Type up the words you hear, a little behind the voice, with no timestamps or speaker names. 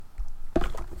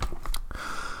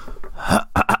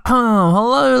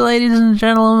Hello, ladies and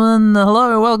gentlemen.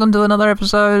 Hello, welcome to another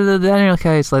episode of the Daniel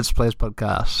K's Let's Plays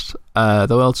podcast,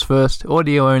 the world's first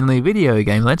audio-only video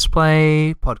game Let's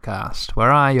Play podcast, where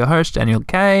I, your host, Daniel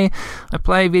K, I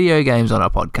play video games on our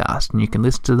podcast, and you can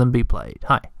listen to them be played.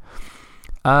 Hi.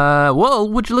 Well,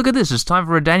 would you look at this? It's time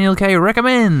for a Daniel K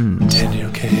recommend.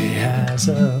 Daniel K has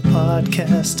a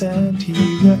podcast and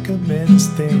he recommends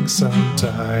things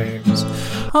sometimes.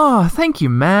 Oh, thank you,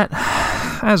 Matt.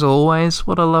 As always,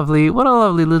 what a lovely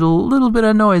little bit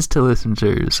of noise to listen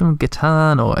to. Some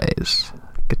guitar noise.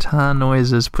 Guitar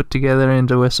noises put together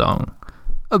into a song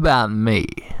about me.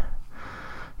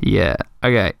 Yeah.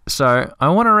 Okay, so I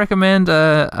want to recommend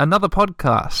another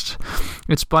podcast.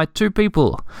 It's by two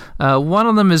people. One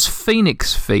of them is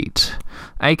Phoenix Feet,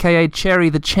 aka Cherry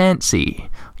the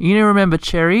Chancy. You remember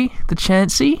Cherry the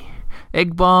Chancy?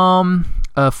 Egg Bomb,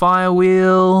 Fire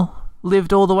Wheel,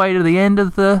 lived all the way to the end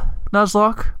of the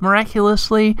Nuzlocke,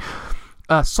 miraculously.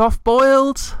 Soft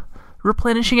Boiled,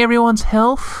 replenishing everyone's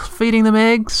health, feeding them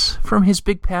eggs from his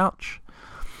big pouch.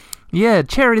 Yeah,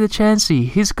 Cherry the Chancy.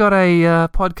 He's got a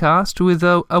podcast with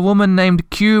a woman named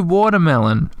Cube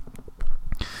Watermelon.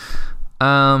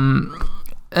 And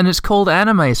it's called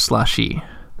Anime Slushy.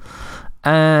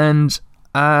 And,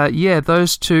 yeah,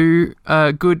 those two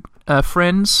good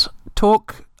friends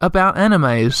talk about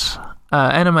animes,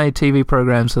 anime TV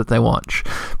programs that they watch.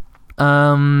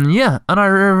 Yeah, and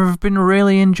I've been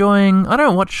really enjoying... I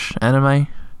don't watch anime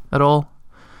at all.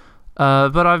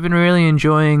 But I've been really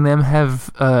enjoying them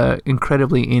have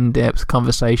incredibly in-depth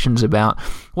conversations about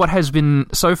what has been,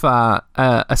 so far,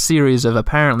 a series of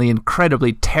apparently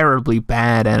incredibly, terribly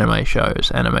bad anime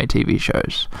TV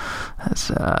shows. That's,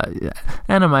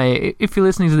 anime, if you're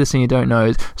listening to this and you don't know,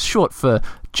 it's short for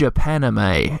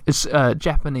Japanime. It's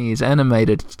Japanese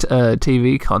animated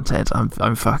TV content. I'm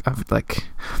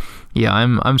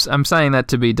saying that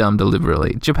to be dumb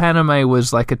deliberately. Japanime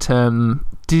was like a term...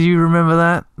 Do you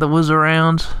remember that was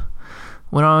around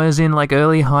when I was in like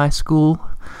early high school?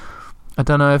 I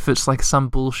don't know if it's like some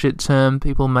bullshit term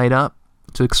people made up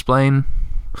to explain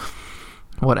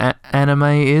what anime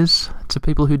is to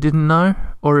people who didn't know,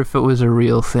 or if it was a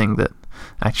real thing that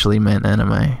actually meant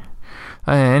anime.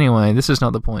 Anyway, this is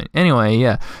not the point. Anyway,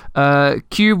 yeah.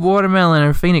 Cube Watermelon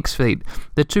and Phoenix Feet.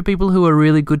 They're two people who are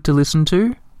really good to listen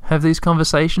to. Have these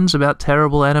conversations about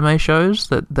terrible anime shows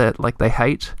that like they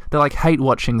hate. They like hate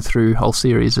watching through whole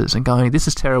series and going, this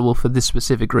is terrible for this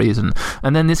specific reason.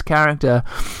 And then this character,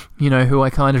 you know, who I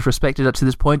kind of respected up to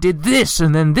this point, did this,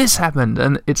 and then this happened.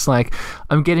 And it's like,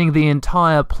 I'm getting the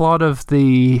entire plot of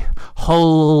the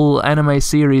whole anime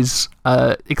series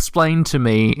explained to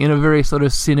me in a very sort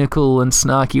of cynical and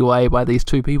snarky way by these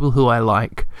two people who I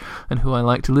like and who I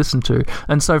like to listen to.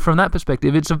 And so from that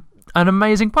perspective, it's an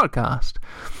amazing podcast.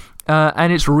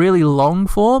 And it's really long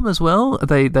form as well.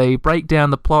 They break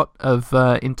down the plot of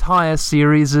entire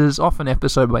series, often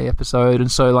episode by episode, and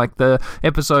so like the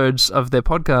episodes of their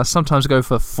podcast sometimes go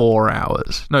for 4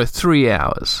 hours. No, 3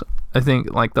 hours. I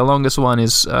think like the longest one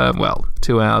is 2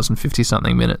 hours and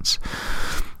 50-something minutes.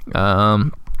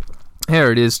 Here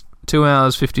it is, 2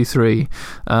 hours 53.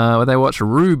 Where they watch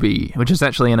RWBY, which is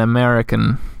actually an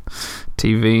American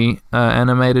TV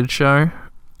animated show.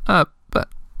 But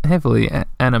heavily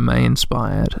anime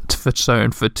inspired. For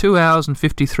 2 hours and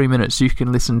 53 minutes, you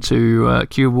can listen to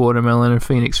Cube Watermelon and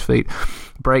Phoenix Feet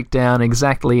break down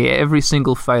exactly every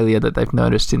single failure that they've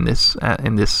noticed in this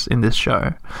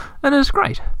show, and it's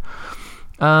great.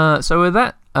 So with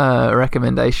that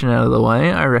recommendation out of the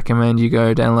way, I recommend you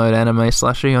go download Anime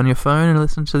Slushy on your phone and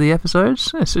listen to the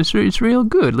episodes. It's real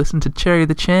good. Listen to Cherry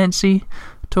the Chancy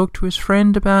talk to his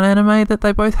friend about anime that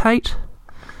they both hate.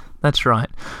 That's right.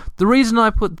 The reason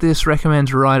I put this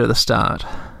recommends right at the start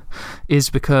is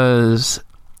because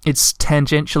it's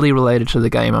tangentially related to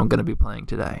the game I'm going to be playing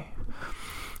today.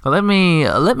 Well, let me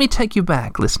take you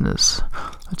back, listeners,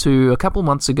 to a couple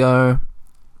months ago.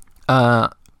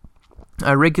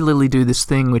 I regularly do this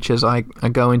thing, which is I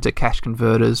go into cash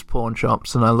converters, pawn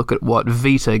shops, and I look at what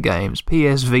Vita games,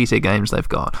 PS Vita games they've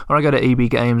got. Or I go to EB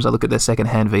Games, I look at their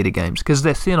second-hand Vita games, because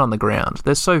they're thin on the ground.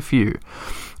 There's so few.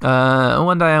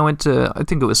 One day I went to, I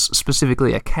think it was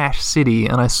specifically a Cache City,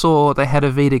 and I saw they had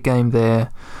a Vita game there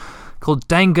called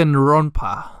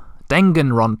Danganronpa.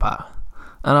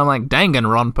 And I'm like,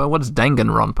 Danganronpa? What is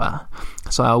Danganronpa?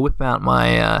 So I whip out my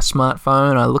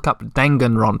smartphone, I look up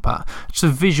Danganronpa. It's a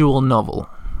visual novel.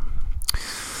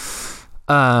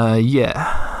 It's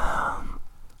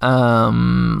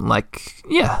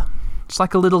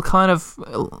like a little kind of,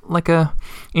 like a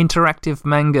interactive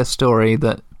manga story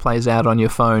that plays out on your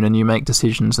phone and you make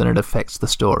decisions and it affects the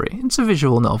story. It's a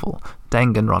visual novel,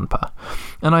 Danganronpa.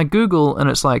 And I Google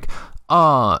and it's like,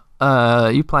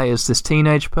 you play as this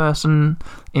teenage person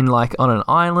in like on an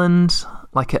island,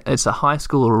 like it's a high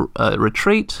school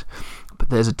retreat, but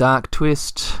there's a dark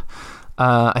twist.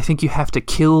 I think you have to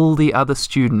kill the other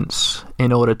students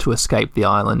in order to escape the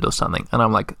island or something. And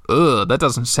I'm like, ugh, that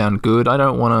doesn't sound good. I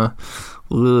don't want to.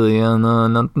 Yeah,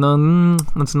 no,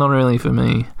 that's not really for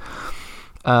me.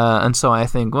 And so I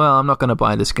think, well, I'm not going to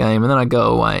buy this game, and then I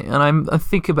go away, and I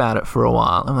think about it for a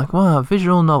while. I'm like, wow,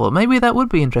 visual novel. Maybe that would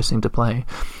be interesting to play.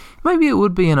 Maybe it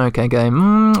would be an okay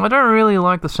game. I don't really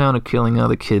like the sound of killing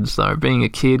other kids, though. Being a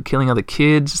kid, killing other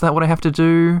kids, is that what I have to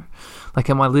do? Like,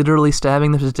 am I literally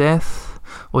stabbing them to death?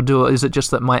 Or is it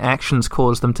just that my actions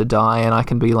cause them to die, and I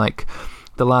can be, like,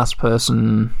 the last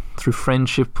person through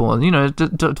friendship? Or,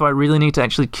 do I really need to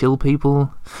actually kill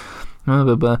people?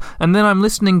 And then I'm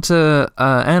listening to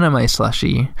Anime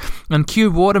Slushy, and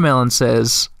Cube Watermelon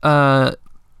says,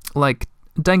 like,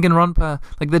 Danganronpa,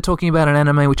 like, they're talking about an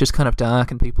anime which is kind of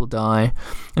dark and people die,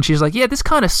 and she's like, yeah, this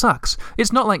kind of sucks.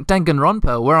 It's not like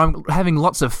Danganronpa, where I'm having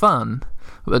lots of fun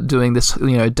doing this,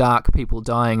 dark people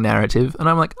dying narrative, and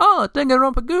I'm like, oh,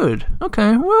 Danganronpa good.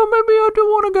 Okay, well, maybe I do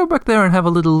want to go back there and have a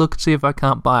little look, see if I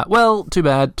can't buy it. Well, too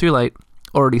bad, too late,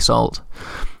 already sold.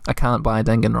 I can't buy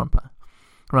Danganronpa,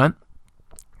 right?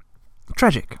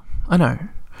 Tragic, I know.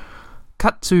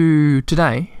 Cut to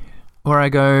today, where I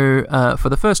go for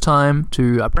the first time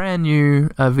to a brand new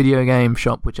video game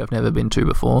shop which I've never been to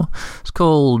before. It's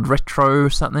called Retro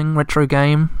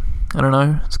Game. I don't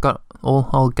know. It's got all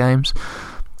old games.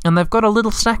 And they've got a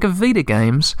little stack of Vita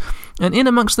games, and in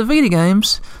amongst the Vita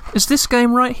games is this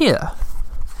game right here.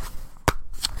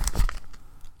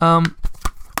 I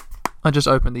just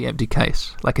opened the empty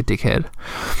case like a dickhead.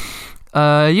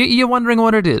 You're wondering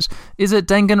what it is. Is it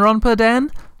Danganronpa,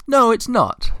 Dan? No, it's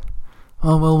not.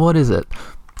 Oh, well, what is it?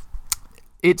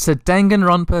 It's a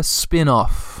Danganronpa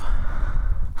spin-off.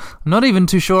 I'm not even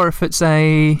too sure if it's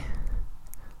a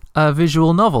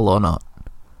visual novel or not.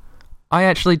 I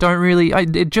actually don't really.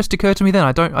 It just occurred to me then.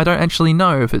 I don't actually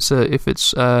know if it's a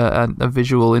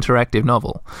visual interactive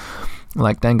novel,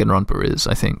 like Danganronpa is.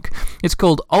 I think it's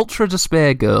called Ultra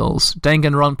Despair Girls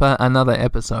Danganronpa Another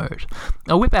Episode.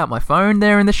 I whip out my phone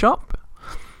there in the shop,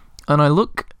 and I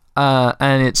look,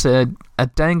 and it's a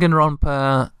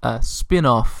Danganronpa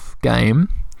spin-off game.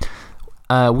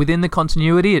 Within the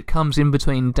continuity, it comes in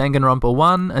between Danganronpa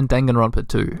 1 and Danganronpa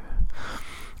 2.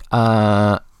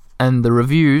 And the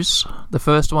reviews, the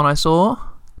first one I saw,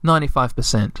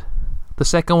 95%. The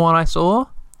second one I saw,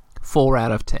 4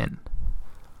 out of 10.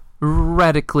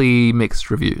 Radically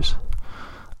mixed reviews.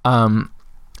 And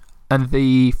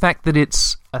the fact that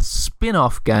it's a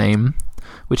spin-off game,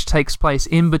 which takes place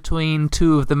in between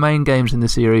two of the main games in the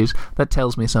series, that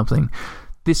tells me something.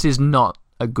 This is not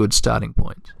a good starting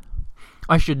point.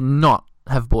 I should not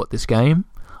have bought this game.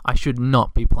 I should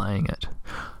not be playing it.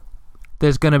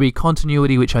 There's going to be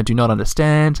continuity which I do not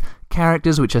understand,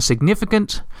 characters which are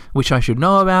significant, which I should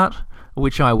know about,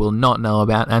 which I will not know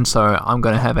about, and so I'm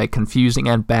going to have a confusing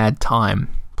and bad time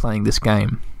playing this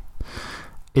game.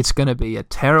 It's going to be a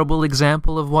terrible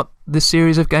example of what this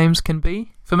series of games can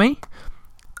be for me.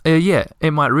 Yeah, it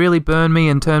might really burn me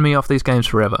and turn me off these games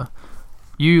forever.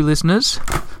 You listeners,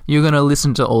 you're going to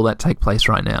listen to all that take place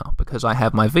right now, because I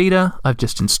have my Vita, I've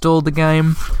just installed the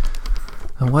game.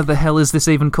 And what the hell is this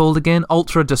even called again?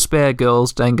 Ultra Despair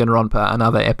Girls Danganronpa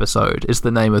Another Episode is the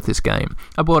name of this game.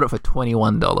 I bought it for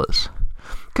 $21.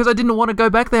 Because I didn't want to go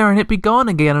back there and it be gone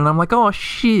again, and I'm like, oh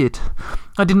shit.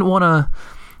 I didn't want to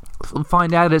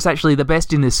find out it's actually the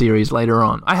best in this series later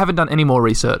on. I haven't done any more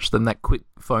research than that quick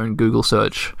phone Google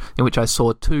search in which I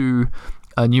saw 2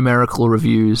 numerical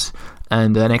reviews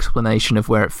and an explanation of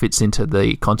where it fits into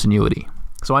the continuity.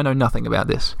 So I know nothing about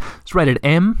this. It's rated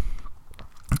M.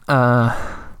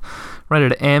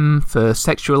 Rated M for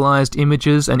sexualized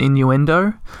images and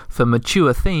innuendo, for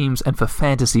mature themes, and for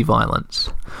fantasy violence.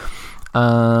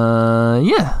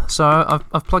 Yeah, so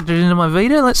I've plugged it into my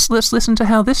Vita. Let's listen to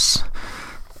how this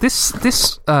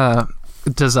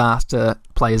disaster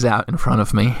plays out in front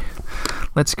of me.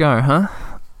 Let's go, huh?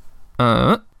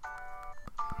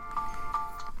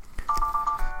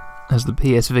 As the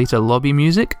PS Vita lobby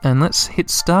music, and let's hit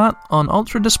start on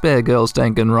Ultra Despair Girls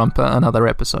Danganronpa Another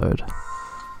Episode.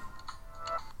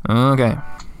 Okay.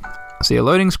 I see a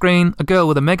loading screen, a girl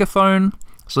with a megaphone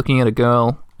is looking at a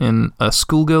girl in a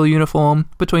schoolgirl uniform.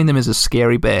 Between them is a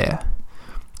scary bear.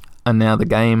 And now the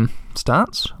game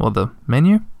starts, or the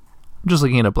menu. I'm just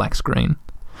looking at a black screen.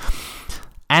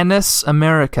 Anis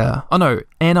America. Oh no,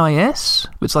 NIS?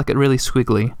 It's like it really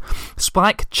squiggly.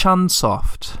 Spike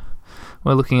Chunsoft.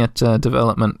 We're looking at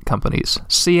development companies.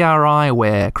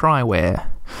 Cryware.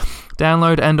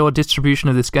 Download and or distribution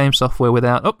of this game software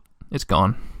without... Oh, it's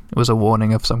gone. It was a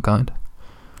warning of some kind.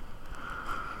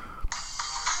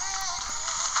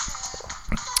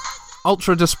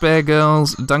 Ultra Despair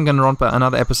Girls, Danganronpa,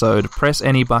 another episode. Press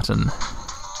any button.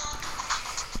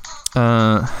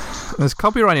 There's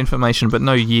copyright information, but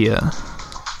no year.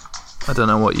 I don't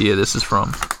know what year this is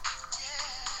from.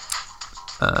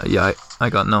 Yeah, I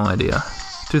got no idea.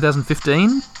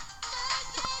 2015?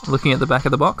 Looking at the back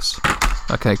of the box?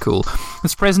 Okay, cool.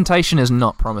 This presentation is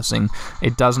not promising.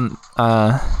 It doesn't...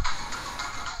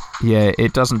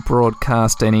 it doesn't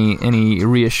broadcast any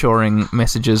reassuring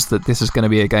messages that this is going to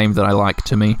be a game that I like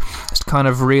to me. It's kind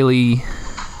of really...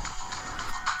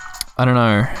 I don't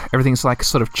know. Everything's like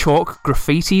sort of chalk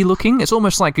graffiti looking. It's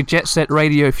almost like a Jet Set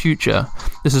Radio Future.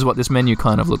 This is what this menu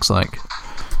kind of looks like.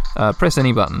 Press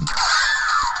any button.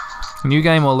 New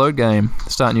game or load game?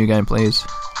 Start new game, please.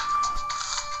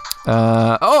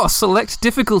 Select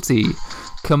difficulty.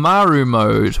 Kamaru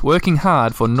mode. Working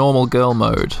hard for normal girl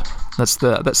mode.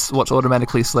 That's what's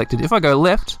automatically selected. If I go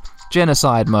left,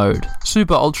 genocide mode.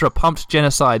 Super ultra pumped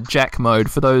genocide jack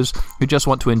mode for those who just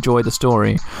want to enjoy the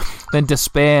story. Then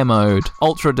despair mode.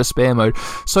 Ultra despair mode.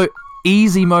 So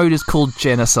easy mode is called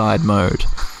genocide mode.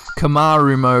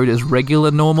 Kamaru mode is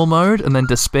regular normal mode, and then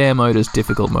despair mode is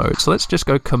difficult mode. So let's just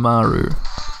go Kamaru.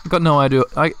 I've got no idea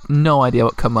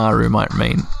what Kamaru might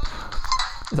mean.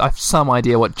 I have some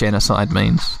idea what genocide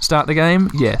means. Start the game?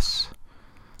 Yes.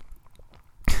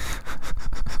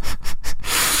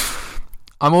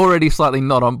 I'm already slightly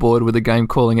not on board with the game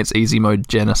calling its easy mode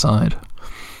genocide.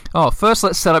 Oh, first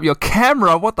let's set up your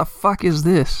camera. What the fuck is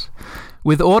this?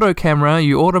 With auto camera,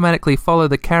 you automatically follow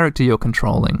the character you're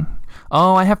controlling.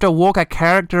 Oh, I have to walk a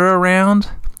character around?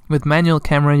 With manual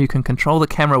camera, you can control the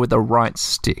camera with the right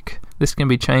stick. This can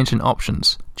be changed in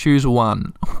options. Choose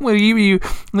one. Well, you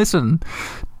listen.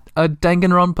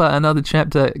 Danganronpa, another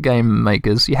chapter game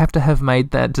makers, you have to have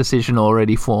made that decision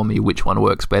already for me, which one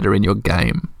works better in your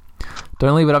game.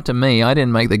 Don't leave it up to me. I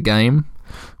didn't make the game.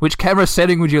 Which camera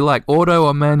setting would you like, auto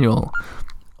or manual?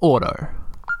 Auto.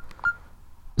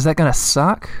 Is that going to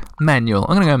suck? Manual.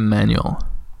 I'm going to go manual.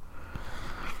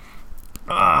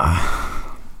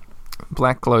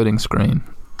 Black loading screen.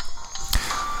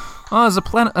 Oh, there's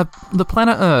the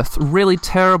planet Earth. Really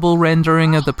terrible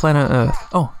rendering of the planet Earth.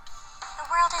 Oh. The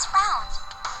world is round.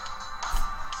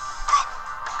 But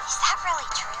is that really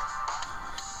true?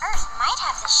 Earth might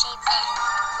have the shape of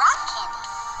rock candy.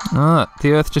 Ah,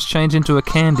 the Earth just changed into a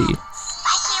candy.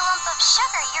 Spiky lump of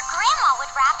sugar your grandma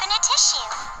would wrap in a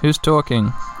tissue. Who's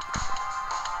talking?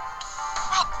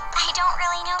 But I don't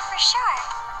really know for sure.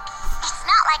 It's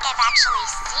not like I've actually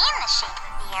seen the shape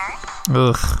of the Earth.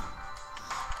 Ugh.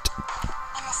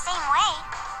 In the same way,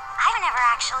 I've never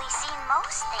actually seen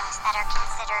most things that are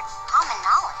considered common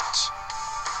knowledge.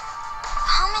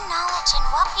 Common knowledge and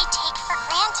what we take for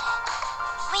granted.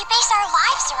 We base our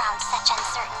lives around such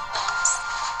uncertain things.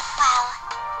 Well,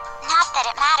 not that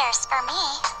it matters for me.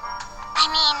 I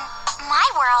mean, my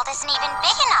world isn't even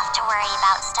big enough to worry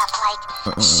about stuff like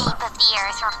shape of the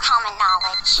Earth or common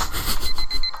knowledge.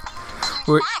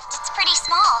 In fact, it's pretty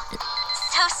small.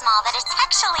 So small that it's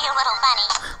actually a little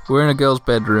funny. We're in a girl's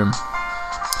bedroom.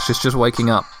 She's just waking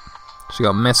up. She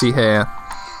got messy hair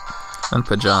and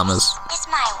pajamas. This is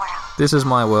my world. This is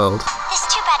my world. This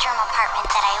two-bedroom apartment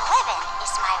that I live in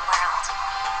is my world.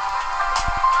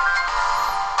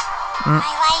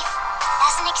 My life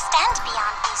doesn't extend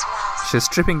beyond these walls. She's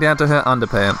stripping down to her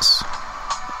underpants.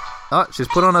 Oh, she's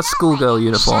put on a schoolgirl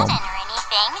uniform. Shut in or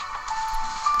anything.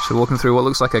 She's walking through what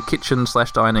looks like a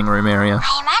kitchen/dining room area.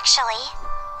 I am actually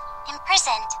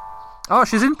imprisoned. Oh,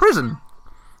 she's in prison.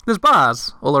 There's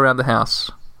bars all around the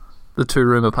house. The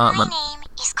two-room My apartment. name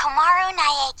is Komaru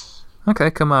Naegi. Okay,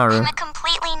 Kamaru. I'm a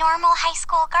completely normal high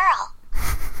school girl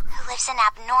who lives an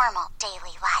abnormal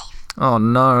daily life. Oh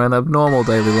no, an abnormal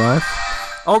daily life.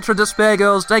 Ultra Despair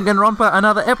Girls, Danganronpa,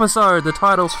 another episode. The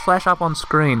titles flash up on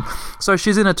screen. So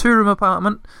she's in a two-room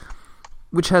apartment,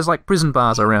 which has like prison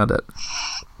bars around it.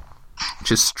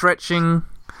 She's stretching.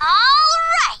 All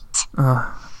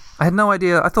right. I had no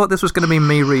idea. I thought this was going to be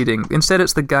me reading. Instead,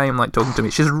 it's the game like talking to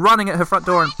me. She's running at her front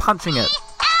door and punching it.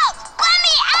 Out! Let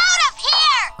me out of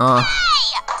here!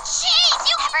 Hey! Jeez!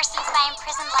 Ever since my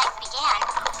imprisoned life began,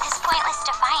 this pointless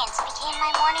defiance became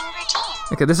my morning routine.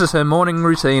 Okay, this is her morning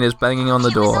routine, is banging on the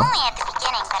It was door. only at the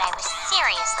beginning that I was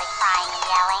seriously crying and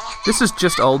yelling. This is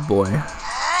just old boy.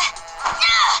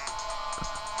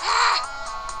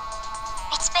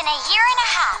 It's been a year and a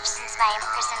half since my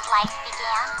imprisoned life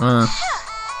began.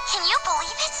 Can you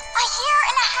believe it? A year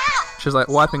and a half! She's like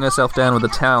wiping herself down with a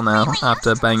towel now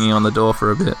after banging on the door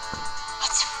for a bit.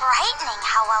 It's frightening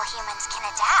how well how humans can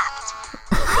adapt.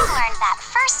 I learned that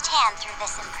firsthand through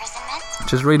this imprisonment.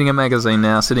 She's reading a magazine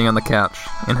now, sitting on the couch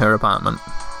in her apartment.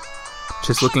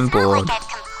 She's looking It's not bored. like I've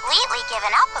completely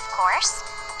given up, of course.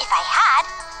 If I had,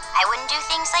 I wouldn't do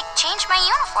things like change my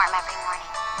uniform every morning.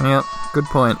 Yep, good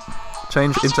point.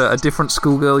 Change into a different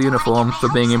schoolgirl uniform for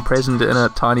being imprisoned in a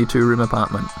tiny 2-room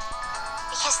apartment.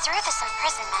 Because through this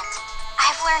imprisonment,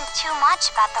 I've learned too much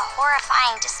about the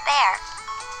horrifying despair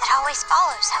that always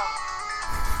follows hope.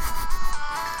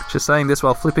 She's saying this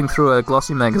while flipping through a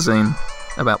glossy magazine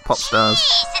about pop stars.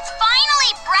 Jeez, it's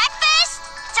finally breakfast!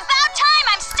 It's about time,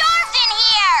 I'm starved in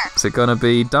here! Is it gonna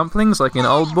be dumplings like in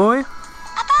Old Boy?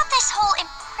 About this whole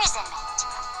imprisonment.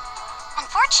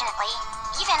 Unfortunately,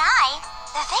 even I,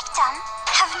 the victim,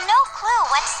 have no clue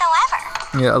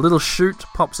whatsoever. Yeah, a little chute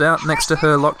pops out next to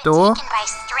her locked door. Taken by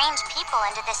strange people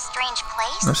into this strange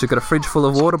place. She's got a fridge full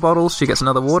of water bottles. She gets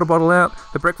another water bottle out.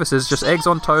 Her breakfast is just eggs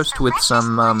on toast with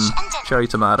some cherry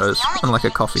tomatoes and like a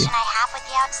coffee. I have with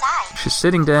the outside. She's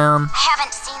sitting down. I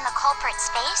haven't seen the culprit's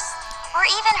face or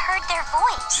even heard their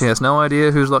voice. She has no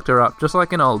idea who's locked her up, just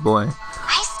like in Old Boy.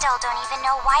 I still don't even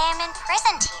know why I'm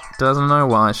imprisoned here. Doesn't know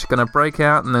why. She's gonna break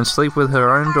out and then sleep with her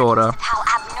own daughter. How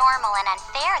abnormal and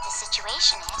unfair the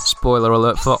situation is. Spoiler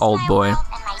alert for Old Boy. This is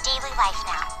my world and my daily life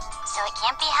now, so it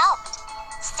can't be helped.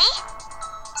 See?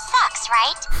 Sucks,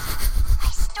 right? My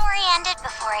story ended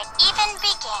before it even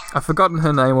began. I've forgotten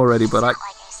her name already, but Not like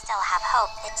I still have hope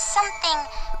that something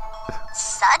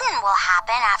sudden will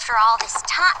happen after all this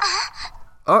time.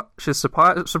 Oh, she's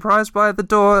surprised by the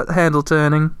door handle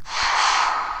turning.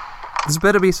 There's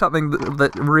better be something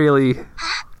that really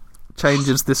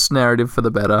changes this narrative for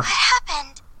the better. What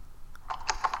happened?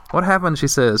 What happened, she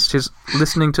says. She's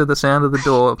listening to the sound of the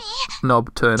door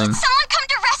knob turning. Someone come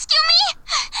to rescue me?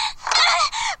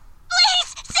 Please,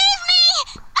 save me!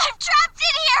 I'm trapped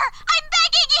in here! I'm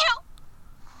begging you!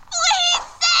 Please,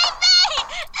 save me!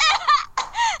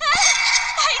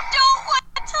 I don't want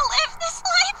to live this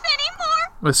life anymore!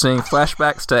 We're seeing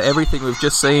flashbacks to everything we've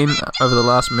just seen over the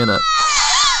last minute.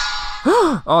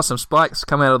 Oh, some spikes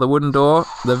come out of the wooden door.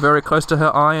 They're very close to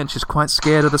her eye and she's quite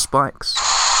scared of the spikes.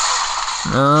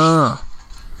 Ah.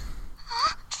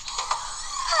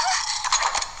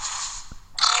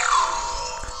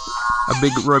 A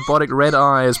big robotic red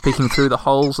eye is peeking through the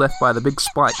holes left by the big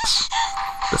spikes.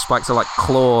 The spikes are like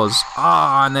claws.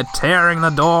 Ah, and they're tearing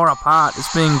the door apart.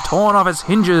 It's being torn off its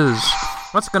hinges.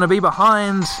 What's going to be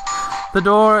behind the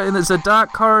door? And there's a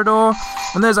dark corridor.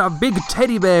 And there's a big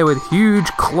teddy bear with huge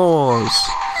claws.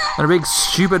 And a big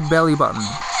stupid belly button.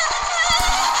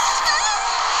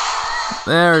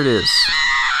 There it is.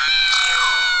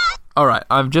 Alright,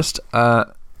 I've just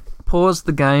paused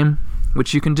the game,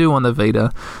 which you can do on the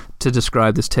Vita, to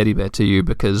describe this teddy bear to you,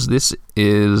 because this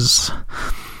is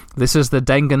the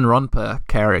Danganronpa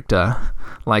character.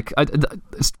 Like,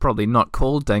 it's probably not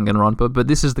called Danganronpa, but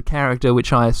this is the character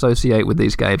which I associate with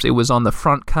these games. It was on the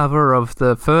front cover of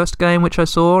the first game which I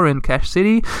saw in Cache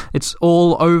City. It's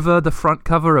all over the front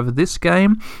cover of this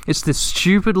game. It's this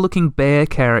stupid-looking bear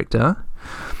character.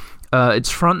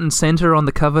 It's front and center on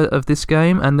the cover of this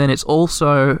game, and then it's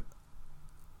also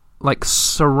like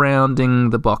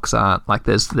surrounding the box art. Like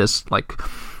there's like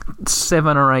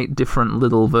 7 or 8 different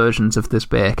little versions of this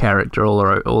bear character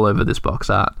all over this box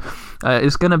art.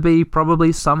 It's going to be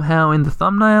probably somehow in the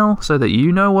thumbnail so that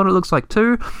you know what it looks like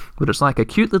too, but it's like a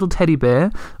cute little teddy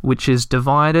bear which is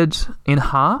divided in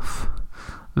half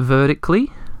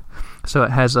vertically. So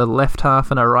it has a left half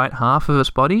and a right half of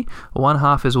its body. One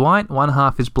half is white, one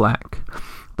half is black.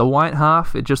 The white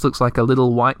half, it just looks like a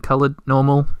little white-coloured,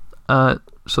 normal,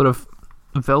 sort of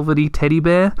velvety teddy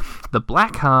bear. The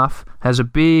black half has a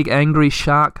big, angry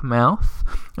shark mouth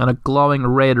and a glowing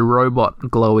red robot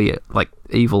glowy, like,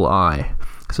 evil eye.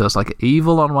 So it's like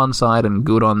evil on one side and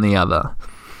good on the other.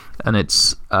 And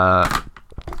it's,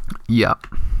 yeah,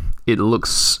 it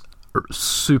looks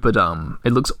super dumb.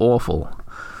 It looks awful.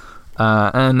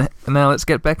 And now let's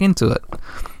get back into it,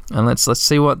 and let's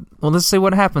see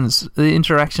what happens. The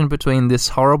interaction between this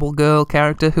horrible girl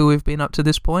character who we've been up to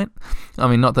this point. I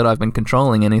mean, not that I've been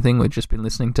controlling anything. We've just been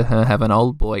listening to her have an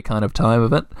old boy kind of time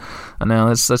of it. And now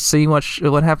let's see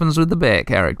what happens with the bear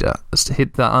character. Let's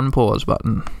hit the unpause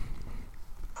button.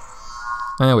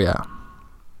 There we are.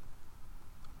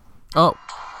 Oh.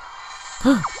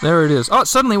 There it is. Oh,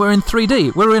 suddenly we're in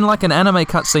 3D. We were in like an anime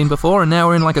cutscene before, and now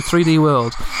we're in like a 3D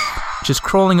world. She's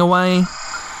crawling away.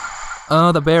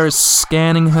 Oh, the bear is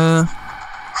scanning her.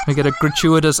 We get a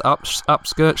gratuitous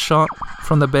upskirt shot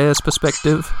from the bear's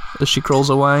perspective as she crawls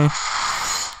away.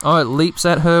 Oh, it leaps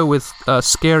at her with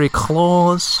scary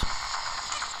claws.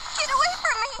 Get away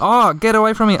from me! Oh, get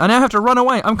away from me. I now have to run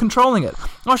away. I'm controlling it.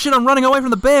 Oh shit, I'm running away from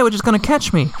the bear, which is going to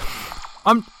catch me.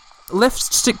 I'm left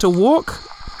stick to walk.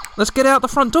 Let's get out the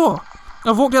front door.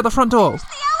 I've walked out the front door. The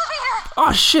elevator!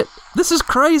 Oh shit, this is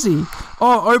crazy.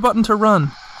 Oh, O button to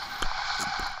run.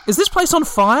 Is this place on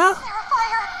fire? Is there a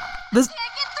fire? There's... Can't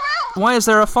get through! Why is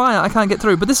there a fire? I can't get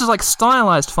through. But this is like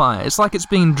stylized fire. It's like it's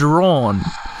being drawn.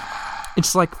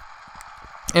 It's like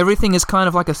everything is kind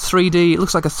of like a 3D. It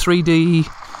looks like a 3D.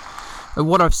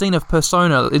 What I've seen of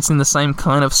Persona, it's in the same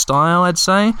kind of style, I'd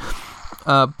say.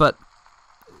 But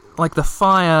like the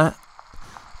fire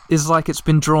is like it's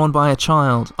been drawn by a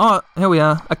child. Oh, here we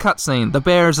are. A cutscene. The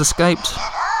bear has escaped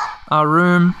our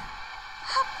room.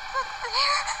 A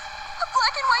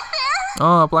black and white bear?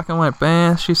 Oh, a black and white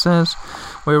bear, she says.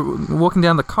 We're walking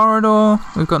down the corridor.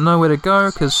 We've got nowhere to go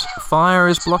because fire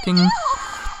is blocking.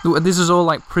 This is all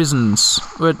like prisons.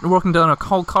 We're walking down a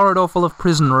whole corridor full of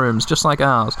prison rooms, just like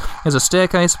ours. There's a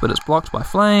staircase, but it's blocked by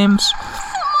flames. Someone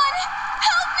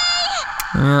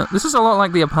help me! Yeah, this is a lot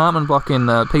like the apartment block in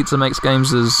Pizza Makes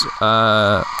Games'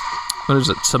 what is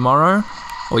it, Tomorrow?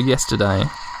 Or Yesterday?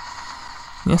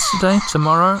 Yesterday?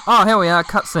 Tomorrow? Oh, here we are,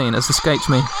 cutscene. It's escaped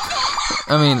me.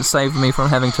 I mean, saved me from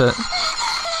having to...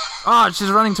 Oh,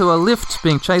 she's running to a lift,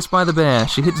 being chased by the bear.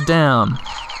 She hits down.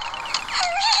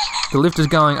 The lift is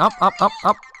going up, up, up,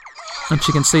 up. And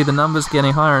she can see the numbers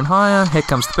getting higher and higher. Here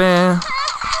comes the bear.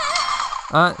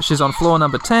 She's on floor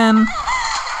number 10.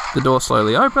 The door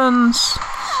slowly opens.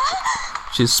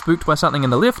 She's spooked by something in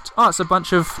the lift. Oh, it's a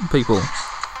bunch of people.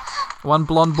 One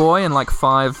blonde boy and like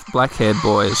 5 black-haired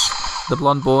boys. The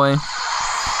blonde boy,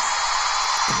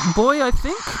 I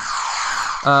think,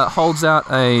 holds out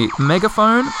a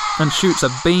megaphone and shoots a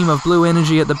beam of blue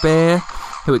energy at the bear,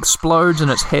 who explodes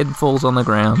and its head falls on the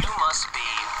ground. You must be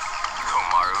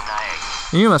Komaru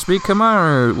Naegi. You must be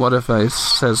Komaru, Whatterface,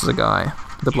 says the guy,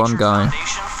 the blonde guy.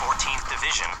 Foundation, 14th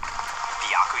Division,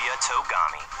 Byakuya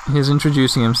Togami. He's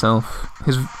introducing himself.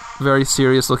 He's very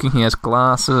serious looking, he has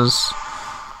glasses.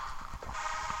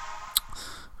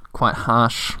 Quite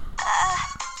harsh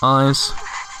eyes.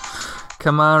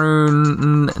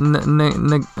 Komaru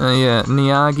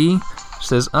Naegi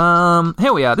says,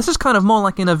 here we are. This is kind of more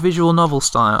like in a visual novel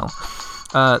style.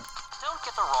 Don't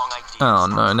get the wrong idea. Oh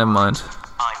no, never mind.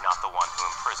 I'm not the one who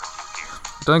imprisoned you here.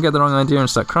 Don't get the wrong idea and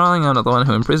start crying. I'm not the one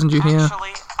who imprisoned you here.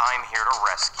 Actually, I'm here to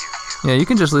rescue you. Yeah, you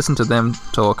can just listen to them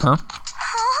talk, huh?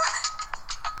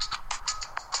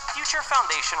 Future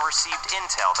Foundation received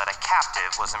intel that a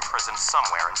captive was imprisoned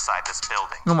somewhere inside this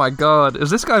building. Oh my god, is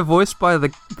this guy voiced by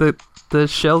the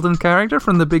Sheldon character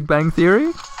from The Big Bang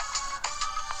Theory?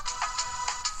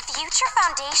 Future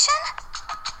Foundation?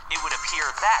 It would appear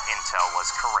that intel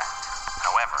was correct.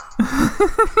 However,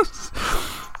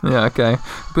 Yeah, okay.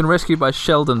 Been rescued by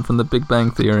Sheldon from The Big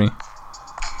Bang Theory.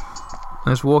 And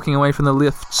he's walking away from the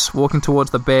lifts, walking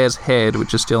towards the bear's head,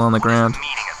 which is still on the ground. what is the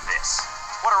meaning of this?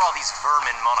 What are all these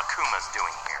vermin Monokumas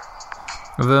doing here?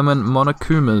 Vermin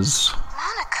Monokumas.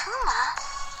 Monokuma?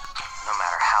 No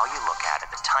matter how you look at it,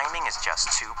 the timing is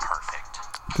just too perfect.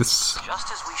 This...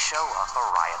 Just as we show up, a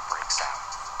riot breaks out.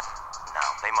 No,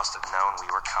 they must have known we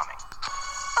were coming.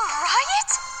 A riot?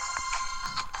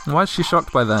 Why is she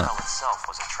shocked by that? Hell itself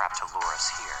was a trap to lure us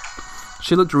here.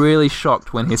 She looked really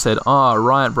shocked when he said, a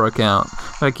riot broke out.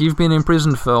 Like, you've been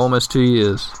imprisoned for almost 2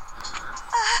 years.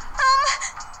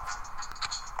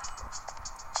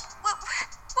 What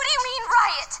do you mean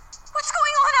riot? What's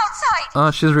going on outside?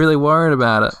 Oh, she's really worried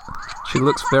about it. She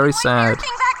looks very sad.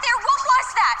 Everything back there, what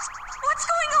was that? What's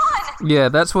going on? Yeah,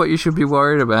 that's what you should be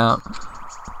worried about.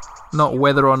 Not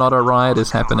whether or not a riot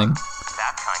is happening.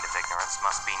 That kind of ignorance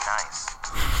must be nice.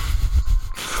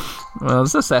 Well,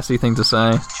 it's a sassy thing to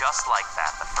say. Just like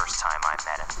that the first time I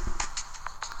met him.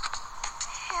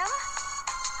 Him?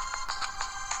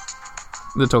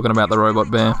 They're talking about the robot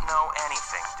bear. Don't know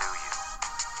anything, do you?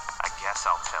 I guess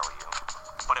I'll tell you.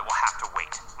 But it will have to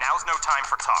wait. Now's no time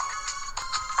for talk.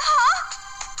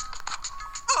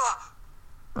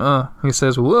 Oh, he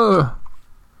says, whoa.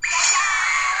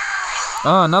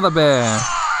 Oh, another bear.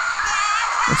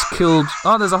 It's killed...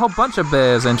 Oh, there's a whole bunch of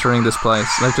bears entering this place.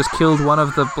 They've just killed one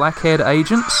of the black-haired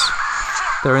agents.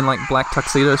 They're in, like, black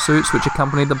tuxedo suits, which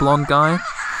accompanied the blonde guy. What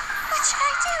should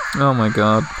I do? Oh, my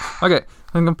God. Okay,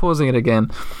 I'm pausing it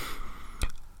again.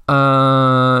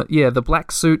 Yeah, the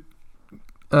black suit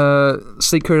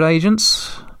secret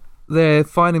agents. They're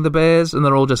fighting the bears, and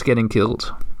they're all just getting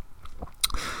killed.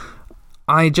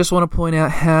 I just want to point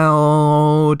out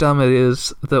how dumb it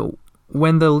is that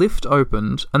when the lift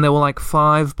opened, and there were like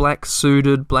 5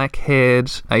 black-suited,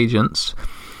 black-haired agents,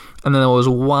 and then there was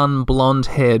one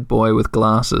blonde-haired boy with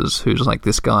glasses, who's like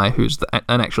this guy who's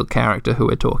an actual character who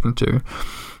we're talking to.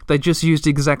 they just used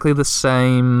exactly the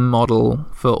same model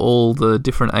for all the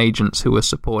different agents who were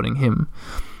supporting him.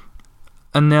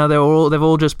 And now they've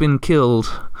all just been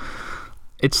killed.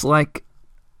 It's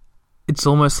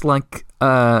almost like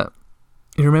you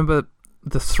remember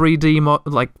the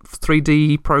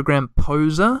 3D program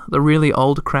Poser, the really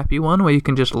old crappy one where you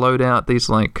can just load out these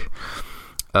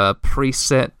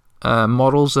preset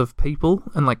models of people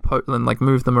and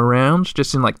move them around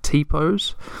just in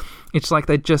T-pose. It's like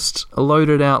they just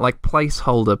loaded out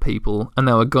placeholder people, and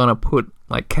they were gonna put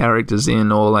characters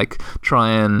in or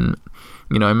try and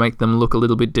make them look a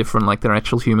little bit different like they're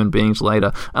actual human beings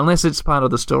later, unless it's part of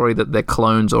the story that they're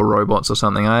clones or robots or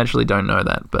something. I actually don't know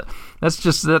that, but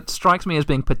that strikes me as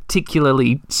being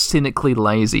particularly cynically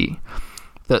lazy,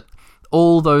 that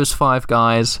all those 5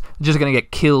 guys are just going to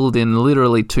get killed in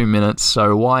literally 2 minutes,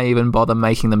 so why even bother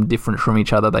making them different from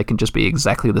each other? They can just be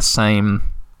exactly the same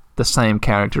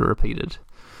character repeated.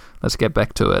 Let's get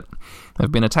back to it.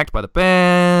 They've been attacked by the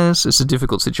bears. It's a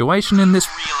difficult situation in this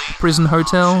prison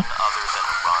hotel.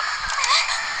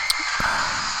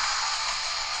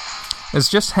 It's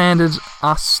just handed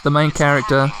us, the main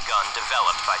character. Gun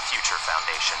developed by Future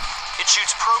Foundation. It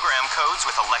shoots program codes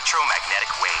with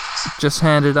electromagnetic waves. Just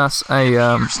handed us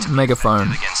a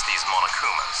megaphone, Against these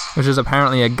Monokumas. which is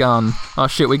apparently a gun. Oh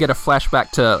shit, we get a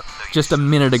flashback to just a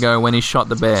minute ago when he shot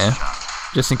the bear,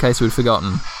 just in case we'd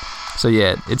forgotten. So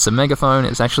yeah, it's a megaphone.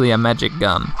 It's actually a magic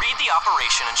gun. Read the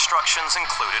operation instructions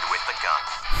included with the gun.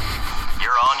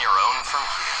 You're on your own from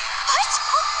here. What?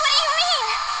 What do you mean?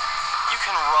 You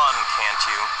can run, can't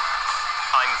you?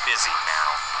 I'm busy now.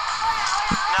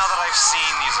 Now that I've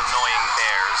seen these annoying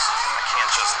bears, I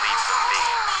can't just leave them be.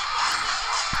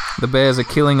 The bears are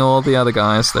killing all the other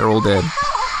guys. They're all dead.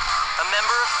 A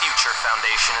member of Future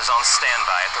Foundation is on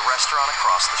standby at the restaurant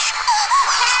across the street.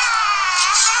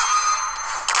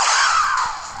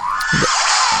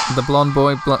 The blonde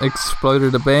boy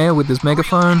exploded a bear with his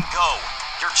megaphone. Go.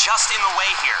 You're just in the way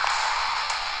here.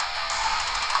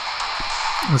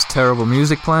 There's terrible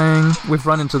music playing. We've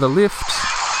run into the lift.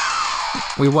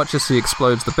 We watch as he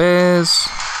explodes the bears.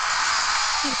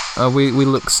 We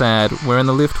look sad. We're in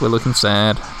the lift, we're looking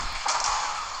sad.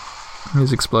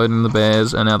 He's exploding the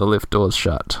bears, and now the lift door's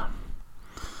shut.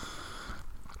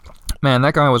 Man,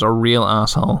 that guy was a real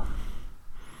asshole.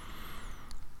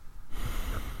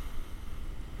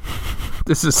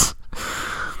 This is...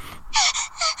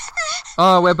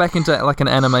 Oh, we're back into an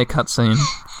anime cutscene.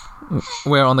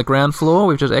 We're on the ground floor.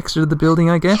 We've just exited the building,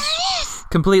 I guess.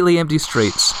 Completely empty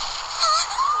streets.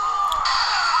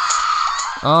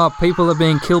 Oh, people are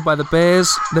being killed by the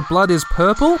bears. The blood is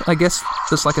purple. I guess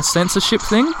there's a censorship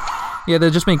thing. Yeah,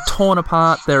 they're just being torn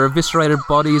apart. Their eviscerated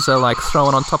bodies are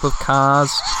thrown on top of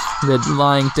cars. They're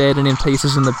lying dead and in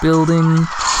pieces in the building.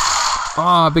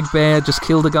 Oh, a big bear just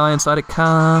killed a guy inside a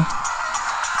car.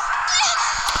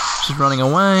 She's running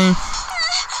away.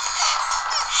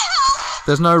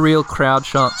 There's no real crowd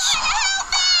shots.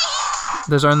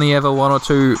 There's only ever 1 or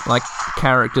 2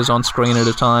 characters on screen at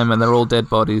a time, and they're all dead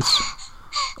bodies.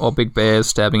 Or big bears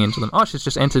stabbing into them. Oh, she's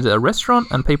just entered a restaurant,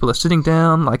 and people are sitting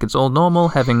down like it's all normal,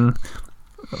 having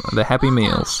their happy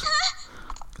meals.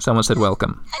 Someone said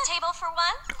welcome. A table for one?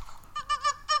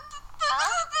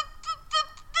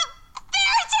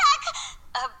 Bear attack!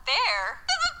 A bear?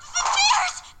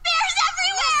 Bears! Bears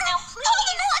everywhere! Now please! Call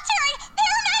the military!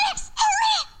 Paramedics!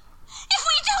 Hurry! If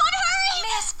we don't hurry!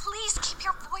 Miss, please keep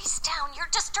your voice down.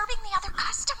 You're disturbing the other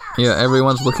customers. Yeah,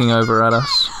 everyone's looking over at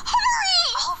us. Hurry!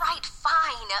 All right,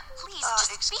 fine. Please,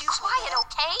 just be quiet,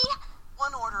 okay?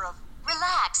 One order of...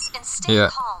 Relax and stay Yeah.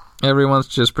 calm. Everyone's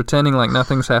just pretending like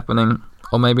nothing's happening.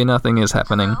 Or maybe nothing is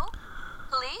happening. Hello?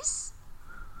 Police?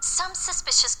 Some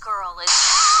suspicious girl is...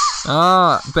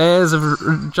 Ah, bears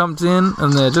have jumped in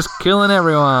and they're just killing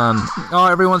everyone. Oh,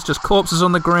 everyone's just corpses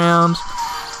on the ground.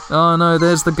 Oh no,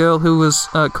 there's the girl who was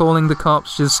calling the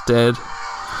cops. She's dead.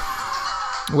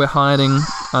 We're hiding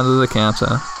under the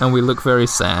counter and we look very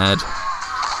sad.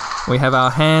 We have our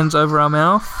hands over our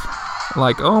mouth,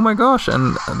 oh my gosh,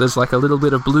 and there's a little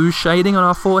bit of blue shading on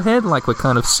our forehead, we're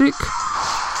kind of sick.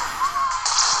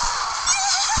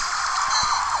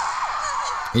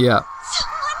 Yeah.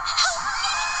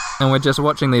 And we're just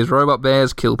watching these robot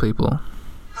bears kill people. Emergency!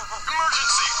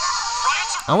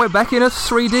 Right? Oh, we're back in a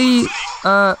 3D,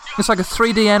 it's like a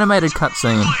 3D animated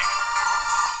cutscene.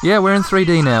 Yeah, we're in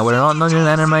 3D now. We're not in an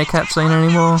anime cutscene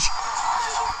anymore.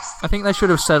 I think they should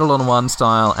have settled on one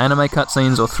style, anime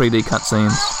cutscenes or 3D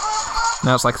cutscenes.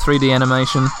 Now it's 3D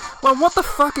animation. Well, what the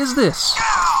fuck is this?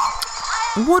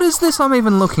 What is this I'm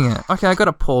even looking at? Okay, I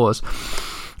gotta pause.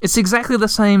 It's exactly the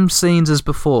same scenes as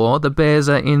before. The bears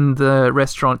are in the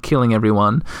restaurant killing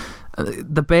everyone.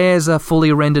 The bears are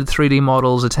fully rendered 3D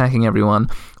models attacking everyone.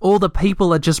 All the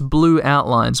people are just blue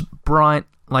outlines, bright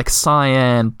like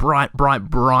cyan, bright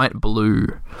blue.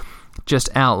 Just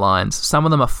outlines. Some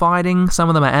of them are fighting, some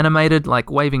of them are animated like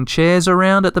waving chairs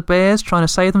around at the bears trying to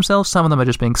save themselves, some of them are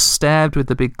just being stabbed with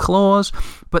the big claws,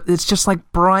 but it's just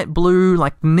like bright blue,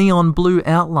 like neon blue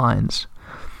outlines.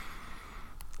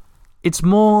 It's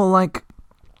more like...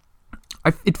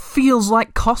 it feels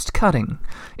like cost cutting.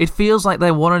 It feels like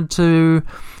they wanted to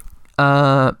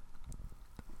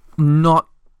not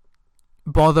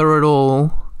bother at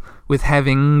all with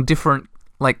having different,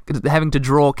 like having to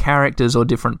draw characters or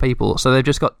different people. So they've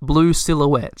just got blue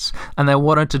silhouettes, and they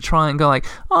wanted to try and go like,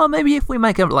 oh, maybe if we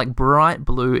make it like bright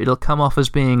blue, it'll come off as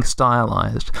being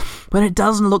stylized. But it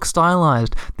doesn't look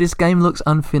stylized. This game looks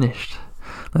unfinished.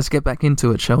 Let's get back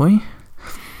into it, shall we?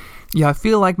 Yeah, I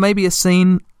feel like maybe a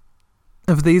scene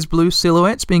of these blue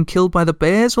silhouettes being killed by the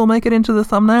bears will make it into the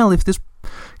thumbnail if this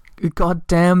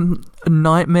goddamn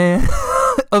nightmare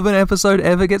of an episode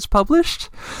ever gets published.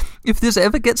 If this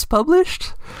ever gets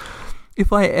published,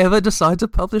 if I ever decide to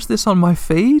publish this on my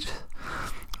feed,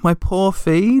 my poor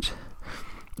feed.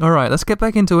 Alright, let's get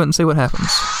back into it and see what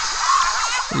happens.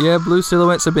 Yeah, blue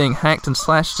silhouettes are being hacked and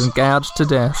slashed and gouged to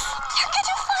death.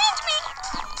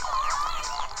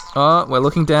 Oh, we're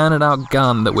looking down at our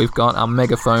gun that we've got, our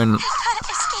megaphone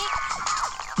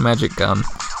magic gun.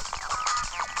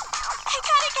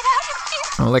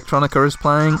 Electronica is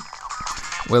playing.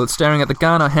 We're staring at the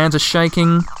gun, our hands are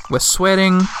shaking, we're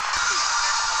sweating.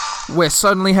 We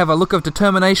suddenly have a look of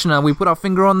determination, and we put our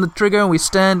finger on the trigger and we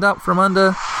stand up from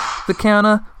under the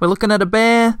counter. We're looking at a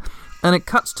bear, and it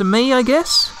cuts to me, I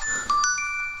guess.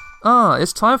 Ah,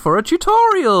 it's time for a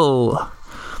tutorial!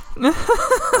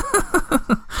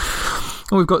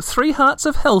 We've got 3 hearts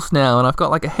of health now, and I've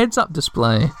got like a heads-up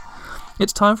display.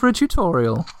 It's time for a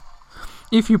tutorial.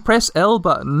 If you press L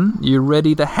button, you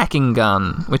ready the hacking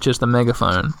gun, which is the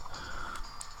megaphone.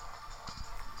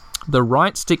 The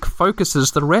right stick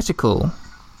focuses the reticle.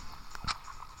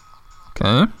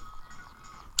 Okay.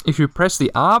 If you press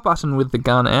the R button with the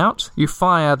gun out, you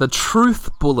fire the truth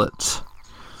bullet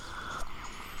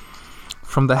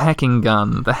from the hacking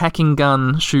gun. The hacking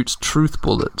gun shoots truth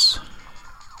bullets.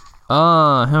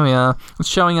 Ah, here we are. It's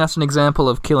showing us an example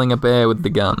of killing a bear with the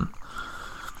gun.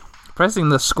 Pressing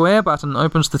the square button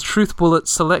opens the truth bullet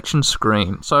selection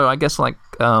screen. So I guess like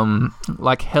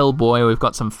Hellboy, we've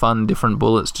got some fun different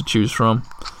bullets to choose from.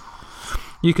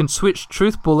 You can switch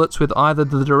truth bullets with either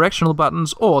the directional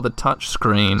buttons or the touch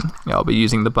screen. Yeah, I'll be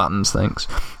using the buttons, thanks.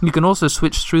 You can also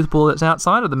switch truth bullets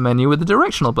outside of the menu with the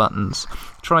directional buttons.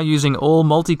 Try using all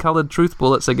multicolored truth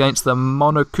bullets against the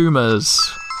Monokumas.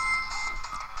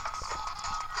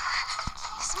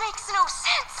 This makes no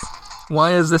sense.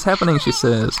 Why is this happening, she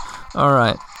says.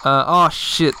 Alright. Oh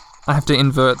shit. I have to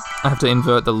invert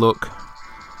the look.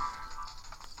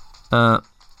 How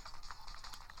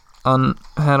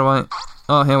do I...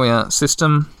 Oh, here we are.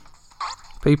 System.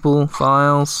 People.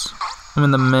 Files. I'm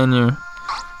in the menu.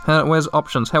 Where's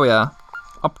options? Here we are.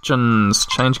 Options.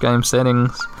 Change game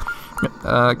settings.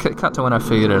 Cut to when I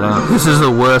figured it out. This is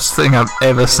the worst thing I've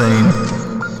ever seen.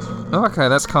 Okay,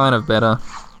 that's kind of better.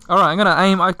 Alright, I'm gonna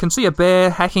aim. I can see a bear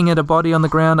hacking at a body on the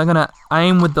ground. I'm gonna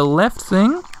aim with the left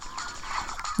thing.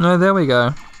 No, there we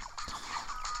go.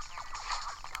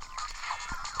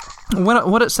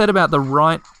 What it said about the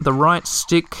right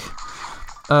stick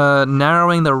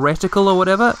narrowing the reticle or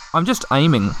whatever, I'm just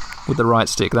aiming with the right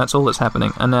stick. That's all that's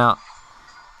happening. And now,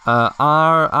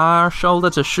 R shoulder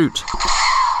to shoot.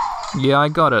 Yeah, I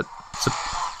got it.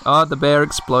 Oh, the bear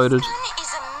exploded.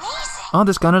 Oh,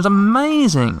 this gun is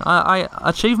amazing! I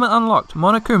achievement unlocked.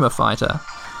 Monokuma fighter.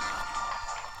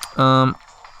 I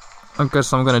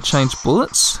guess I'm going to change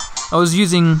bullets. I was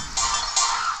using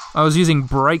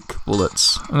break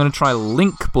bullets. I'm going to try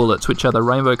link bullets, which are the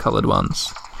rainbow-coloured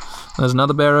ones. There's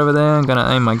another bear over there. I'm going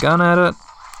to aim my gun at it.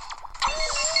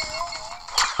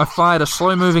 I fired a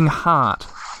slow-moving heart.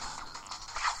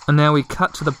 And now we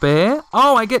cut to the bear.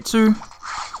 Oh, I get to...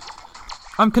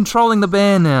 I'm controlling the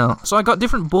bear now. So I got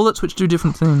different bullets which do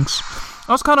different things.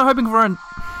 I was kind of hoping for an...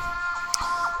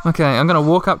 Okay, I'm going to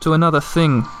walk up to another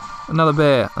thing. Another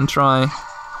bear. And try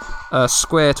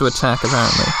square to attack,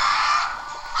 apparently.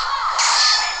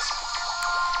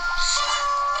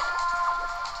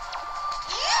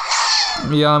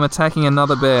 Yeah, I'm attacking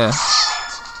another bear.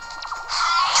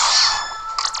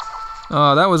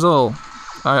 Oh, that was all.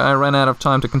 I ran out of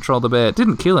time to control the bear. It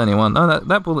didn't kill anyone. Oh,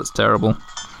 that bullet's terrible.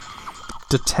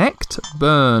 Detect,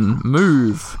 burn,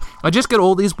 move. I just get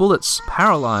all these bullets.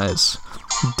 Paralyze,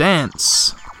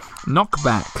 dance,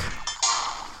 knockback.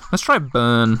 Let's try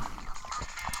burn.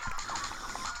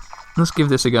 Let's give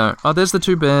this a go. Oh, there's the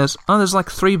 2 bears. Oh, there's like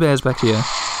 3 bears back here.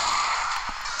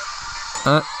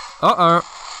 Uh-oh.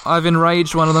 I've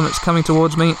enraged one of them. It's coming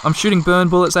towards me. I'm shooting burn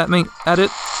bullets at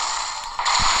it.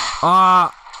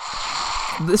 Ah.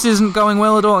 This isn't going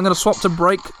well at all. I'm going to swap to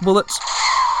break bullets.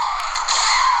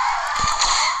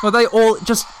 Well, they all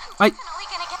just...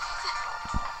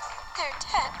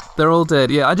 They're all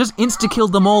dead, yeah. I just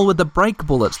insta-killed them all with the break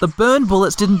bullets. The burn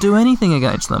bullets didn't do anything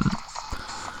against them.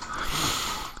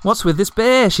 What's with this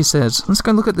bear, she says. Let's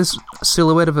go look at this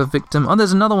silhouette of a victim. Oh,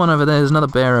 there's another one over there. There's another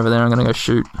bear over there. I'm going to go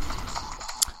shoot.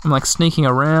 I'm, like, sneaking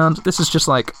around. This is just,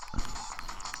 like...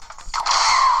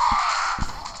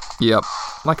 Yep.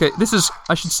 Like a... This is...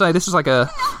 I should say, this is like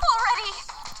a...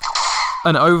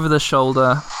 An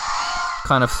over-the-shoulder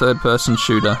kind of third-person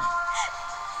shooter.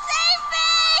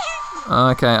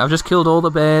 Okay, I've just killed all the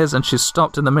bears, and she's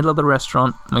stopped in the middle of the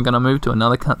restaurant. We're going to move to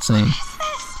another cutscene.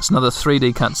 It's another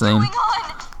 3D cutscene.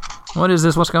 What is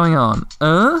this? What's going on?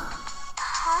 Huh?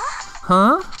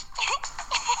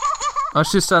 Oh,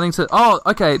 she's starting to... Oh,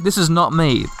 okay, this is not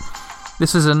me.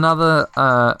 This is another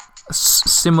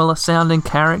similar sounding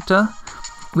character,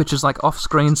 which is like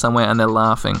off-screen somewhere, and they're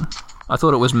laughing. I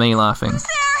thought it was me laughing.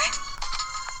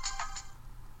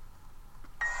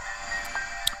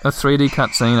 A 3D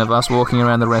cutscene of us walking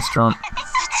around the restaurant.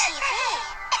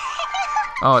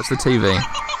 Oh, it's the TV.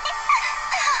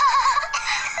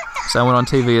 Someone on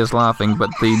TV is laughing, but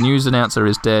the news announcer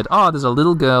is dead. Oh, there's a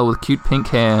little girl with cute pink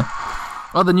hair.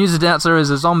 Oh, the news announcer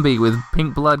is a zombie with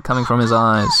pink blood coming from his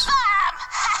eyes.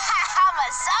 I'm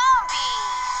a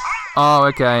zombie. Oh,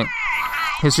 okay.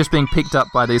 He's just being picked up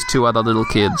by these 2 other little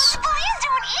kids. Please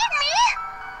don't eat me.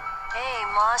 Hey,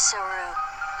 Masaru,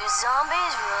 do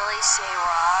zombies really say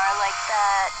rawr like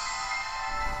that?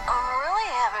 I'm really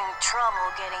having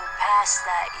trouble getting past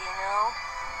that, you know?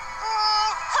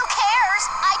 Who cares?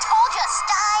 I told you,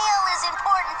 style is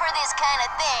important for this kind of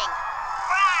thing.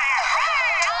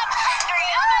 I'm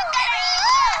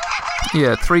hungry.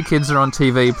 Yeah, 3 kids are on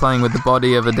TV playing with the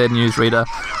body of a dead newsreader.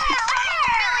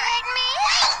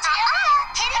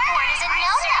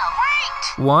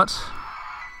 What? What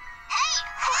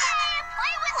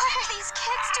are these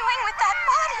kids doing with that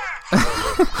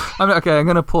body? Okay, I'm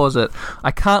going to pause it.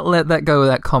 I can't let that go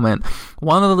without comment.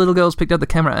 One of the little girls picked up the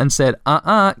camera and said,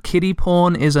 kiddie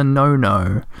porn is a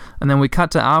no-no. And then we cut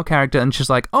to our character and she's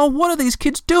like, oh, what are these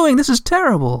kids doing? This is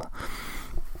terrible.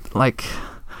 Like,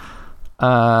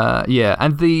 yeah.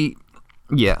 And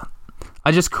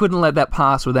I just couldn't let that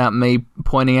pass without me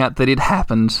pointing out that it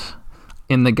happened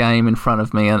in the game in front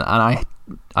of me, and I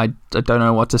don't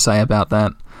know what to say about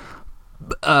that.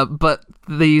 But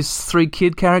these 3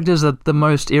 kid characters are the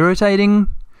most irritating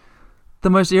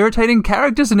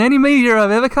characters in any media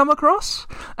I've ever come across,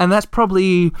 and that's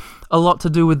probably a lot to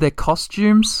do with their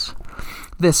costumes.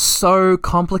 They're so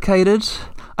complicated.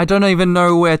 I don't even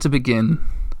know where to begin.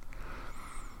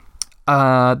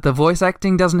 The voice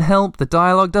acting doesn't help. The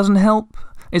dialogue doesn't help.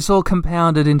 It's all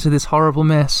compounded into this horrible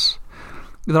mess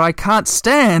that I can't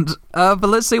stand, but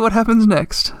let's see what happens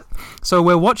next. So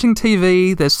we're watching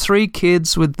TV, there's 3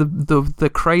 kids with the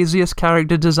craziest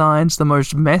character designs, the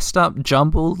most messed up,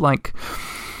 jumbled, like,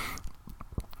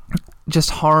 just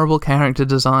horrible character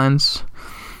designs.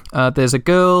 There's a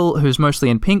girl who's mostly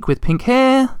in pink with pink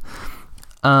hair.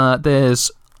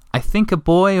 There's, I think, a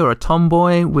boy or a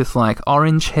tomboy with, like,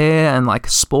 orange hair and, like,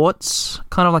 sports,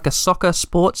 kind of like a soccer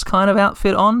sports kind of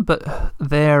outfit on, but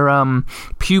their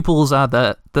pupils are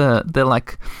they're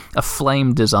like a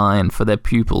flame design for their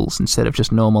pupils instead of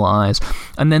just normal eyes.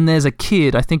 And then there's a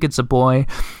kid, I think it's a boy,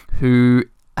 who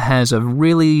has a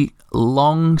really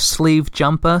long sleeve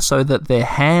jumper so that their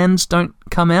hands don't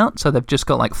come out, so they've just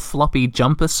got like floppy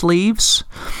jumper sleeves,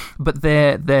 but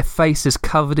their face is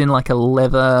covered in like a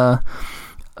leather...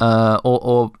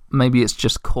 or maybe it's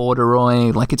just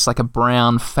corduroy, like it's like a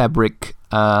brown fabric,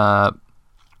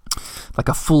 like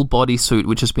a full bodysuit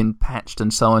which has been patched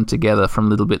and sewn together from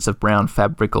little bits of brown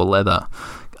fabric or leather.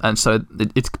 And so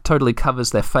it totally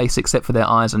covers their face except for their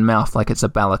eyes and mouth, like it's a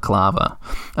balaclava.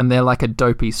 And they're like a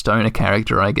dopey stoner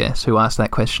character, I guess, who asked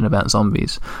that question about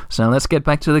zombies. So let's get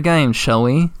back to the game, shall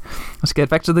we? Let's get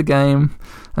back to the game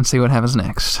and see what happens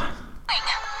next. Be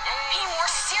more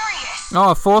serious.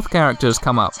 Oh, a 4th character's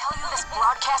come up. Tell you this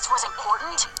broadcast was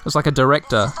important? It's like a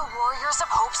director. This is the Warriors of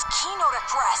Hope's keynote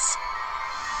address.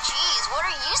 Jeez, what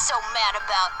are you so mad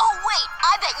about? Oh, wait,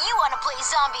 I bet you want to play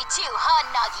zombie too, huh,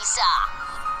 Nagisa?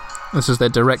 This is their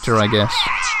director, I guess,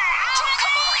 Come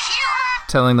over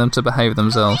here. telling them to behave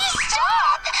themselves. Stop!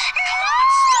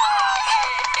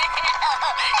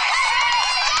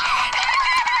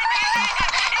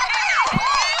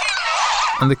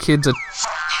 And the kids are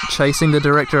chasing the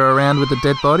director around with the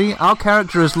dead body. Our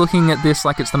character is looking at this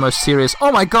like it's the most serious.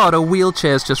 Oh my god, a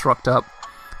wheelchair's just rocked up.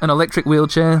 An electric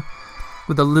wheelchair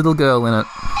with a little girl in it.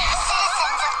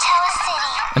 Citizens of Toa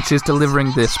City, And she's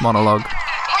delivering this monologue.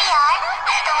 we are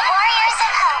the Warriors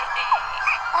of Hope.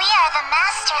 We are the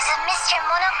masters of Mr.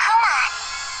 Monokuma.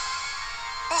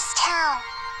 This town,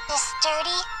 this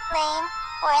dirty, lame,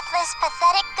 worthless,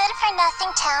 pathetic,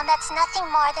 good-for-nothing town that's nothing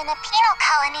more than a penal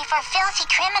colony for filthy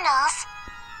criminals.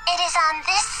 It is on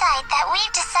this site that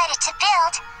we've decided to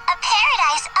build a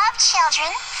paradise of children,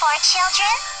 for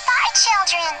children, by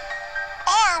children.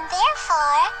 And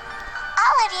therefore,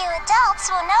 all of you adults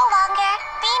will no longer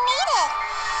be needed.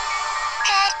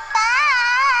 Goodbye.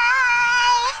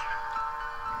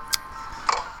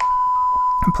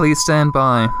 Please stand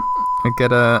by. I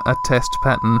get a test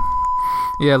pattern.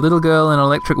 Yeah, little girl in an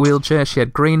electric wheelchair. She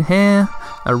had green hair,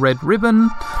 a red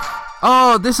ribbon.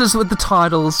 Oh, this is with the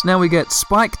titles. Now we get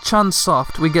Spike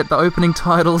Chunsoft. We get the opening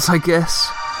titles, I guess.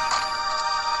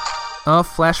 Oh,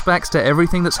 flashbacks to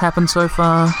everything that's happened so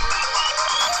far.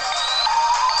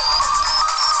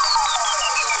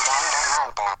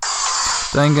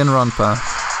 Danganronpa.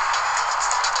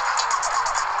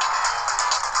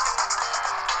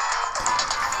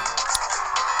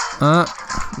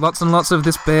 Lots and lots of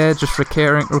this bear just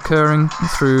recurring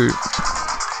through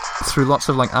lots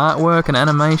of like artwork and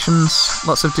animations,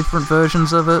 lots of different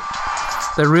versions of it.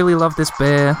 They really love this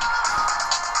bear.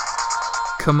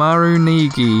 Kamaru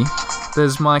Nigi.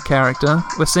 There's my character.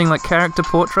 We're seeing like character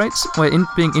portraits. We're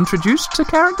being introduced to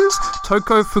characters.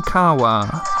 Toko Fukawa.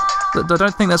 I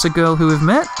don't think that's a girl who we've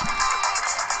met.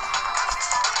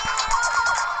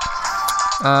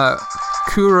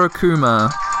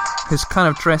 Kurokuma. He's kind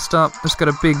of dressed up. He's got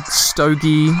a big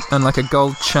stogie and like a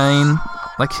gold chain.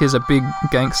 Like he's a big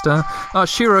gangster. Oh,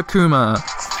 Shirokuma.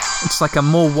 It's like a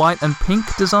more white and pink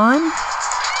design.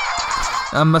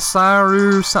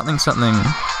 Masaru something.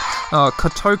 Oh,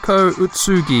 Kotoko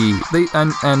Utsugi.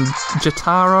 And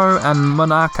Jitaro and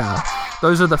Monaka.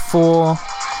 Those are the four.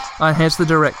 Here's the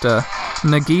director.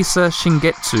 Nagisa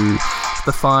Shingetsu.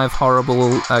 The 5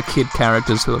 horrible kid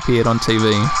characters who appeared on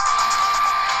TV.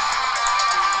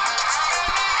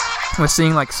 We're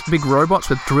seeing like big robots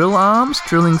with drill arms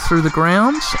drilling through the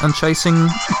ground and chasing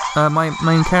my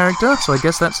main character, so I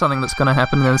guess that's something that's going to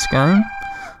happen in this game.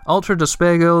 Ultra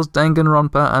Despair Girls,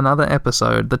 Danganronpa, another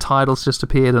episode. The titles just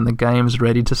appeared and the game's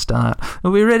ready to start.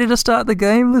 Are we ready to start the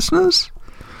game, listeners?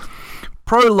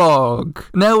 Prologue.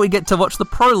 Now we get to watch the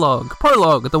prologue.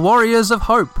 Prologue, the Warriors of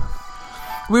Hope.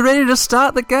 We ready to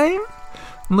start the game?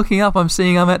 I'm looking up, I'm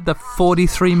seeing I'm at the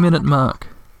 43-minute mark.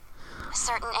 A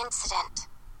certain incident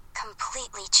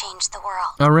completely changed the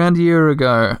world. Around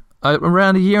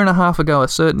a year and a half ago, a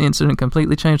certain incident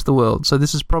completely changed the world. So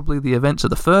this is probably the events of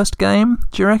the first game,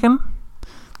 do you reckon?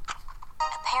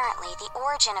 Apparently, the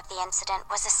origin of the incident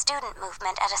was a student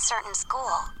movement at a certain school.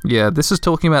 Yeah, this is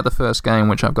talking about the first game,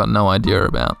 which I've got no idea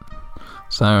about.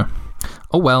 So,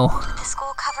 oh well. The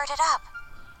school covered it up,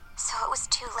 so it was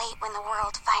too late when the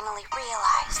world finally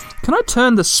realized. Can I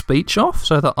turn the speech off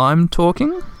so that I'm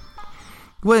talking?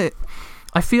 Wait,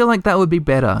 I feel like that would be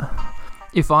better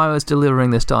if I was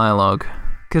delivering this dialogue,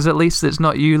 because at least it's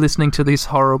not you listening to these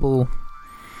horrible,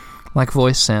 like,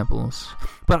 voice samples.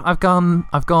 But I've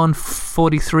gone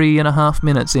 43 and a half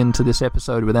minutes into this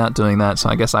episode without doing that, so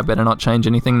I guess I better not change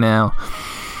anything now.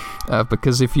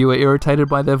 Because if you were irritated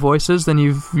by their voices, then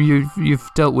you've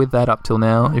dealt with that up till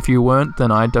now. If you weren't,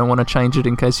 then I don't want to change it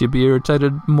in case you'd be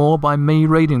irritated more by me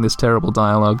reading this terrible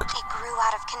dialogue. It grew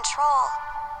out of control,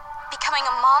 becoming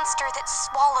a monster that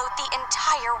swallowed the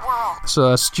entire world.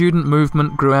 So a student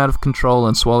movement grew out of control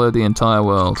and swallowed the entire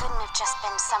world. It couldn't have just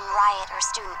been some riot or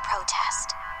student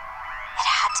protest. It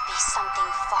had to be something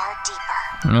far deeper.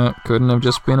 No, couldn't have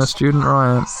just been a student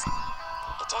riot.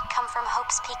 It did come from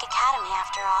Hope's Peak Academy,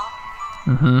 after all.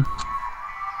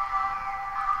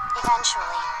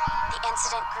 Eventually, the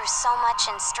incident grew so much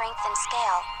in strength and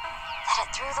scale that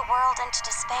it threw the world into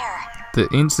despair. The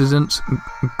incident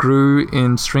grew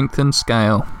in strength and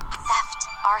scale. Theft,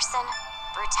 arson,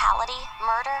 brutality,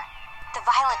 murder. The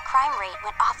violent crime rate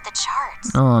went off the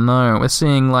charts. Oh no, we're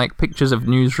seeing like pictures of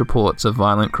news reports of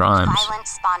violent crimes.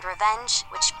 Violence spawned revenge,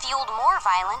 which fueled more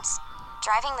violence,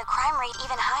 driving the crime rate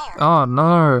even higher. Oh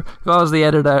no, if I was the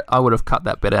editor, I would have cut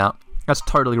that bit out. That's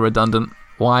totally redundant.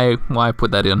 Why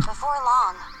put that in? Before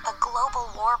long, a global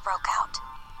war broke out.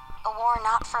 A war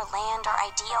not for land or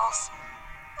ideals,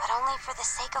 but only for the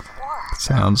sake of war.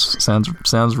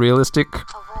 Sounds realistic. A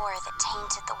war that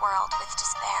tainted the world with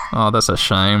despair. Oh, that's a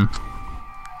shame.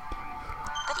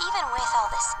 But even with all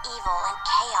this evil and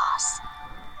chaos,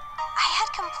 I had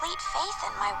have complete faith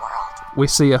in my world. We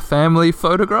see a family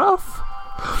photograph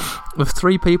with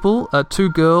 3 people, 2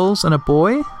 girls and a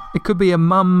boy. It could be a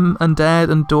mum and dad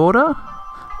and daughter.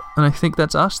 And I think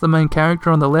that's us, the main character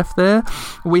on the left there.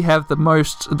 We have the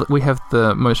most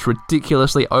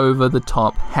ridiculously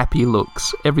over-the-top happy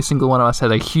looks. Every single one of us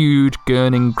had a huge,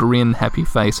 gurning, grin, happy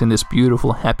face in this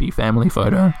beautiful, happy family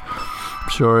photo. I'm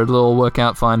sure it'll all work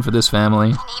out fine for this family.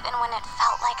 And even when it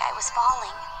felt like I was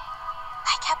falling,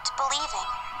 I kept believing.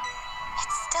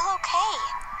 It's still okay.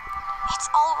 It's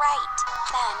all right.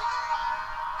 Then,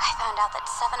 I found out that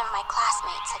 7 of my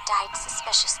classmates had died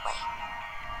suspiciously.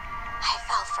 I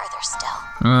fell further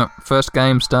still. First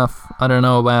game stuff. I don't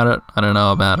know about it. But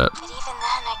even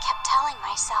then, I kept telling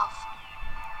myself,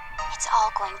 it's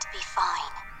all going to be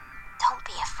fine. Don't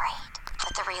be afraid.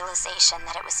 But the realization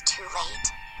that it was too late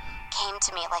came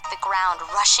to me like the ground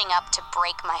rushing up to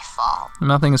break my fall.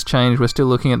 Nothing has changed. We're still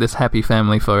looking at this happy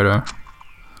family photo.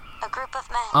 A group of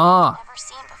men I've never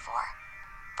seen before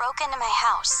broke into my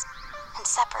house and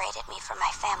separated me from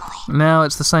my family. Now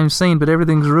it's the same scene, but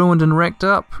everything's ruined and wrecked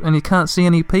up, and you can't see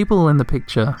any people in the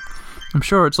picture. I'm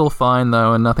sure it's all fine,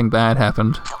 though, and nothing bad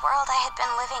happened. The world I had been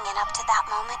living in up to that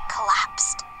moment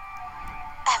collapsed.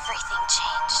 Everything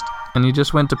changed. And you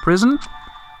just went to prison?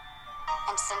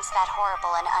 And since that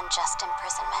horrible and unjust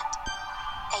imprisonment,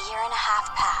 a 1.5 years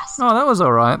passed. Oh, that was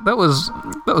alright. That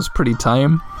was pretty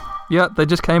tame. Yeah, they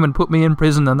just came and put me in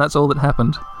prison, and that's all that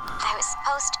happened. I was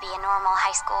supposed to be a normal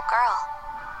high school girl,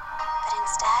 but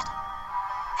instead,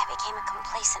 I became a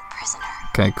complacent prisoner.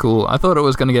 Okay, cool. I thought it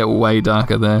was going to get way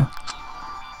darker there.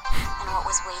 And what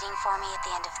was waiting for me at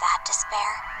the end of that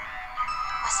despair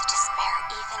was a despair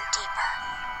even deeper,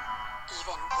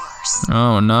 even worse.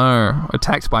 Oh no,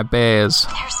 attacked by bears.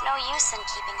 There's no use in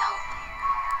keeping hope.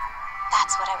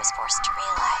 That's what I was forced to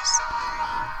realize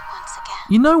once again.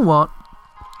 You know what?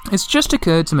 It's just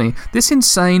occurred to me, this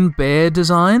insane bear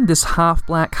design, this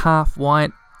half-black,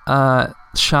 half-white,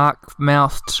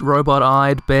 shark-mouthed,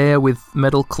 robot-eyed bear with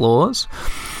metal claws,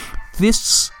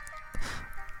 it's,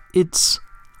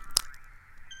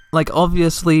 like,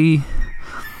 obviously,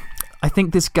 I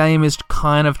think this game is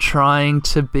kind of trying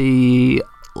to be,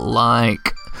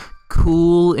 like,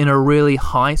 cool in a really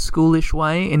high schoolish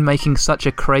way, in making such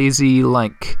a crazy,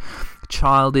 like,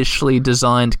 childishly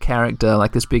designed character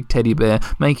like this big teddy bear,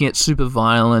 making it super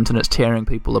violent and it's tearing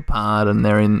people apart and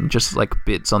they're in just like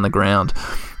bits on the ground.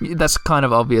 That's kind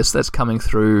of obvious. That's coming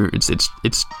through.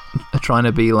 It's trying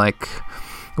to be like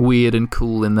weird and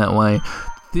cool in that way.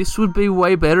 This would be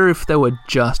way better if they were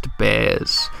just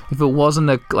bears. If it wasn't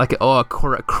a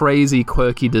crazy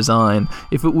quirky design.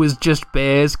 If it was just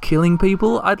bears killing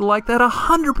people, I'd like that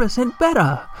 100%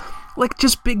 better. Like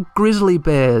just big grizzly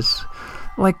bears.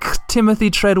 Like Timothy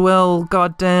Treadwell,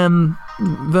 goddamn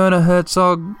Werner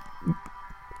Herzog,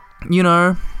 you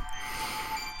know,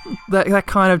 that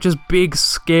kind of just big,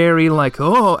 scary, like,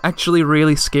 actually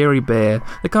really scary bear.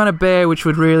 The kind of bear which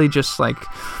would really just, like,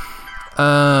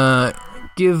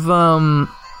 give,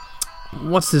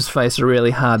 what's his face a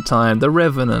really hard time? The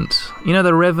Revenant. You know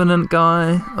the Revenant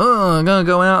guy? Oh, I'm gonna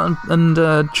go out and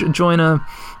join a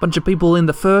bunch of people in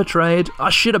the fur trade. Oh,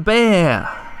 shit, a bear!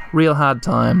 Real hard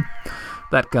time.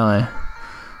 That guy.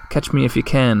 Catch me if you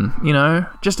can, you know?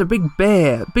 Just a big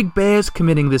bear. Big bears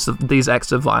committing these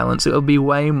acts of violence. It would be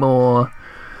way more,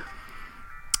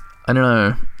 I don't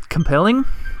know, compelling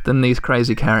than these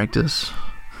crazy characters.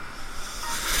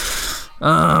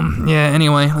 Yeah,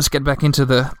 anyway, let's get back into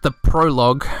the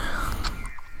prologue.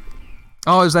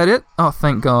 Oh, is that it? Oh,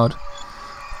 thank God.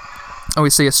 Oh, we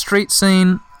see a street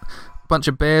scene. A bunch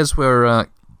of bears were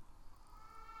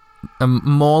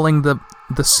mauling the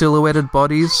silhouetted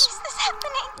bodies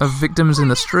of victims in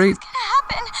the street. I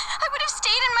would have stayed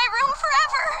in my room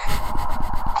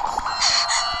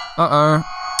forever. Uh-oh.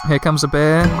 Here comes a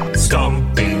bear.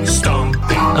 Stomping,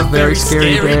 stomping. A very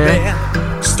scary bear.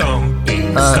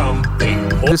 Stomping, stomping.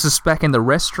 This is back in the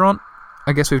restaurant.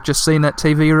 I guess we've just seen that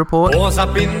TV report. Paws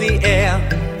up in the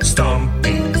air.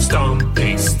 Stomping,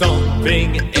 stomping,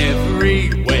 stomping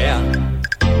everywhere.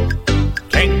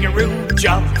 Kangaroo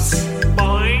jumps.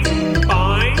 Boing,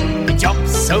 boing. He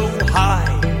jumps so high.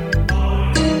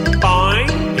 Boing,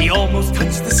 boing. He almost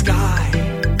touched the sky.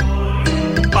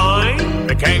 Boing, boing.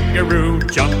 The kangaroo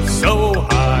jumps so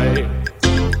high.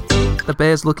 The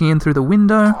bear's looking in through the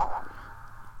window.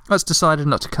 Let's decided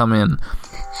not to come in.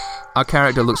 Our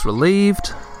character looks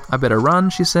relieved. I better run,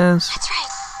 she says. That's right.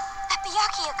 That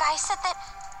Byakuya guy said that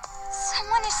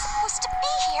someone is supposed to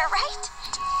be here, right?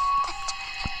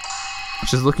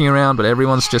 She's looking around, but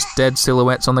everyone's just dead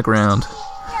silhouettes on the ground.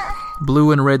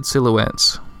 Blue and red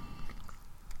silhouettes.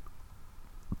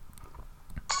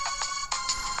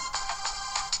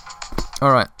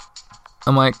 Alright.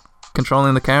 Am I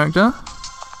controlling the character?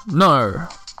 No.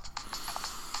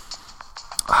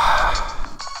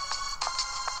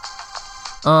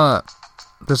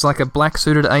 There's like a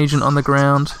black-suited agent on the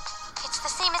ground. It's the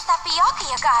same as that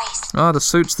Byakuya guys. Oh, the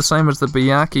suit's the same as the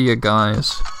Byakuya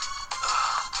guys.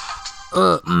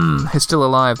 He's still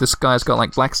alive. This guy's got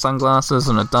like black sunglasses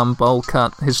and a dumb bowl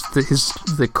cut.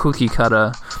 The cookie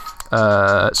cutter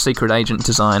secret agent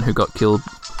design who got killed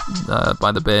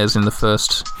by the bears in the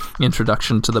first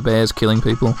introduction to the bears killing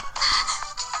people. Are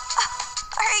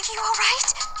you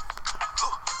alright? Who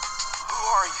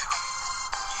are you?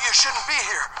 You shouldn't be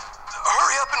here.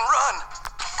 Hurry up and run.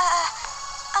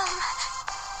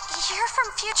 You're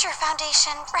from Future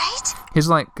Foundation, right? He's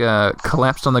like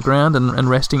collapsed on the ground and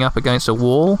resting up against a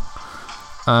wall.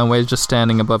 We're just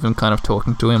standing above him, kind of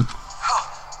talking to him.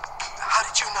 How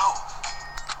did you know?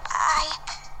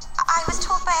 I was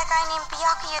told by a guy named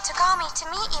Byakuya Togami to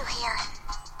meet you here.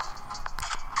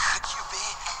 Could you be?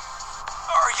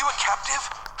 Are you a captive?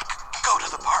 Go to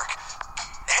the park.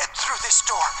 Head through this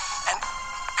door and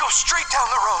go straight down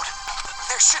the road.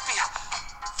 There should be a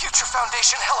Future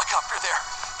Foundation helicopter there.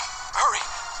 Hurry,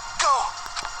 go.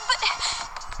 But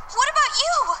what about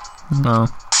you? No.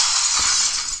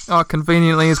 Oh,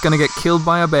 conveniently he's going to get killed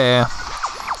by a bear.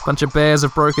 Bunch of bears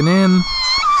have broken in.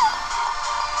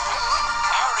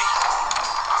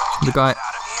 Hurry. The guy Get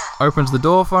out of here. opens the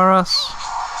door for us.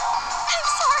 I'm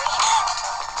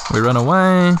sorry. We run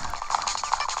away.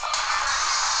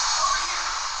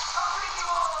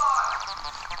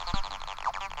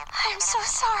 I'm so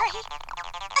sorry.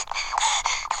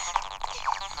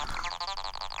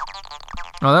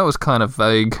 Oh, that was kind of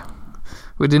vague.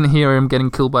 We didn't hear him getting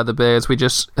killed by the bears, we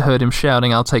just heard him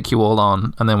shouting, "I'll take you all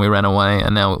on," and then we ran away,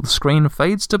 and now the screen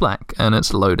fades to black, and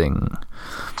it's loading.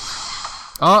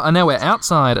 Oh, and now we're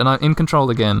outside, and I'm in control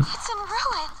again. It's in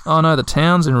ruins. Oh no, the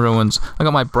town's in ruins. I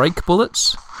got my brake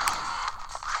bullets.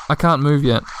 I can't move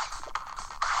yet.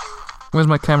 Where's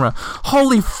my camera?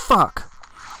 Holy fuck!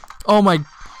 Oh my...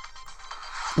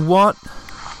 What?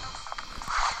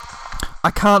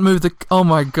 I can't move the... Oh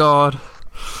my god.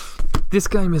 This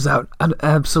game is an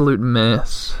absolute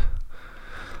mess.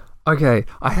 Okay,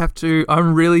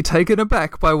 I'm really taken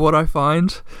aback by what I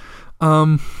find.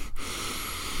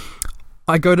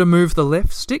 I go to move the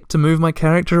left stick to move my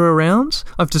character around.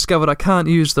 I've discovered I can't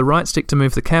use the right stick to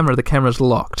move the camera's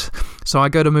locked. So I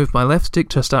go to move my left stick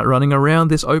to start running around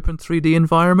this open 3D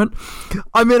environment.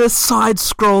 I'm in a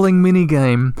side-scrolling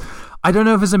minigame. I don't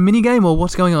know if it's a minigame or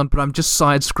what's going on, but I'm just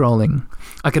side-scrolling.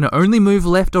 I can only move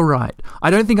left or right. I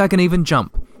don't think I can even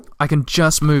jump. I can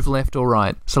just move left or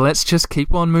right. So let's just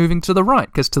keep on moving to the right,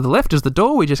 because to the left is the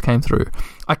door we just came through.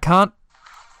 I can't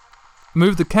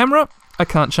move the camera. I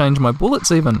can't change my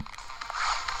bullets even.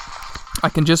 I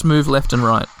can just move left and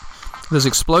right. There's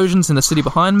explosions in the city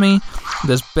behind me.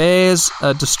 There's bears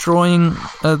destroying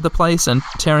the place and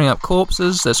tearing up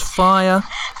corpses. There's fire. Mom!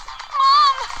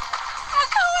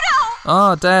 Makoto!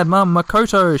 Oh, Dad, Mum,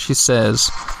 Makoto, she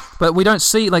says. But we don't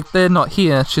see, like, they're not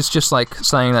here. She's just, like,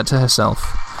 saying that to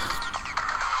herself.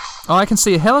 Oh, I can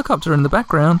see a helicopter in the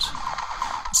background.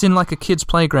 It's in, like, a kid's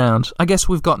playground. I guess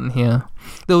we've gotten here.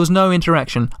 There was no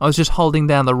interaction. I was just holding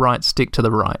down the right stick to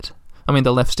the right. I mean,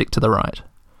 the left stick to the right.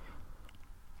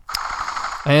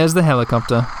 There's the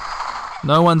helicopter.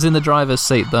 No one's in the driver's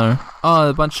seat, though. Oh,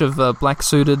 a bunch of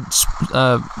black-suited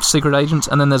secret agents,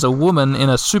 and then there's a woman in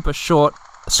a super short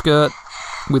skirt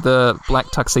with a black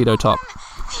tuxedo top.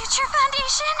 Future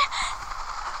Foundation?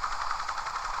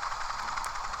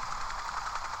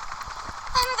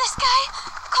 This guy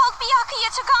called Byakuya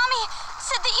Togami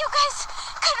said that you guys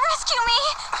could rescue me.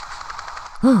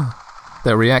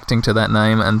 They're reacting to that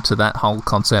name and to that whole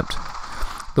concept.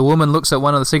 The woman looks at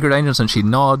one of the secret agents and she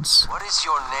nods. What is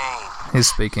your name? He's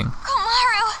speaking.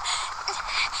 Komaru.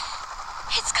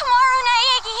 It's Komaru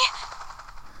Naegi.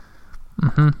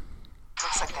 Mm-hmm.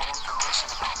 Looks like that information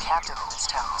about a captive in this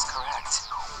town is correct.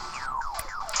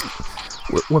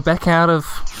 We're back out of...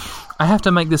 I have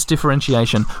to make this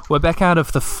differentiation. We're back out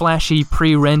of the flashy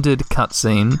pre-rendered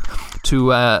cutscene to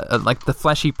like the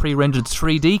flashy pre-rendered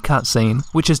 3D cutscene,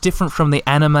 which is different from the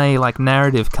anime like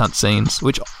narrative cutscenes,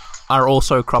 which are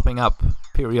also cropping up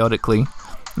periodically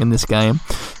in this game.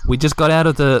 We just got out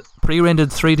of the pre-rendered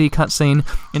 3D cutscene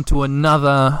into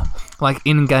another like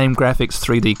in-game graphics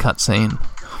 3D cutscene.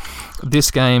 This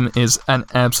game is an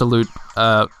absolute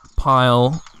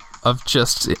pile of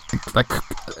just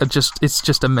it's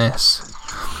just a mess.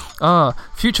 Ah,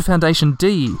 Future Foundation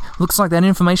D. Looks like that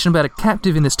information about a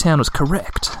captive in this town was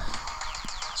correct.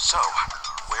 So,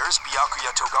 where is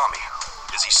Byakuya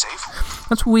Togami? Is he safe?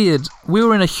 That's weird. We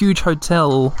were in a huge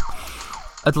hotel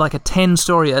like a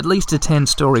 10-story, at least a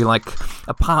 10-story, like,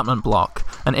 apartment block,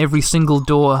 and every single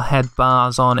door had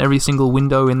bars on. Every single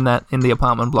window in the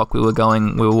apartment block we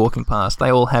were walking past, they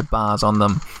all had bars on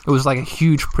them. It was like a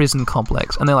huge prison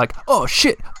complex, and they're like, oh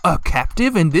shit, a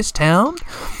captive in this town?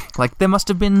 Like, there must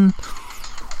have been,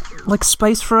 like,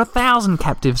 space for 1,000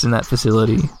 captives in that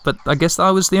facility, but I guess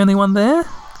I was the only one there?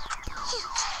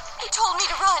 He told me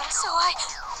to run, so I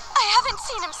haven't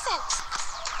seen him since.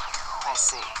 I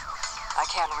see. I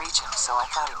can't reach him, so I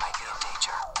thought he might be in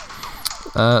danger.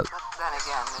 Uh, But then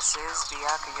again, this is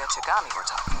Byakuya Tagami we're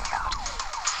talking about.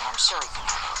 I'm sure he can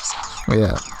handle himself.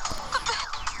 yeah.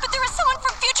 But there was someone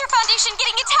from Future Foundation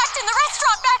getting attacked in the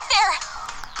restaurant back there.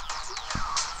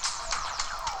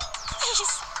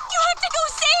 Please, you have to go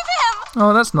save him.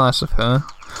 Oh, that's nice of her.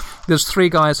 There's 3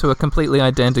 guys who are completely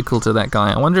identical to that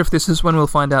guy. I wonder if this is when we'll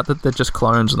find out that they're just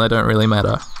clones and they don't really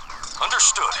matter.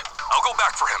 Understood. I'll go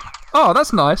back for him. Oh,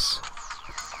 that's nice.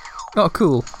 Oh,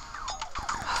 cool.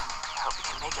 I hope he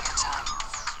can make it in time.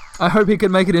 I hope he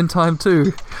can make it in time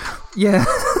too. Yeah.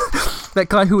 That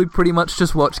guy who we pretty much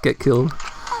just watched get killed.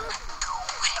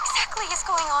 What exactly is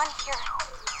going on here?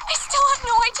 I still have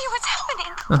no idea what's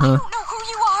happening. I Uh-huh. don't know who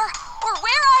you are, or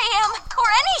where I am, or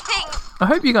anything. I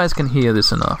hope you guys can hear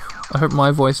this enough. I hope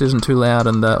my voice isn't too loud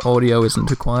and the audio isn't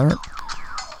too quiet.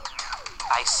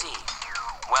 I see.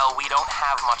 Well, we don't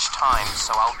have much time,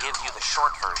 so I'll give you the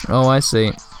short version. Oh, I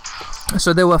see.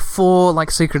 So there were 4,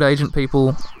 like, secret agent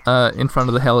people in front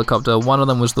of the helicopter. One of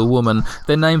them was the woman.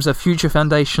 Their names are Future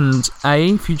Foundation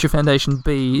A, Future Foundation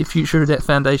B, Future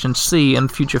Foundation C, and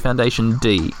Future Foundation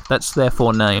D. That's their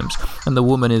 4 names. And the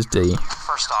woman is D.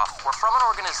 First off, we're from an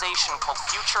organization called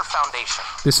Future Foundation.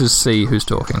 This is C who's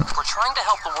talking. We're trying to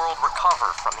help the world recover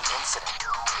from the incident.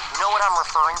 You know what I'm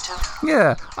referring to?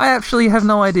 Yeah, I actually have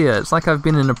no idea. It's like I've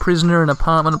been in a prisoner in an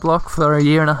apartment block for a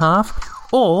year and a half.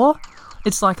 Or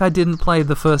it's like I didn't play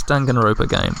the first Danganronpa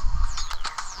game.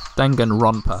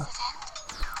 Danganronpa.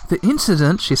 The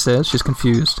incident, she says. She's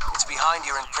confused. It's behind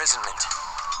your imprisonment.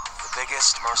 The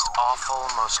biggest, most awful,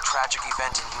 most tragic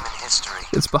event in human history.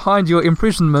 It's behind your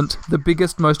imprisonment, the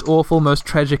biggest, most awful, most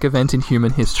tragic event in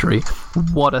human history.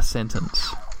 What a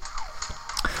sentence.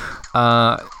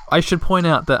 I should point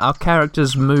out that our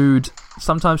character's mood,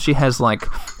 sometimes she has, like,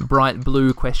 bright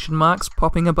blue question marks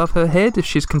popping above her head if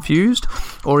she's confused,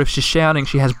 or if she's shouting,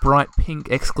 she has bright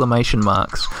pink exclamation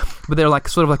marks. But they're, like,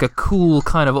 sort of like a cool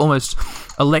kind of almost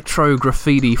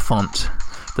electro-graffiti font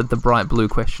that the bright blue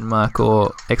question mark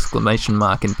or exclamation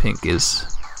mark in pink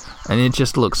is. And it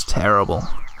just looks terrible.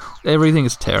 Everything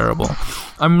is terrible.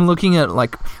 I'm looking at,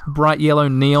 like, bright yellow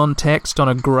neon text on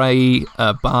a grey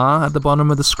bar at the bottom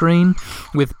of the screen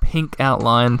with pink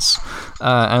outlines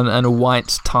and a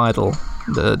white title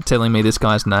telling me this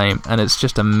guy's name, and it's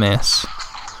just a mess. It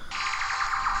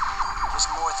was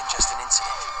more than just an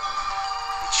incident.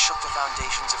 It shook the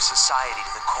foundations of society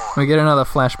to the core. We get another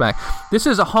flashback. This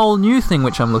is a whole new thing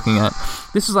which I'm looking at.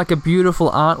 This is like a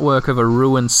beautiful artwork of a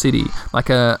ruined city,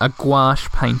 like a gouache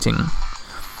painting.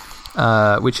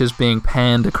 Which is being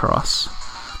panned across,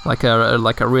 like a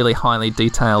really highly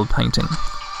detailed painting.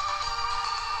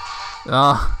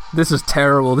 This is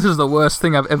terrible. This is the worst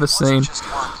thing I've ever seen. Just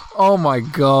one. Oh my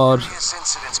god. Various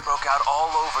incidents broke out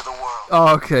all over the world.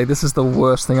 Oh, okay, this is the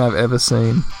worst thing I've ever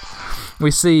seen. We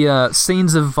see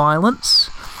scenes of violence,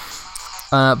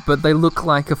 but they look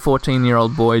like a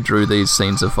 14-year-old boy drew these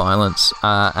scenes of violence,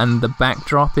 and the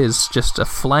backdrop is just a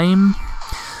flame.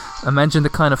 Imagine the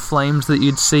kind of flames that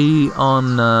you'd see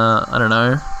on, I don't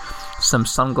know, some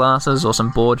sunglasses or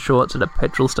some board shorts at a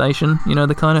petrol station, you know,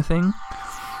 the kind of thing.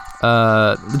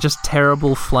 Just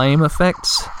terrible flame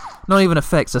effects. Not even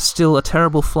effects, still a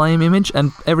terrible flame image,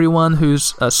 and everyone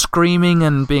who's screaming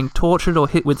and being tortured or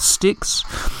hit with sticks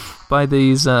by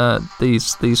these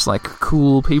like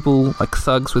cool people, like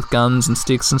thugs with guns and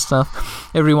sticks and stuff.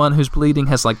 Everyone who's bleeding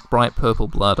has like bright purple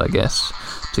blood, I guess,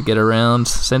 to get around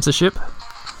censorship.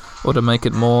 Or to make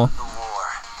it more... The war.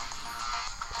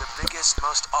 The biggest,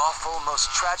 most awful, most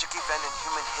tragic event in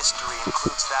human history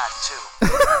includes that,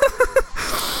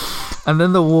 too. And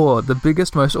then the war. The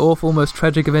biggest, most awful, most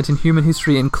tragic event in human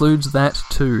history includes that,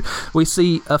 too. We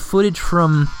see footage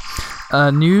from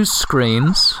news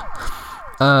screens,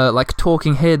 like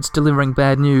talking heads delivering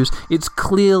bad news. It's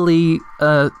clearly...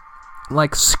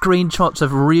 like screenshots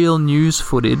of real news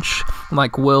footage,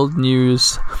 like World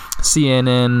News,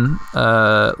 CNN,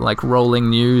 like rolling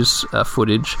news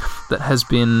footage that has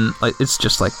been, like, it's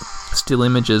just like still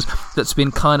images that's been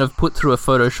kind of put through a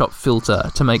Photoshop filter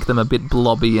to make them a bit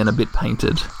blobby and a bit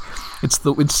painted. It's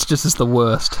just the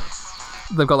worst.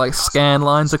 They've got like scan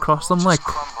lines across them, like.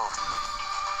 Crumbled.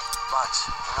 But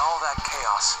in all that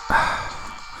chaos,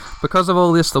 Because of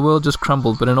all this, the world just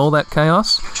crumbled, but in all that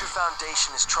chaos... Future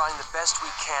Foundation is trying the best we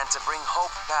can to bring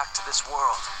hope back to this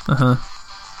world. Oh.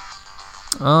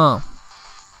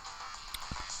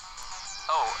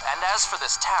 Oh, and as for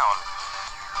this town...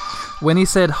 When he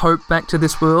said hope back to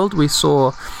this world, we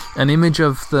saw an image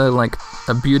of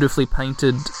a beautifully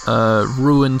painted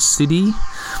ruined city,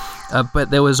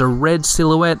 but there was a red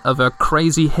silhouette of a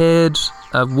crazy-haired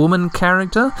woman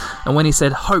character, and when he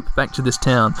said hope back to this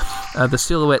town, the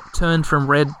silhouette turned from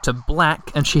red to black,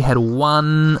 and she had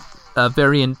one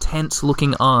very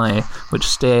intense-looking eye which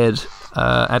stared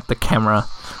at the camera,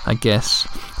 I guess.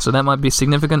 So that might be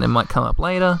significant. It might come up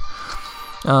later.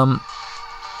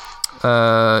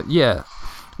 Yeah.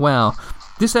 Wow.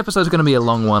 This episode's going to be a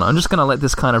long one. I'm just going to let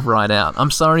this kind of ride out. I'm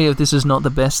sorry if this is not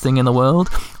the best thing in the world.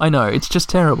 I know, it's just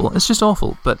terrible. It's just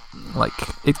awful. But,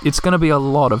 it's going to be a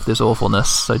lot of this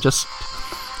awfulness. So just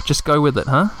go with it,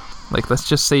 huh? Let's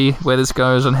just see where this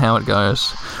goes and how it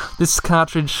goes. This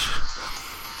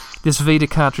Vita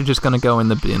cartridge is going to go in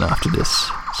the bin after this.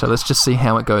 So let's just see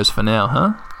how it goes for now,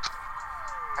 huh?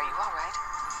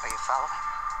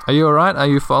 Are you alright? Are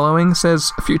you following?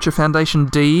 Says Future Foundation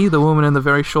D, the woman in the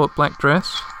very short black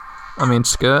dress. I mean,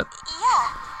 skirt.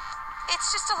 Yeah.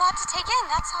 It's just a lot to take in,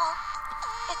 that's all.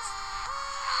 It's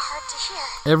hard to hear.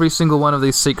 Every single one of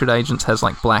these secret agents has,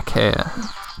 black hair,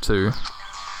 too.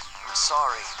 I'm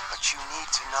sorry, but you need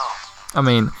to know. I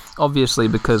mean, obviously,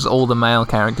 because all the male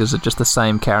characters are just the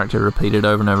same character repeated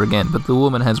over and over again, but the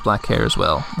woman has black hair as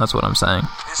well. That's what I'm saying.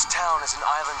 This town is an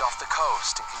island off the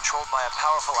coast and controlled by a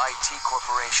powerful IT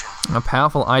corporation. A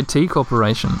powerful IT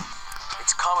corporation.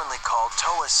 It's commonly called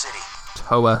Toa City.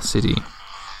 Toa City.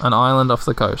 An island off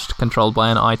the coast, controlled by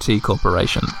an IT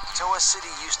corporation. Toa City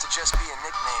used to just be a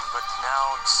nickname, but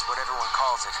now it's what everyone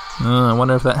calls it. I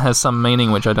wonder if that has some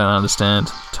meaning which I don't understand.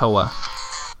 Toa.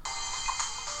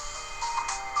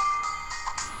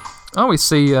 Oh, we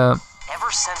see, Ever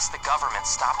since the government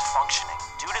stopped functioning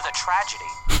due to the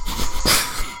tragedy...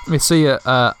 we see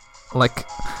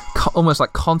almost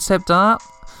like concept art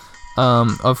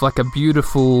of a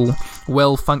beautiful,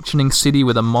 well-functioning city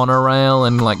with a monorail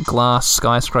and glass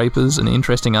skyscrapers and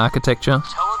interesting architecture.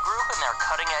 Toa Group and their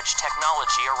cutting-edge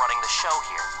technology are running the show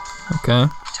here. Okay.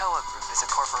 Toa Group is a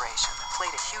corporation that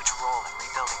played a huge role in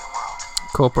rebuilding the world.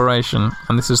 Corporation,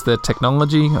 and this is their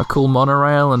technology, a cool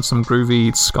monorail and some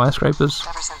groovy skyscrapers.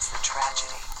 Ever since the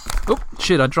tragedy. Oh,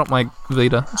 shit, I dropped my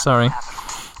Vita, sorry.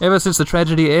 Ever since the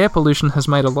tragedy, air pollution has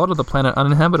made a lot of the planet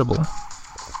uninhabitable. But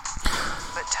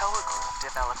Toa Group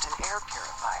developed an air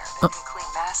purifier that can clean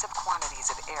massive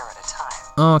quantities of air at a time.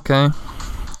 Oh, okay.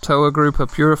 Toa Group are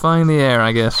purifying the air,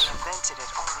 I guess. They invented it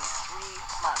only 3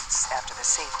 months after the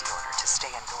safety order to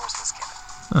stay indoors was given.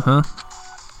 Uh-huh.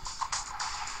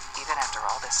 Even after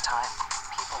all this time,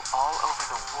 people all over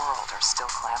the world are still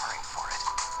clamoring for it.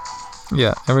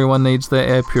 Yeah, everyone needs their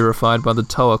air purified by the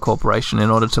Toa Corporation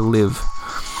in order to live.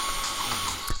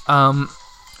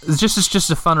 It's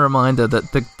just a fun reminder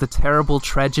that the terrible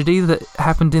tragedy that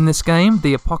happened in this game,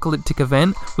 the apocalyptic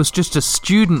event, was just a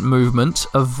student movement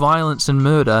of violence and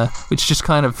murder, which just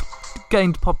kind of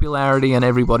gained popularity and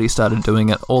everybody started doing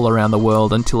it all around the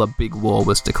world until a big war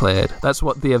was declared. That's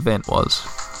what the event was.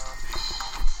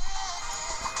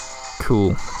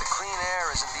 Cool. The clean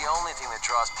air isn't the only thing that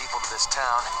draws people to this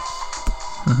town.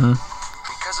 Mm-hmm.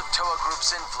 Because of Toa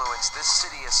Group's influence, this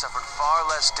city has suffered far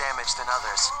less damage than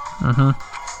others. Mm-hmm.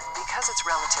 Because it's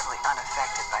relatively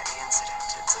unaffected by the incident,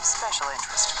 it's of special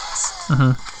interest to us.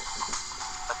 Mm-hmm.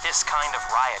 But this kind of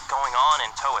riot going on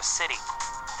in Toa City,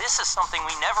 this is something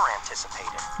we never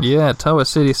anticipated. Yeah, Toa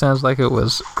City sounds like it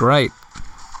was great.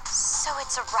 So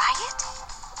it's a riot?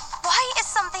 Why is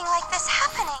something like this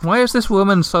happening? Why is this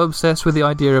woman so obsessed with the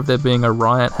idea of there being a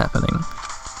riot happening?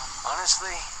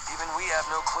 Honestly, even we have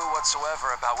no clue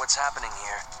whatsoever about what's happening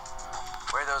here.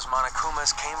 Where those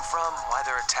Monokumas came from, why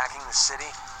they're attacking the city,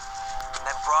 and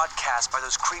that broadcast by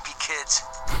those creepy kids.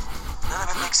 None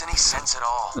of it makes any sense at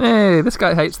all. Hey, this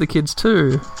guy hates the kids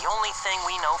too. The only thing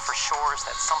we know for sure is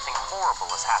that something horrible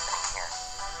is happening here.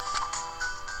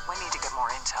 We need to get more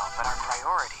intel, but our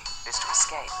priority is to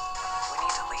escape. We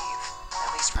need to leave,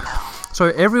 at least for now.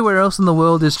 So everywhere else in the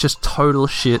world is just total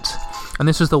shit. And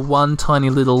this is the one tiny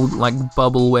little,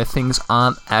 bubble where things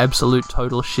aren't absolute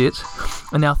total shit.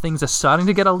 And now things are starting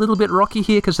to get a little bit rocky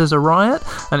here because there's a riot.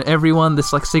 And everyone,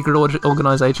 this, secret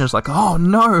organization is like, oh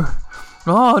no,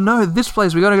 this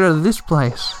place, we gotta go to this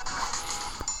place.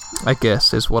 I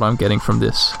guess is what I'm getting from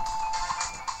this.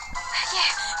 Yeah,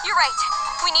 you're right.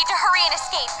 We need to hurry and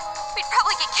escape. We'd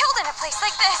probably get killed in a place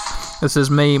like this. This is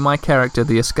me, my character,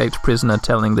 the escaped prisoner,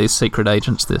 telling these secret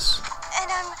agents this. And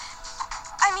I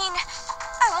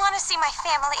want to see my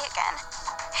family again.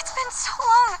 It's been so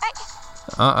long.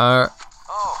 Uh-oh.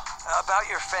 Oh, about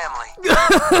your family.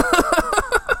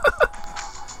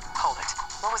 Hold it.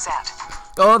 What was that?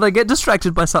 Oh, they get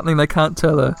distracted by something they can't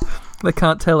tell her. They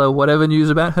can't tell her whatever news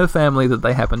about her family that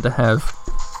they happen to have.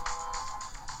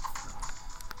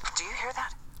 Do you hear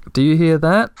that? Do you hear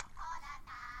that?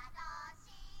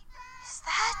 Is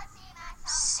that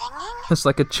singing? It's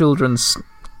like a children's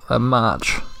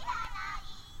march.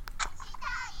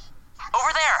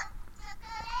 Over there!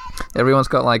 Everyone's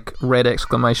got like red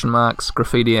exclamation marks,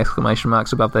 graffiti exclamation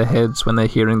marks above their heads when they're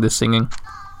hearing this singing.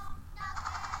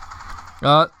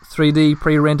 3D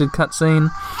pre-rendered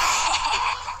cutscene.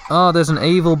 Oh, there's an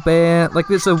evil bear. Like,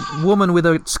 there's a woman with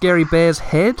a scary bear's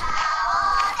head.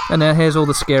 And now here's all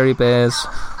the scary bears.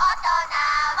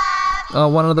 Oh,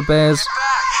 one of the bears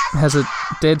has a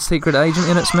dead secret agent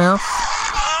in its mouth.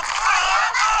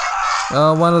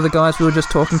 Oh, one of the guys we were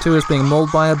just talking to is being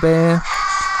mauled by a bear.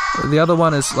 The other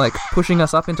one is, like, pushing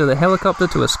us up into the helicopter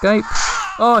to escape.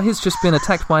 Oh, he's just been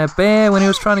attacked by a bear when he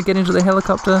was trying to get into the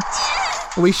helicopter.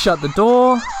 We shut the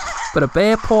door, but a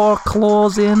bear paw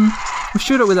claws in. We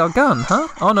shoot it with our gun, huh?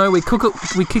 Oh no, we kick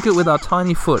it with our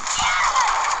tiny foot.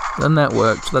 Then that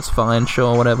worked. That's fine,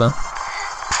 sure, whatever.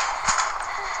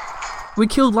 We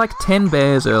killed like 10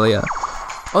 bears earlier.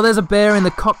 Oh, there's a bear in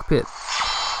the cockpit.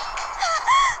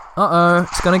 Uh-oh,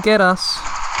 it's gonna get us.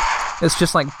 It's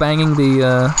just like banging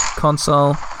the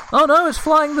console. Oh no, it's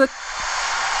flying the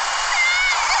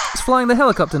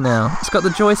helicopter now. It's got the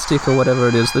joystick or whatever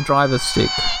it is, the driver's stick,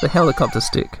 the helicopter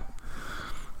stick.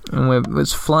 And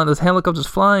the helicopter's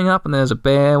flying up, and there's a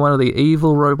bear, one of the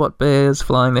evil robot bears,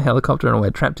 flying the helicopter, and we're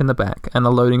trapped in the back. And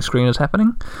the loading screen is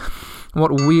happening.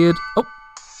 What weird... Oh!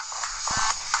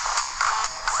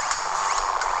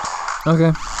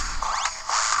 Okay.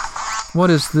 What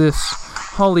is this?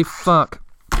 Holy fuck.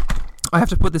 I have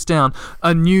to put this down.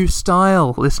 A new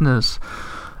style, listeners.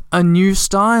 A new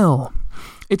style.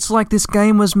 It's like this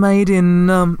game was made in...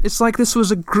 it's like this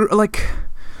was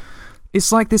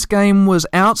It's like this game was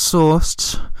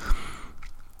outsourced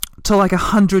to like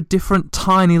 100 different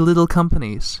tiny little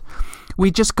companies.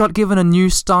 We just got given a new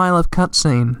style of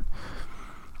cutscene.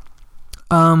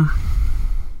 I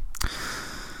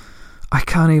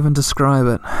can't even describe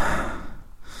it.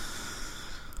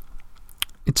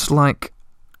 It's like...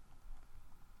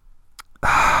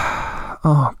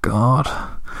 Oh, God.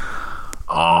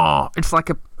 Oh, it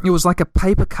was like a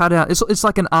paper cutout. It's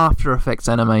like an After Effects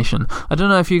animation. I don't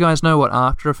know if you guys know what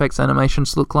After Effects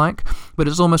animations look like, but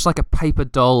it's almost like a paper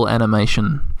doll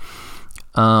animation.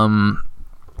 But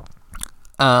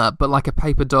like a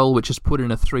paper doll which is put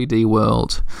in a 3D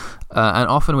world. And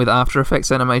often with After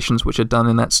Effects animations which are done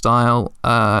in that style,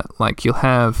 like you'll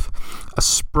have a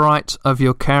sprite of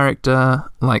your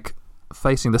character, like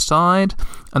facing the side,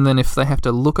 and then if they have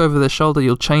to look over their shoulder,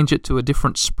 you'll change it to a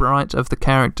different sprite of the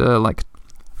character, like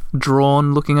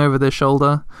drawn looking over their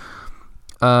shoulder,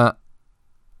 and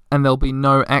there'll be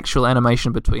no actual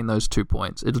animation between those 2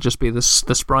 points. It'll just be the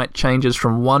sprite changes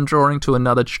from one drawing to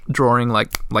another drawing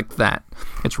like that.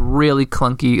 It's really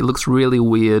clunky, it looks really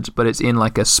weird, but it's in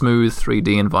like a smooth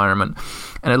 3D environment,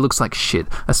 and it looks like shit,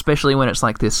 especially when it's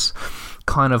like this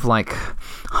kind of like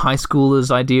high schoolers'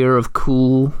 idea of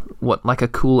cool, what like a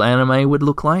cool anime would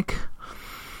look like.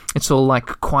 It's all like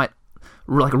quite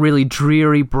like really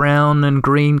dreary brown and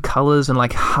green colors and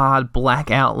like hard black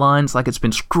outlines, like it's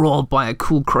been scrawled by a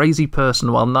cool crazy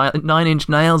person while Nine Inch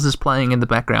Nails is playing in the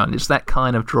background. It's that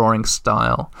kind of drawing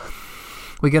style.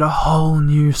 We get a whole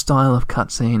new style of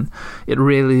cutscene. It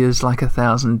really is like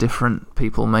 1,000 different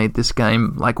people made this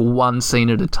game, like one scene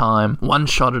at a time, one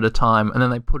shot at a time, and then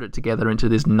they put it together into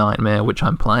this nightmare, which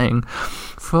I'm playing.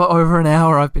 For over an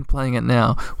hour I've been playing it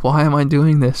now. Why am I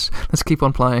doing this? Let's keep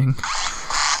on playing.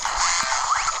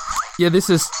 Yeah, this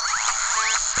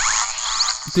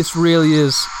really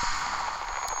is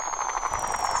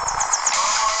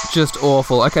just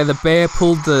awful. Okay, the bear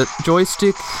pulled the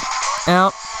joystick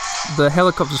out. The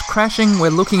helicopter's crashing.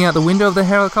 We're looking out the window of the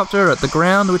helicopter at the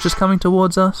ground, which is coming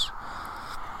towards us.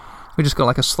 We just got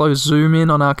like a slow zoom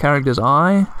in on our character's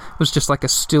eye. It was just like a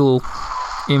still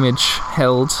image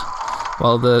held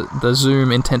while the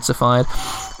zoom intensified.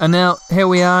 And now, here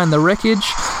we are in the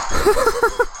wreckage.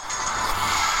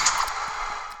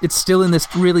 It's still in this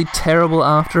really terrible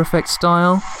After Effects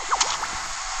style.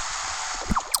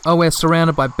 Oh, we're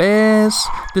surrounded by bears.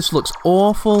 This looks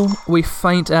awful. We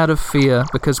faint out of fear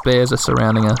because bears are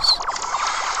surrounding us.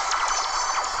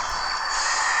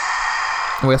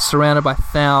 We're surrounded by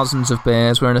thousands of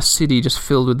bears. We're in a city just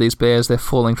filled with these bears. They're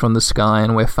falling from the sky,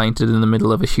 and we're fainted in the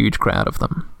middle of a huge crowd of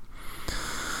them.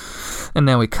 And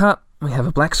now we cut, We have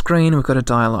a black screen, we've got a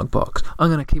dialogue box. I'm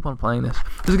going to keep on playing this.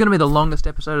 This is going to be the longest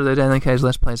episode of the Daily Cage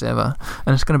Let's Plays ever,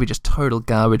 and it's going to be just total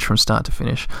garbage from start to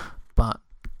finish, but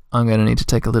I'm going to need to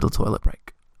take a little toilet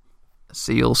break.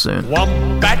 See you all soon.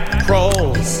 Wombat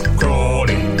crawls,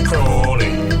 crawling,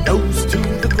 crawling, nose to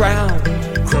the ground,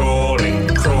 crawling,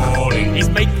 crawling. He's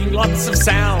making lots of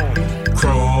sound,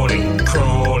 crawling,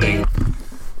 crawling.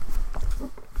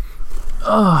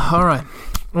 Oh, alright.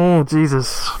 Oh,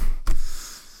 Jesus.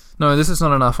 No, this is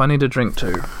not enough. I need a drink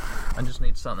too. I just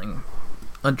need something.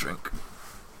 A drink.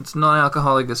 It's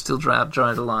non-alcoholic, it's still dry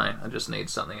to lie. I just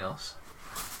need something else.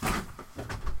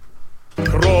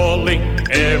 Crawling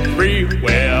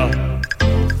everywhere.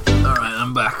 Alright,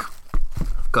 I'm back.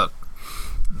 I've got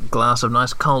a glass of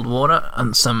nice cold water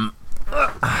and some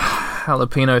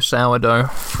jalapeno sourdough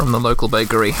from the local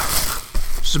bakery.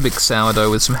 Just a big sourdough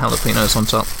with some jalapenos on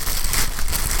top.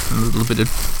 And a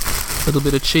little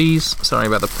bit of cheese. Sorry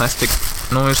about the plastic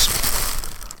noise.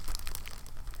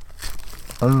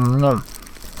 Oh,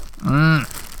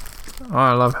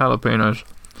 I love jalapenos.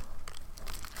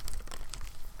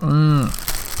 Yum.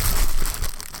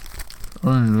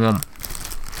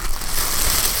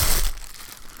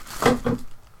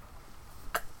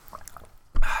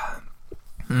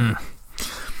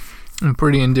 I'm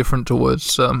pretty indifferent towards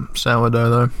sourdough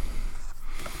though.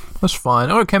 That's fine,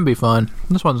 or it can be fine.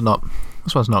 This one's not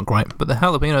great, but the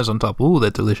jalapenos on top, ooh, they're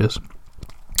delicious.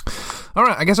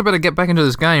 Alright, I guess I better get back into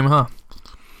this game, huh?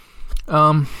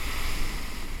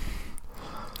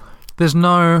 There's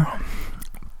no...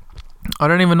 I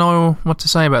don't even know what to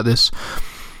say about this.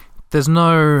 There's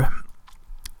no...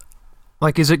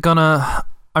 Like, is it gonna...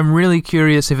 I'm really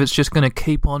curious if it's just gonna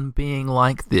keep on being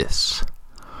like this.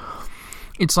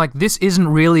 It's like, this isn't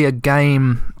really a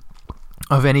game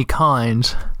of any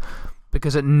kind,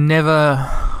 because it never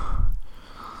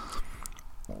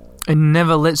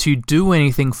lets you do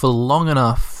anything for long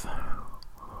enough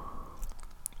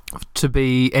to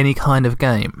be any kind of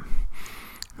game.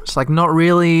 It's like not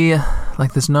really,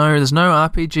 like there's no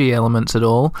RPG elements at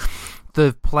all.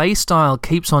 The play style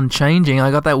keeps on changing.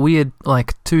 I got that weird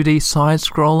like 2D side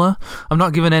scroller. I'm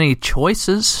not given any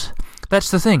choices.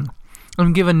 That's the thing.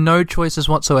 I'm given no choices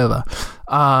whatsoever.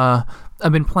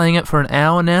 I've been playing it for an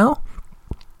hour now,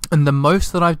 and the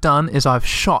most that I've done is I've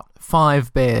shot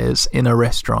 5 bears in a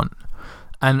restaurant.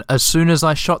 And as soon as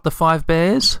I shot the 5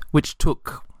 bears, which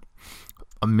took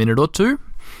a minute or two,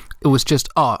 it was just,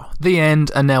 the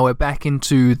end, and now we're back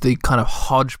into the kind of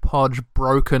hodgepodge,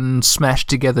 broken, smashed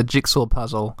together jigsaw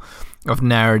puzzle of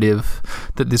narrative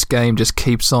that this game just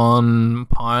keeps on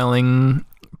piling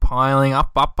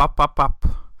up.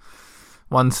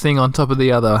 One thing on top of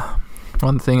the other.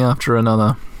 One thing after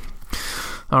another.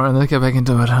 Alright, let's get back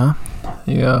into it, huh?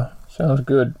 Yeah, sounds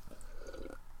good.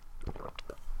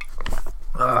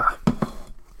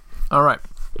 Alright.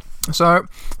 So,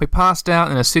 we passed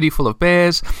out in a city full of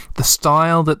bears. The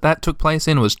style that took place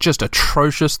in was just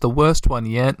atrocious, the worst one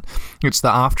yet. It's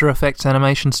the After Effects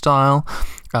animation style.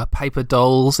 Paper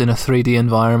dolls in a 3D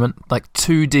environment. Like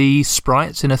 2D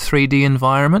sprites in a 3D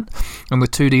environment. And the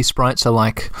 2D sprites are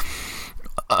like...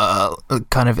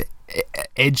 kind of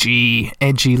edgy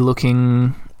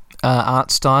looking art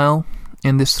style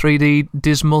in this 3D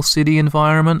dismal city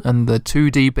environment, and the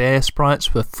 2D bear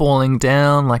sprites were falling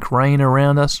down like rain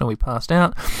around us, and we passed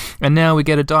out. And now we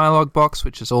get a dialogue box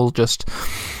which is all just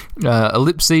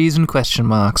ellipses and question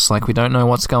marks, like we don't know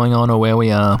what's going on or where we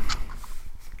are.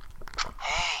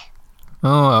 Hey.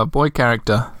 Oh, a boy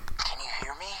character. Can you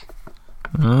hear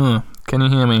me? Can you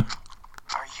hear me?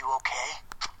 Are you okay?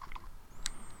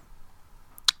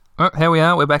 Oh, here we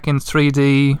are. We're back in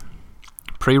 3D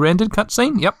pre-rendered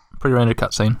cutscene. Yep, pre-rendered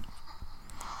cutscene.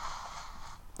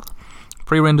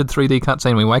 Pre-rendered 3D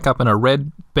cutscene. We wake up in a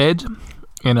red bed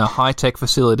in a high-tech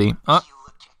facility. You look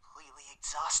completely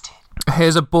exhausted.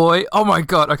 Here's a boy. Oh my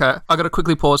god. Okay, I gotta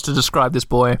quickly pause to describe this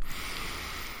boy.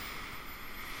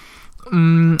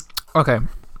 Okay.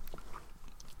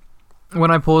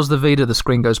 When I pause the Vita, the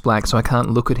screen goes black, so I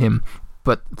can't look at him.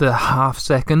 But the half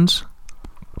second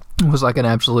was like an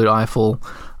absolute eyeful.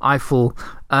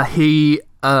 He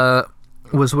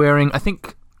was wearing, I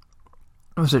think,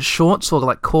 was it shorts or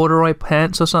like corduroy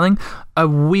pants or something? A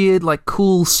weird, like,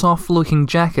 cool, soft-looking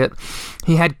jacket.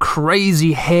 He had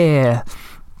crazy hair,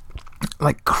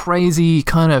 like crazy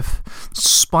kind of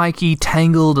spiky,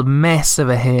 tangled mess of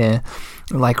a hair.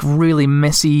 like really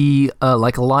messy,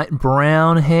 like light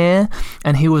brown hair,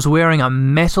 and he was wearing a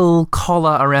metal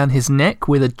collar around his neck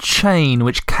with a chain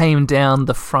which came down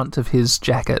the front of his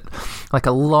jacket, like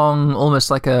a long,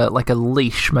 almost like a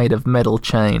leash made of metal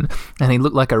chain, and he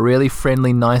looked like a really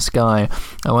friendly, nice guy.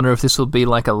 I wonder if this will be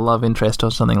like a love interest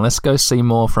or something. Let's go see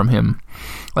more from him.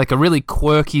 Like a really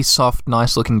quirky, soft,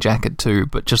 nice-looking jacket too,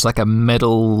 but just like a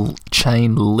metal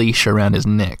chain leash around his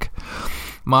neck.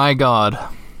 My God.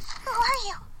 Who are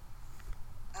you?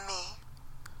 Me?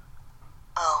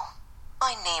 Oh,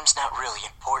 my name's not really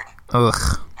important.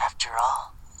 Ugh. After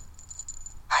all,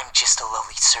 I'm just a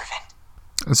lowly servant.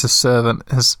 It's a servant.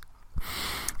 It's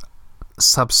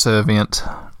subservient.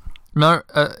 No,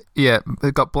 yeah,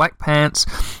 they've got black pants.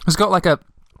 It's got like a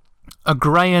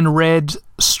grey and red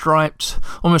striped,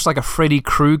 almost like a Freddy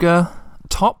Krueger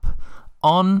top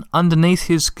on underneath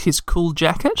his cool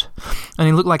jacket, and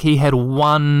he looked like he had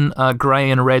one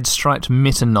grey and red striped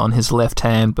mitten on his left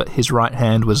hand, but his right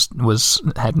hand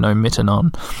had no mitten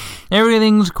on.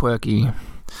 Everything's quirky.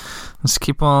 Let's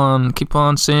keep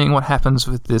on seeing what happens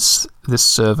with this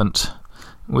servant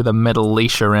with a metal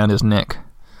leash around his neck,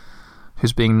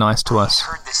 who's being nice to us.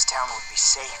 I heard this town would be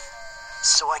safe,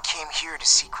 so I came here to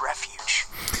seek refuge.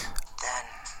 Then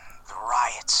the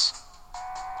riots.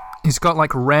 He's got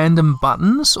like random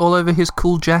buttons all over his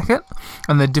cool jacket,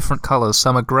 and they're different colours.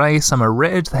 Some are grey, some are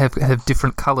red. They have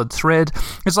different coloured thread.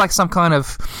 It's like some kind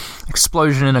of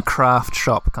explosion in a craft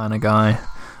shop kind of guy.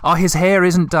 Oh, his hair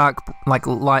isn't dark, like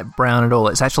light brown at all.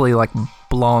 It's actually like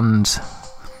blonde.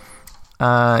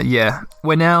 Yeah.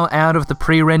 We're now out of the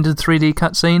pre-rendered 3D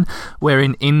cutscene. We're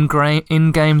in in-game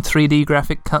 3D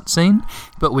graphic cutscene,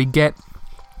 but we get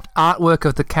artwork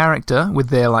of the character with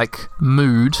their like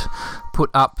mood put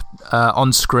up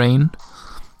on screen,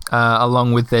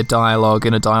 along with their dialogue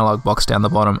in a dialogue box down the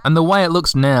bottom. And the way it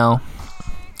looks now,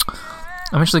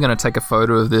 I'm actually going to take a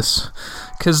photo of this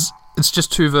because it's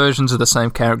just two versions of the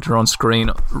same character on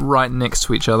screen right next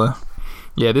to each other.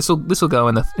 Yeah, this will go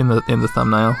in the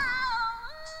thumbnail.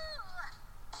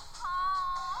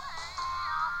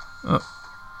 Oh.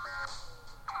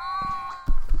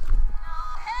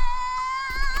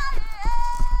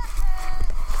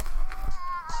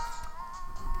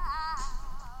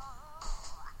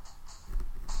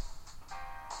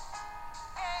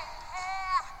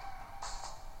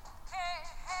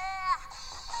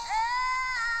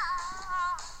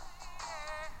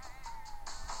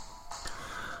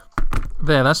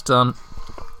 There, that's done.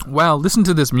 Wow, listen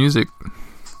to this music.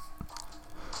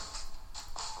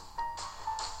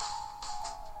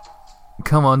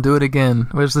 Come on, do it again.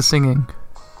 Where's the singing?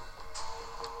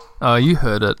 Oh, you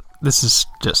heard it. This is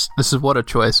what a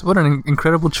choice. What an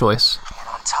incredible choice. And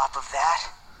on top of that,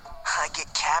 I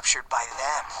get captured by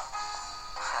them.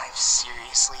 I've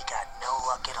seriously got no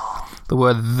luck at all. The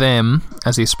word them,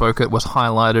 as he spoke it, was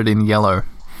highlighted in yellow.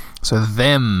 So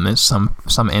them is some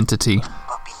entity.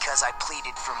 But because I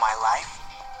pleaded for my life,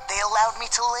 they allowed me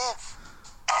to live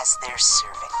as their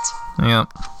servant. Yeah.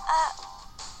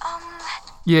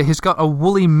 Yeah, he's got a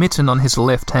woolly mitten on his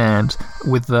left hand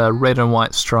with the red and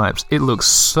white stripes. It looks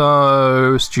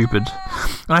so stupid.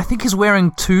 And I think he's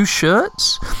wearing two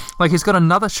shirts. Like, he's got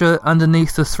another shirt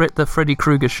underneath the Freddy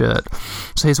Krueger shirt.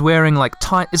 So he's wearing, like,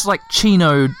 tight... It's like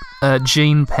chino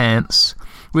jean pants.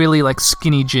 Really, like,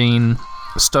 skinny jean,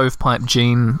 stovepipe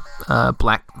jean,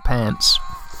 black pants.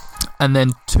 And then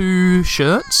two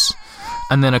shirts,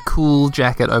 and then a cool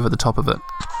jacket over the top of it.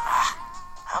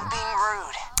 I'm being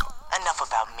rude. Enough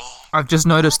about me. I've just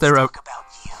noticed there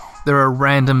are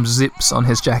random zips on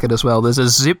his jacket as well. There's a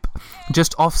zip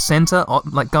just off center,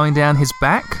 like going down his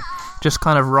back, just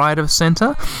kind of right of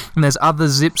center, and there's other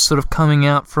zips sort of coming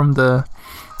out from the,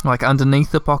 like,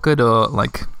 underneath the pocket, or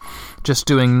like just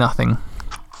doing nothing.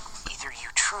 Either you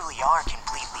truly are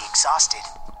completely exhausted,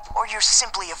 or you're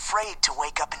simply afraid to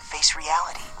wake up and face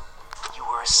reality. You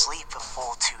were asleep a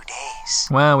full 2 days.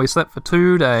 Wow, we slept for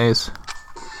 2 days.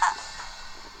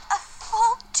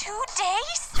 2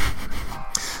 days?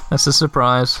 That's a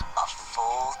surprise. A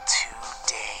full 2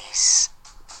 days.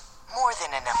 More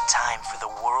than enough time for the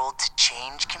world to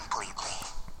change completely.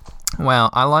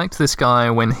 Wow, I liked this guy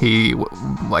when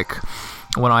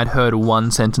when I'd heard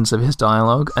one sentence of his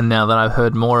dialogue, and now that I've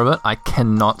heard more of it, I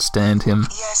cannot stand him.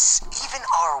 Yes, even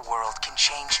our world can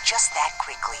change just that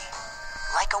quickly.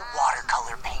 Like a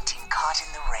watercolor painting caught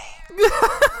in the rain.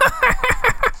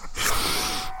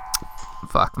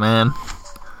 Fuck, man.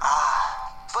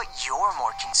 But you're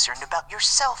more concerned about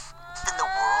yourself than the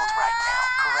world right now,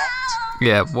 correct?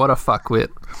 Yeah, what a fuckwit.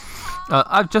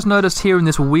 I've just noticed here in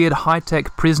this weird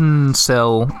high-tech prison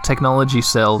cell, technology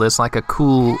cell, there's like a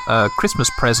cool Christmas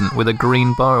present with a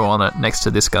green bow on it next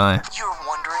to this guy. You're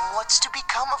wondering what's to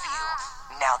become of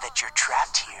you now that you're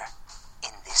trapped here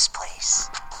in this place.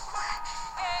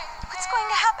 What's going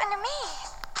to happen to me?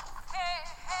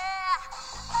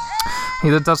 He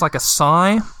does like a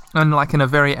sigh, and like in a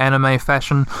very anime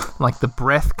fashion, like the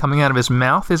breath coming out of his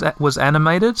mouth was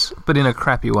animated, but in a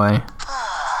crappy way.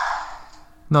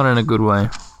 Not in a good way.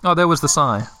 Oh, there was the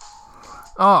sigh.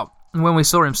 Oh, when we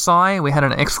saw him sigh, we had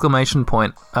an exclamation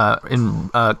point in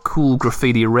cool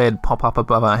graffiti red pop up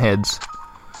above our heads.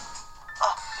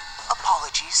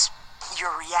 Apologies.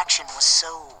 Your reaction was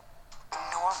so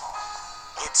normal.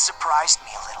 It surprised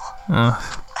me a little.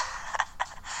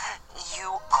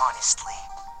 You honestly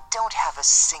don't have a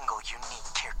single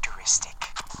unique characteristic.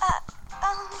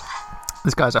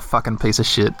 This guy's a fucking piece of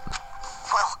shit.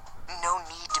 Well, no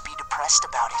need to be depressed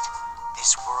about it.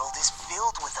 This world is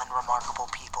filled with unremarkable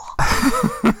people.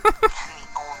 And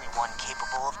the only one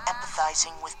capable of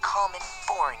empathizing with common,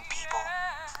 boring people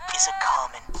is a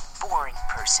common, boring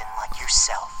person like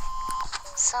yourself.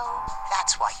 So,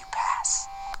 that's why you pass.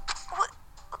 What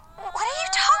are you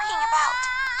talking about?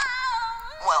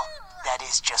 Well, that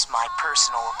is just my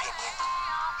personal opinion.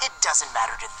 It doesn't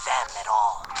matter to them at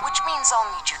all, which means I'll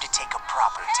need you to take a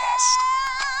proper test.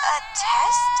 A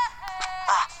test?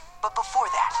 But before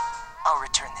that, I'll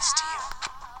return this to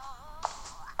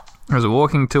you. He's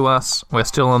walking to us, we're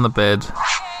still on the bed,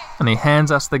 and he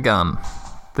hands us the gun.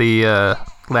 The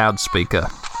loudspeaker. The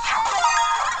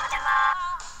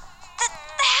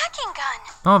hacking gun.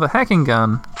 Oh, the hacking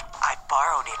gun. I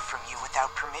borrowed it from you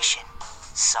without permission.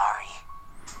 Sorry.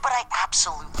 But I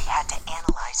absolutely had to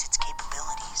analyze its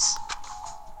capabilities.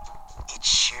 It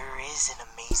sure is an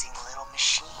amazing little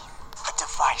machine. A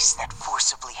device that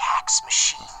forcibly hacks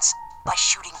machines by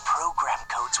shooting program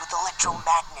codes with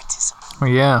electromagnetism. Oh,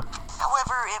 yeah.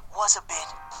 However, it was a bit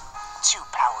too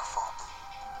powerful.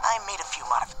 I made a few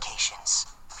modifications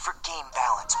for game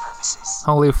balance purposes.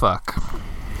 Holy fuck.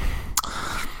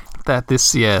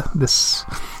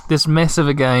 This mess of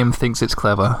a game thinks it's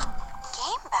clever.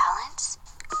 Game balance?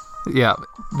 Yeah,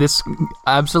 this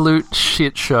absolute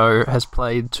shit show has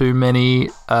played too many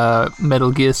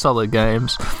Metal Gear Solid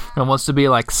games and wants to be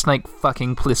like Snake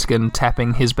fucking Plissken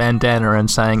tapping his bandana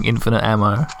and saying infinite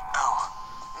ammo. Oh,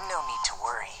 no need to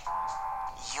worry.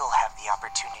 You'll have the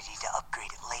opportunity to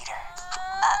upgrade it later.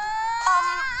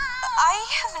 I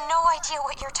have no idea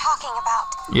what you're talking about.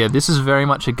 Yeah, this is very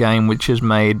much a game which is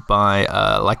made by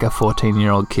like a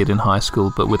 14-year-old kid in high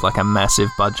school, but with like a massive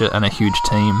budget and a huge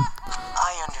team.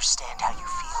 I understand how you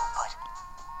feel, but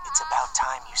it's about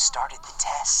time you started the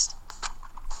test.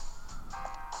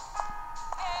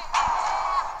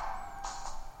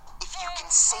 If you can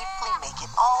safely make it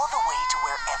all the way to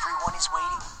where everyone is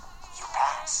waiting, you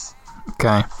pass.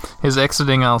 Okay, he's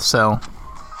exiting our cell.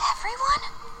 Everyone?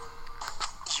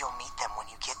 You'll meet them when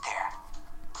you get there.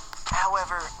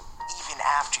 However, even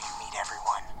after you meet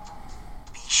everyone,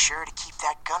 be sure to keep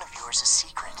that gun of yours a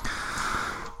secret.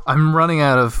 I'm running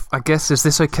out of... I guess, is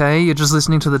this okay? You're just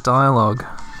listening to the dialogue.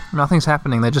 Nothing's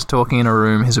happening, they're just talking in a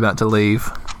room. He's about to leave.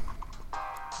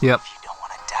 Yep. If you don't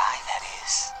want to die, that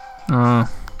is.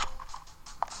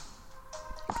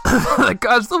 That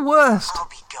guy's the worst! I'll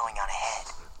be going on ahead.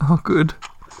 Oh, good.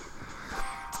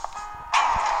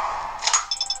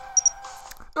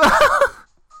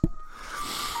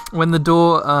 When the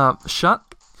door shut,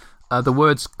 the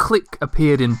words "click"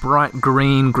 appeared in bright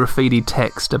green graffiti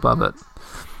text above it.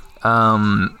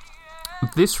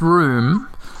 This room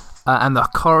and the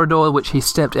corridor which he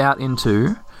stepped out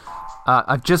into,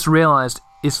 I've just realised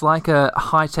it's like a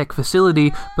high-tech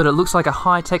facility, but it looks like a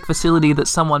high-tech facility that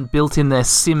someone built in their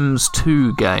Sims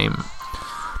 2 game.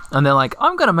 And they're like,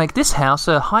 I'm going to make this house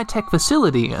a high-tech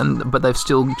facility, but they've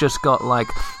still just got like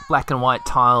black and white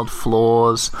tiled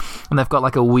floors, and they've got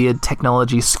like a weird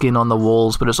technology skin on the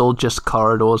walls, but it's all just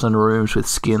corridors and rooms with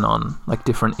skin on, like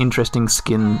different interesting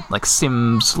skin, like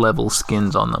Sims level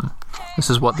skins on them. This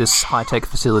is what this high-tech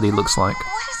facility looks like.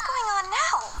 What is going on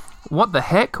now? What the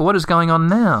heck? What is going on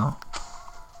now?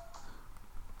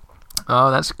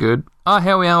 Oh, that's good. Oh,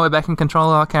 here we are. We're back in control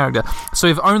of our character. So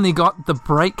we've only got the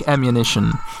brake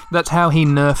ammunition. That's how he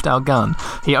nerfed our gun.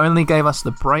 He only gave us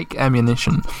the brake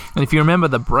ammunition. And if you remember,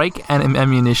 the brake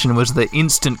ammunition was the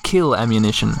instant kill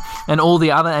ammunition. And all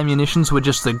the other ammunitions were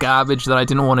just the garbage that I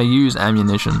didn't want to use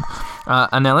ammunition.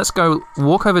 And now let's go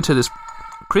walk over to this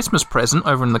Christmas present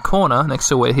over in the corner next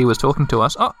to where he was talking to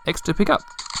us. Oh, X to pick up.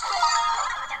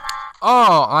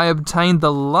 Oh, I obtained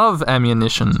the love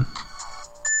ammunition.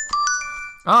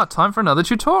 Ah, time for another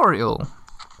tutorial.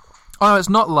 Oh, it's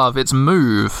not love, it's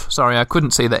move. Sorry, I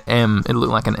couldn't see the M. It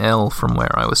looked like an L from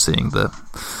where I was seeing the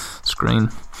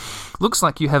screen. Looks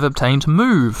like you have obtained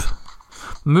move.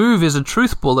 Move is a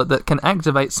truth bullet that can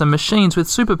activate some machines with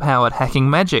superpowered hacking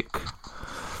magic.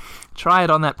 Try it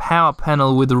on that power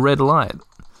panel with the red light.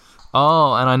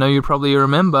 Oh, and I know you probably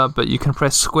remember, but you can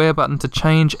press square button to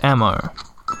change ammo.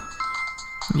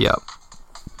 Yep.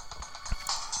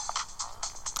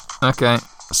 Okay,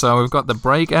 so we've got the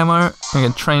brake ammo. We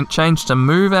can change to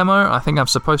move ammo. I think I'm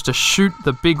supposed to shoot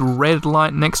the big red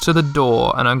light next to the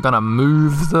door, and I'm gonna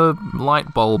move the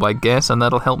light bulb, I guess, and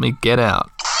that'll help me get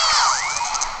out.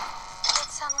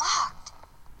 It's unlocked.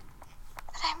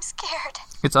 But I'm scared.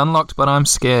 It's unlocked, but I'm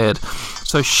scared.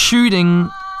 So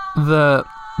shooting the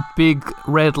big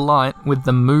red light with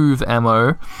the move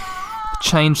ammo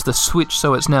changed the switch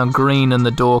so it's now green and the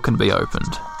door can be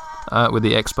opened with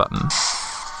the X button.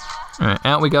 Alright,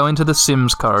 out we go into the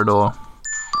Sims corridor.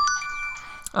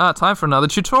 Time for another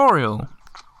tutorial.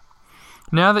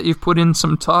 Now that you've put in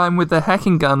some time with the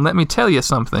hacking gun, let me tell you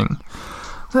something.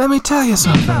 The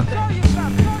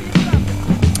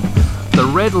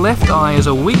red left eye is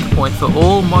a weak point for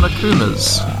all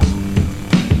Monokumas.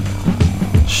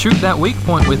 Shoot that weak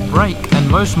point with brake and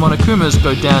most Monokumas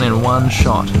go down in one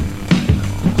shot.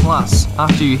 Plus,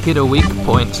 after you hit a weak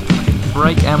point,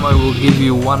 brake ammo will give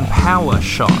you one power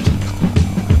shot.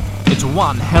 It's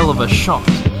one hell of a shot.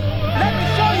 Let me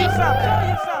show you something.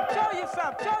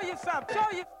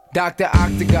 Dr.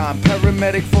 Octagon,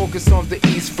 paramedic focus on the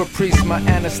east for priest. My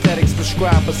anesthetics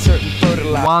prescribe a certain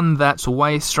fertilizer. One that's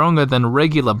way stronger than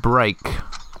regular brake.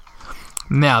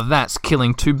 Now that's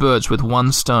killing two birds with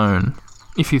one stone.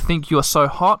 If you think you're so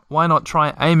hot, why not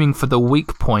try aiming for the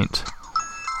weak point?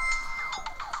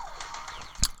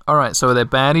 Alright, so are there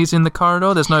baddies in the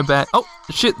corridor? There's no bad... Oh,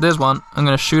 shit, there's one. I'm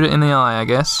gonna shoot it in the eye, I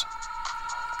guess.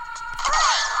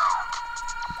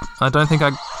 I don't think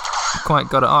I quite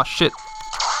got it. Oh, shit.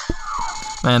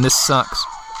 Man, this sucks.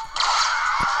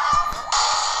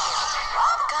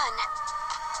 Gun.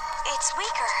 It's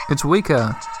weaker. It's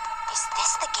weaker. Is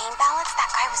this the game balance that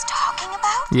guy was talking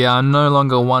about? Yeah, I'm no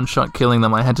longer one-shot killing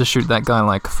them. I had to shoot that guy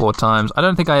like 4 times. I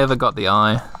don't think I ever got the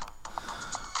eye.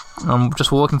 I'm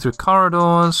just walking through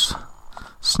corridors,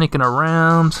 sneaking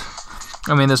around.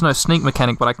 I mean, there's no sneak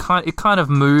mechanic, but it kind of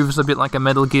moves a bit like a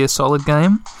Metal Gear Solid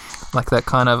game. Like that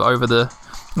kind of over the,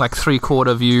 like,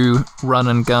 3/4 view, run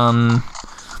and gun,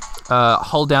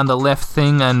 hold down the left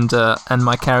thing and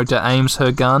my character aims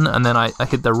her gun, and then I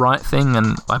hit the right thing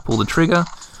and I pull the trigger.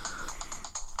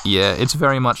 Yeah, it's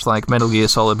very much like Metal Gear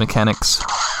Solid mechanics,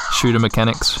 shooter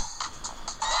mechanics.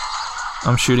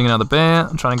 I'm shooting another bear,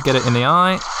 I'm trying to get it in the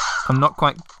eye. I'm not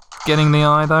quite getting the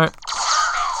eye, though.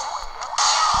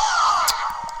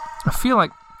 I feel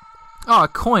like... Oh, a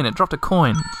coin. It dropped a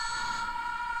coin.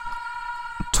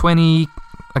 20...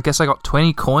 I guess I got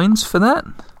 20 coins for that?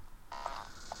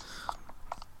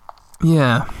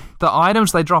 Yeah. The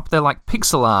items they drop, they're like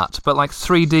pixel art, but like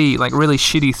 3D, like really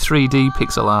shitty 3D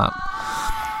pixel art.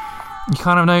 You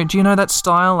kind of know... Do you know that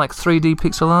style, like 3D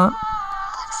pixel art?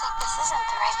 Looks like this isn't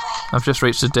the right way. I've just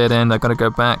reached a dead end. I've got to go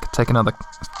back, take another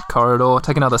corridor,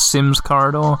 take another Sims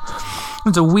corridor.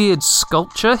 There's a weird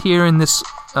sculpture here in this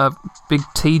big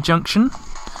T junction.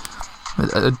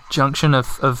 A junction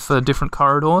of different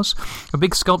corridors. A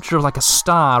big sculpture of like a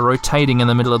star rotating in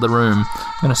the middle of the room.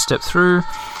 I'm going to step through.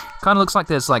 Kind of looks like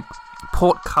there's like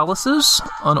portcullises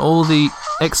on all the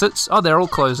exits. Oh, they're all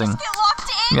closing.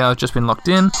 Yeah, I've just been locked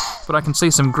in. But I can see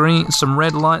some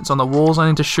red lights on the walls I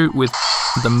need to shoot with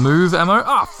the move ammo.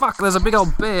 Oh, fuck, there's a big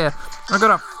old bear. I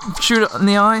gotta shoot it in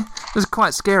the eye. This is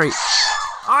quite scary.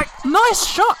 Nice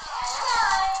shot!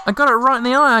 I got it right in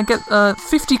the eye. I get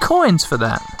 50 coins for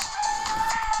that.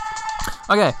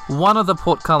 Okay, one of the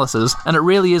portcullises, and it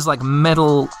really is like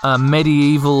metal,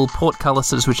 medieval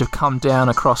portcullises which have come down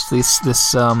across these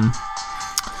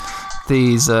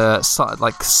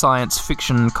like science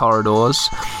fiction corridors.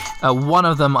 One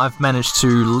of them I've managed to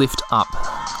lift up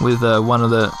with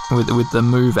with the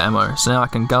move ammo. So now I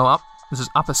can go up. This is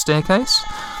up a staircase,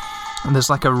 and there's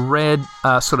like a red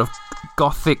sort of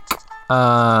gothic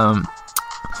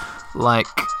like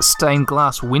stained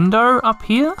glass window up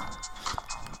here.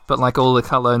 But like all the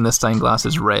colour in the stained glass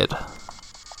is red.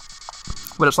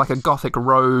 But it's like a gothic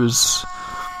rose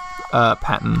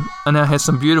pattern. And now has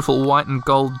some beautiful white and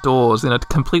gold doors in a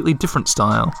completely different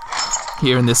style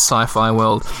here in this sci-fi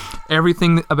world.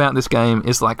 Everything about this game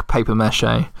is like paper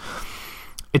mache.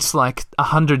 It's like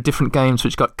 100 different games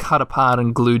which got cut apart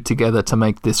and glued together to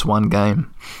make this one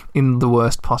game in the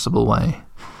worst possible way.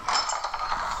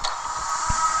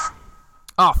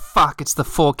 Oh fuck, it's the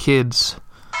 4 kids.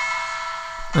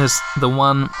 There's the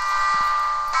one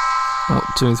Oh,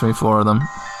 2, 3, 4 of them.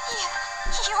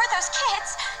 You're those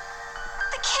kids.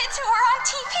 The kids who were on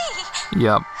TV.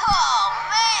 Yep. Oh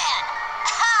man,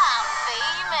 I'm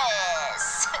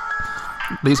famous.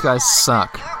 These guys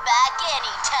suck. You're back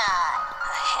anytime.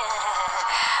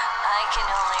 I can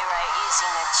only write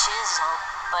using a chisel,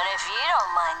 but if you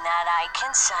don't mind that, I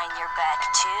can sign your back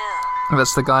too.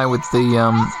 That's the guy with the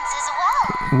Presents as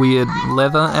well. weird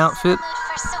leather outfit. Mood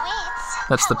for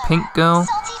sweets. That's the However, pink girl.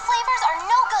 Salty flavors are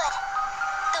no good.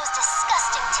 Those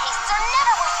disgusting tastes are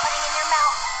never worth putting in your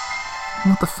mouth.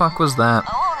 What the fuck was that?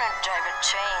 I want to drive a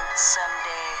train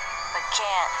someday, but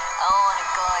can't. I want to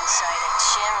go inside a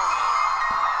chimney.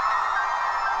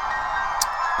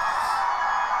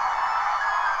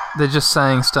 They're just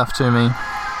saying stuff to me.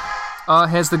 Oh,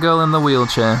 here's the girl in the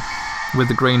wheelchair with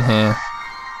the green hair.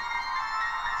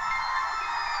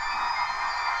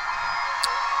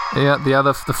 Yeah,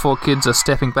 the 4 kids are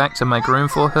stepping back to make room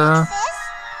for her. I'm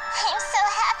so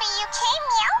happy you came,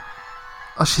 Meow.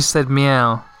 Oh, she said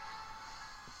meow.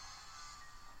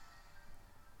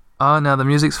 Oh, now the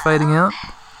music's fading out.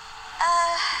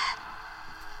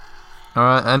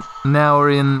 Alright, and now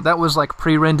we're in... That was like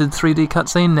pre-rendered 3D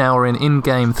cutscene. Now we're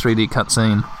in-game 3D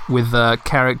cutscene with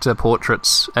character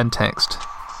portraits and text.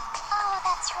 Oh,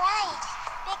 that's right.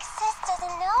 Big Sis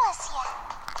doesn't know us yet.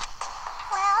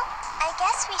 Well, I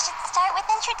guess we should start with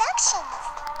introductions.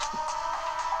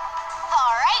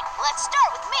 All right, let's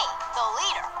start with me, the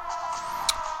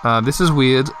leader. This is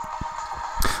weird.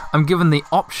 I'm given the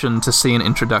option to see an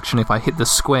introduction if I hit the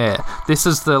square. This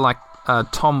is the, like,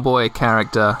 tomboy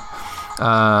character.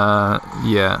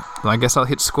 Yeah. I guess I'll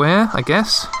hit square, I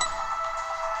guess.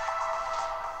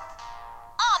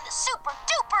 I'm the super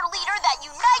duper leader that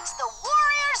unites the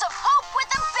Warriors of Hope with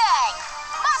a bang.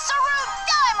 Masaru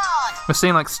Daimon. We're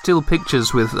seeing, like, still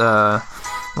pictures with,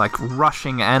 like,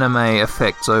 rushing anime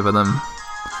effects over them.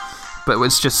 But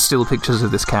it's just still pictures of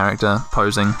this character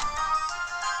posing.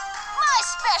 My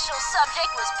special subject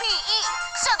was PE,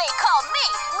 so they called me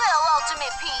Lil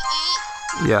Ultimate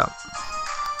PE. Yeah.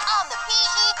 I'm the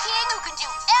PE king who can do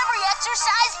every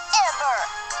exercise ever.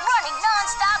 Running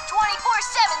non-stop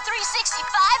 24/7, 365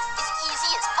 is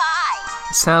easy as pie.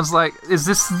 Sounds like...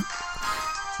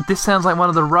 This sounds like one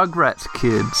of the Rugrats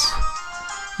kids.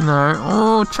 You know,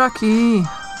 oh, Chucky.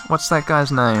 What's that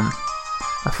guy's name?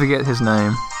 I forget his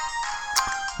name.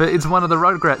 But it's one of the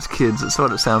Rugrats kids, that's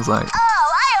what it sounds like. Oh,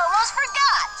 I almost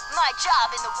forgot. My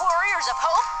job in the Warriors of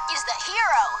Hope is the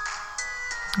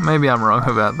hero. Maybe I'm wrong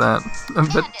about that.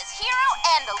 But And as hero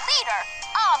and the leader,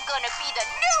 I'm gonna be the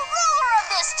new ruler of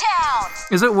this town.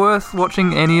 is it worth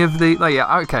watching any of the... Like,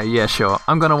 yeah, okay, yeah, sure.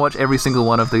 I'm going to watch every single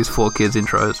one of these 4 kids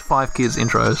intros. 5 kids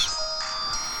intros.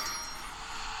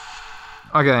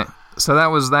 Okay, so that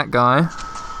was that guy.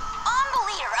 I'm the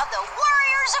leader of the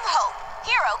Warriors of Hope.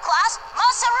 Hero class,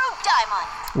 Masaru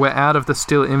Daimon. We're out of the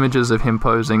still images of him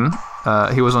posing.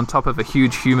 He was on top of a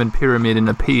huge human pyramid in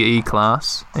a PE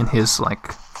class in his,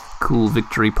 like, cool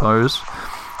victory pose.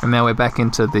 And now we're back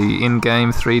into the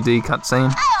in-game 3D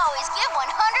cutscene. I always give 100%.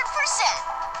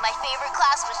 My favorite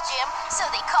class was gym, so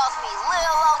they called me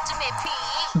Lil Ultimate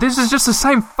PE. This is just the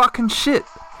same fucking shit.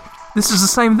 This is the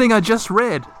same thing I just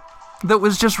read. That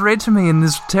was just read to me in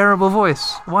this terrible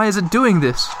voice. Why is it doing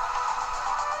this?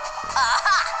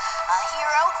 Aha! A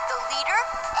hero, the leader,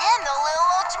 and the Lil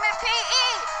Ultimate PE.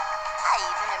 I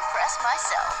even impressed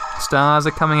myself. Stars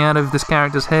are coming out of this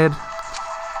character's head.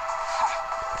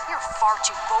 You're far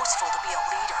too boastful to be a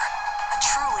leader. A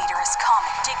true leader is calm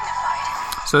and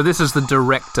dignified. So this is the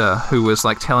director who was,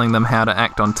 like, telling them how to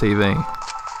act on TV. But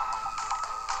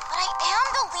I am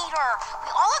the leader. We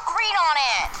all agreed on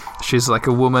it. She's like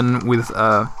a woman with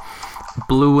a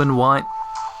blue and white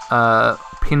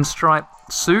pinstripe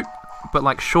suit, but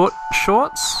like short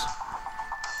shorts.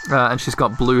 And she's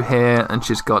got blue hair, and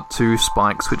she's got 2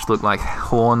 spikes which look like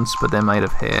horns, but they're made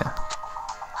of hair.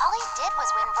 All he did was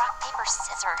win rock, paper,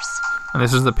 scissors. And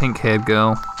this is the pink-haired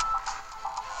girl.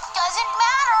 Doesn't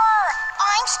matter.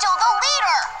 I'm still the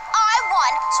leader. I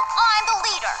won, so I'm the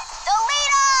leader. The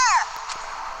leader!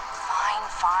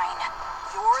 Fine.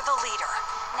 You're the leader.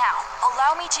 Now,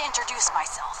 allow me to introduce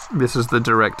myself. This is the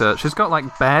director. She's got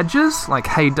like badges, like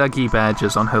Hey Dougie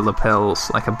badges on her lapels,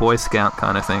 like a Boy Scout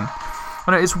kind of thing.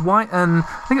 Oh no, it's white and...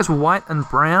 I think it's white and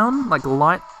brown, like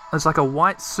light... It's like a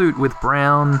white suit with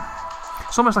brown...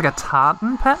 It's almost like a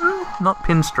tartan pattern, not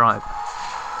pinstripe.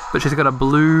 But she's got a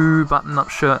blue button-up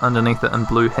shirt underneath it and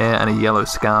blue hair and a yellow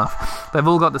scarf. They've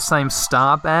all got the same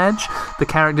star badge. The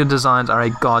character designs are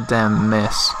a goddamn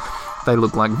mess. They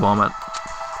look like vomit.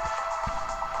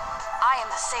 I am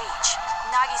the sage,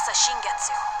 Nagisa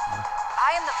Shingetsu.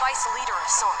 I am the vice leader of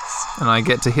sorts. And I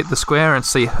get to hit the square and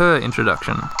see her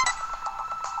introduction.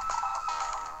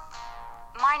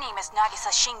 My name is Nagisa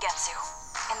Shingetsu.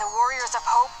 In the Warriors of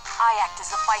Hope, I act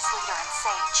as the vice leader and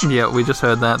sage. Yeah, we just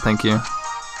heard that, thank you.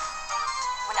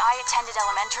 When I attended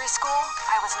elementary school,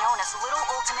 I was known as Little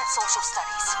Ultimate Social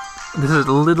Studies. This is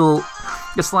Little...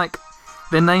 It's like...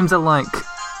 Their names are like...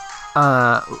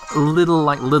 Little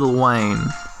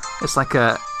Wayne. It's like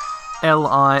a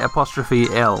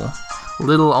L-I''L.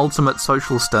 Little Ultimate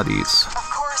Social Studies. Of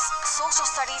course, social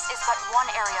studies is but one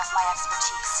area of my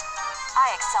expertise.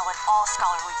 I excel at all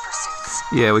scholarly pursuits.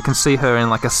 Yeah, we can see her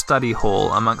in like a study hall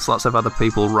amongst lots of other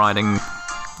people writing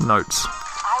notes.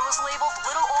 I was labeled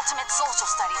Little Ultimate Social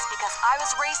Studies because I was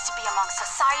raised to be among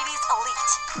society's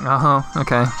elite. Uh-huh,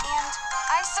 okay. And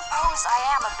I suppose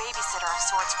I am a babysitter of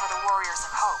sorts for the Warriors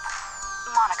of Hope.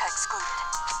 Monica excluded.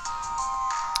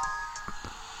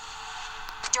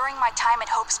 During my time at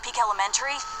Hope's Peak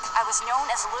Elementary, I was known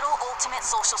as Little Ultimate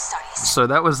Social Studies. So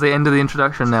that was the end of the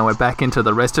introduction. Now we're back into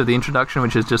the rest of the introduction,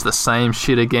 which is just the same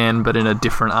shit again, but in a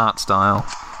different art style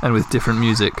and with different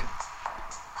music.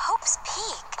 Hope's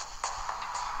Peak?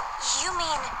 You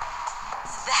mean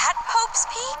that Hope's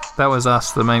Peak? That was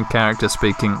us, the main character,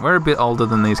 speaking. We're a bit older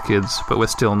than these kids, but we're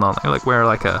still not. Like, we're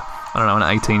like a, I don't know, an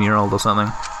 18-year-old or something.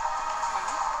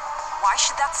 Why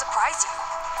should that surprise you?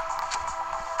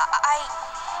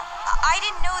 I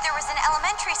didn't know there was an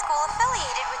elementary school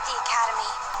affiliated with the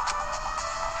academy.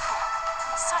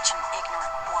 Such an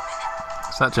ignorant woman.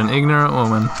 Such an ignorant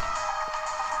woman.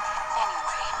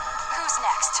 Anyway, who's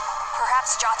next?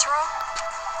 Perhaps Jotaro?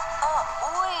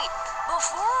 Wait.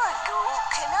 Before I go,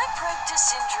 can I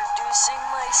practice introducing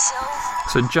myself?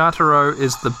 So Jotaro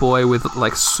is the boy with,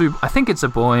 like, I think it's a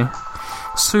boy.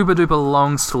 Super duper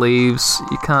long sleeves.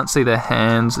 You can't see their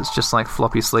hands. It's just like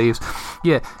floppy sleeves.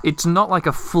 Yeah, it's not like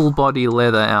a full body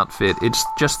leather outfit. It's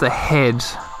just the head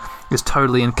is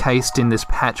totally encased in this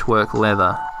patchwork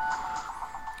leather.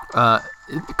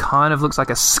 It kind of looks like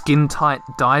a skin-tight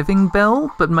diving bell,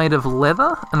 but made of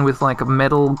leather and with like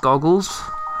metal goggles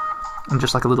and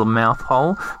just like a little mouth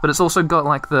hole. But it's also got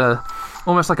like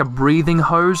almost like a breathing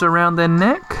hose around their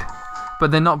neck. But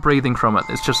they're not breathing from it.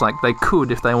 It's just like they could,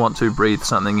 if they want to, breathe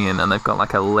something in, and they've got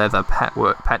like a leather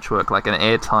patchwork, like an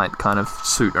airtight kind of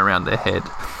suit around their head.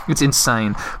 It's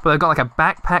insane. But they've got like a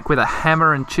backpack with a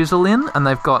hammer and chisel in, and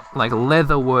they've got like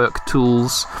leatherwork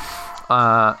tools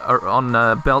on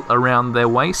a belt around their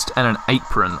waist, and an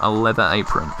apron, a leather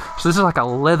apron. So this is like a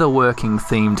leatherworking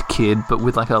themed kid, but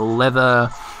with like a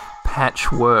leather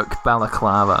patchwork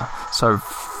balaclava. So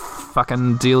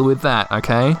fucking deal with that,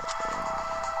 okay? What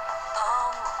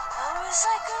was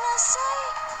I gonna say?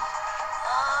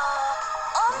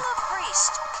 I'm the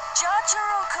priest,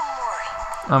 Jotaro Kamori.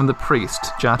 I'm the priest,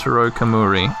 Jotaro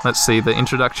Kamori. Let's see the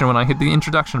introduction when I hit the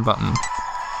introduction button.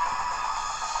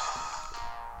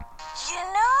 You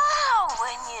know how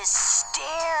when you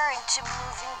stare into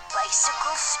moving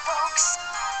bicycle spokes,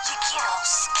 you get all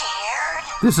scared?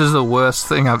 This is the worst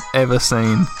thing I've ever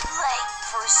seen. Like,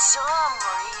 for some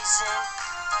reason,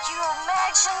 you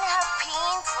imagine how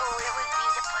painful it would be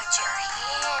to put your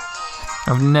hand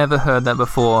in. I've never heard that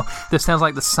before. This sounds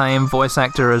like the same voice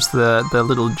actor as the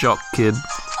little jock kid.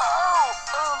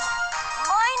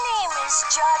 My name is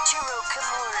Jotaro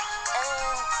Kamori,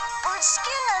 and bird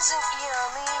skin isn't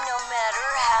yummy no matter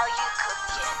how you cook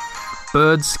it.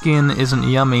 Bird skin isn't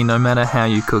yummy no matter how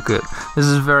you cook it. This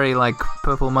is very like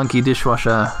Purple Monkey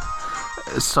Dishwasher.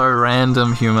 So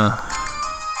random humor.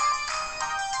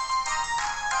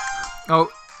 Oh. I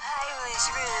was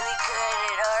really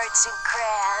good at arts and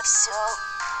crafts, so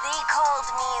they called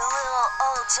me Little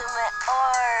Ultimate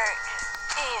Art.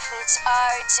 If it's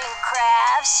arts and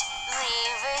crafts,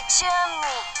 leave it to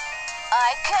me.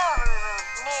 I can remove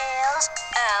nails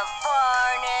and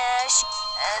varnish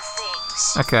and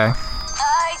things. Okay.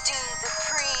 I do the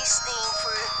priest thing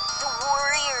for the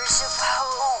Warriors of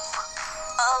Hope.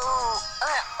 Oh,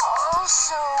 and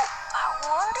also, I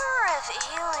wonder if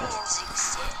aliens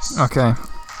exist. Okay.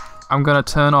 I'm going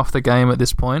to turn off the game at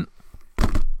this point.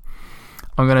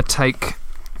 I'm going to take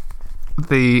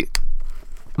the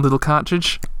little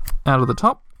cartridge out of the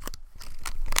top.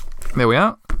 There we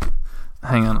are.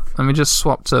 Hang on. Let me just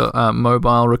swap to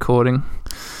mobile recording.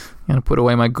 I'm going to put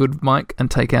away my good mic and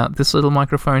take out this little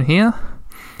microphone here,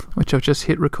 which I've just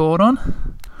hit record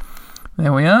on.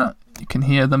 There we are. You can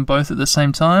hear them both at the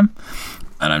same time.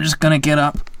 And I'm just going to get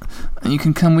up, and you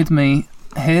can come with me.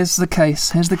 Here's the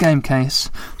case. Here's the game case.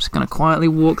 I'm just going to quietly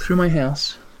walk through my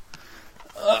house.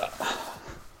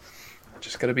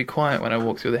 Just got to be quiet when I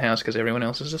walk through the house because everyone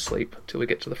else is asleep until we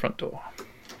get to the front door.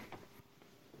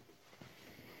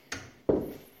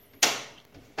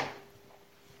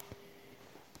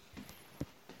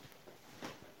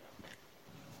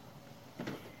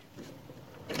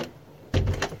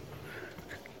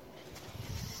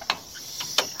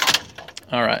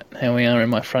 Alright, here we are in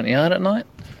my front yard at night.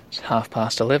 It's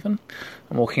 11:30.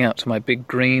 I'm walking up to my big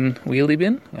green wheelie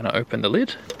bin. I'm going to open the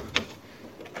lid.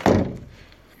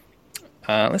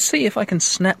 Let's see if I can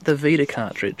snap the Vita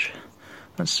cartridge.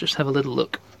 Let's just have a little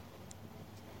look.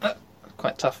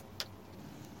 Quite tough.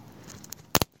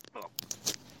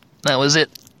 That was it.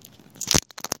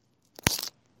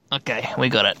 Okay, we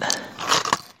got it.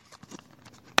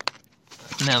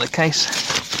 Now the case.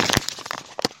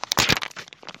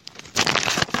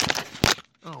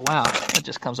 Oh wow, that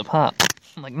just comes apart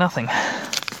like nothing.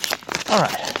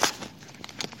 Alright.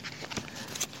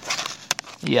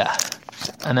 Yeah.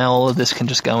 And now all of this can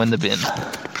just go in the bin.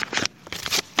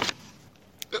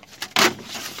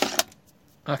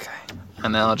 Okay.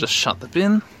 And now I'll just shut the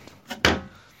bin.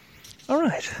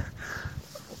 Alright.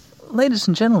 Ladies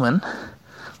and gentlemen,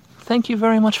 thank you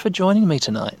very much for joining me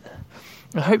tonight.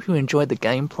 I hope you enjoyed the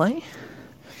gameplay.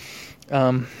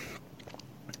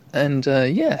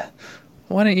 Yeah.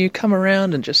 Why don't you come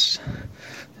around and just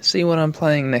see what I'm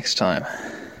playing next time?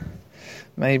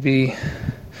 Maybe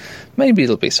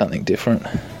it'll be something different.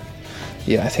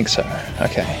 Yeah, I think so.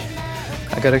 Okay.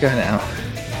 I gotta go now.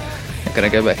 I gotta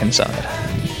go back inside.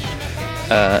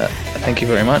 Thank you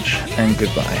very much, and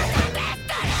goodbye.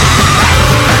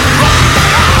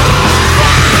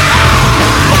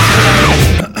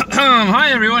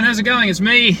 Hi everyone, how's it going? It's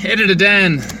me, Editor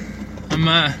Dan.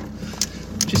 I'm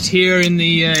just here in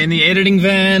the editing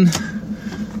van,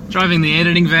 driving the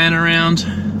editing van around.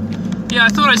 Yeah, I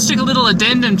thought I'd stick a little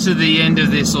addendum to the end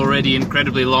of this already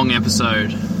incredibly long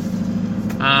episode.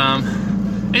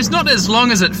 It's not as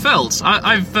long as it felt.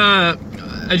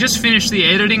 I just finished the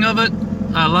editing of it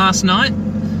last night.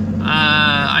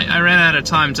 I ran out of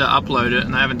time to upload it,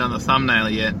 and I haven't done the thumbnail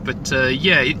yet. But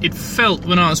yeah, it felt,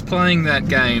 when I was playing that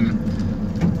game,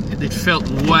 it felt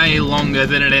way longer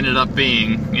than it ended up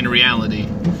being in reality.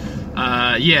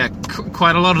 Yeah,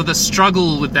 quite a lot of the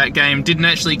struggle with that game didn't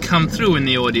actually come through in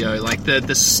the audio. Like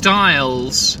the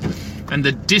styles and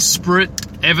the disparate,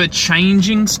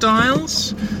 ever-changing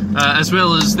styles, as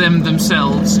well as them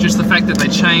themselves, just the fact that they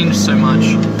changed so much.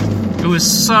 It was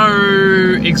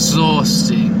so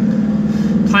exhausting.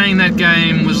 Playing that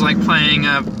game was like playing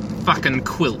a fucking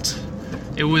quilt.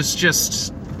 It was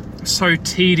just so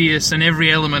tedious, and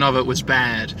every element of it was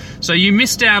bad. So you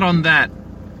missed out on that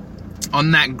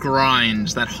grind,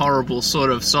 that horrible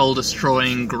sort of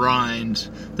soul-destroying grind,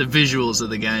 the visuals of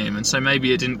the game, and so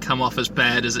maybe it didn't come off as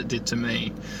bad as it did to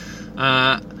me.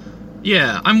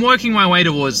 Yeah, I'm working my way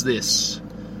towards this.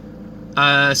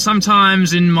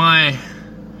 Sometimes in my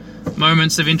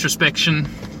moments of introspection,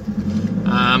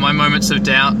 my moments of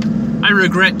doubt, I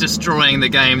regret destroying the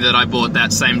game that I bought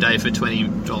that same day for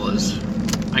 $20.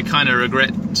 I kind of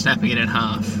regret snapping it in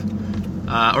half.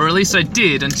 Or at least I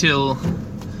did until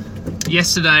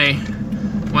yesterday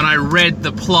when I read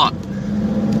the plot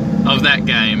of that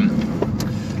game.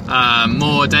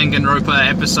 More Danganronpa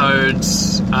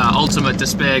episodes, Ultimate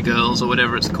Despair Girls, or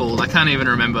whatever it's called. I can't even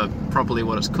remember properly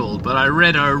what it's called, but I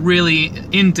read a really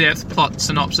in-depth plot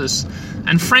synopsis,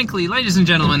 and frankly, ladies and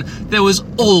gentlemen, there was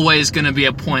always going to be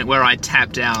a point where I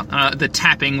tapped out. The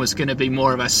tapping was going to be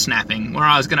more of a snapping, where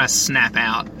I was going to snap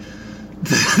out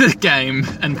the game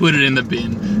and put it in the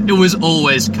bin. It was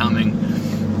always coming.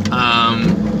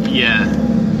 Yeah.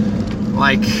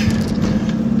 Like,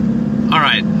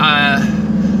 alright,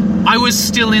 I was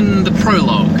still in the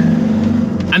prologue,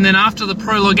 and then after the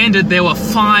prologue ended, there were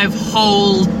 5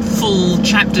 whole full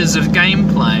chapters of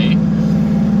gameplay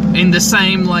in the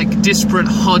same, like, disparate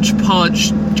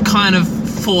hodgepodge, kind of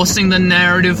forcing the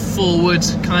narrative forward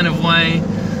kind of way,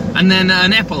 and then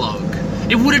an epilogue.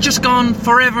 It would have just gone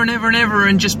forever and ever and ever,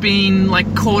 and just been,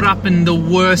 like, caught up in the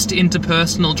worst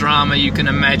interpersonal drama you can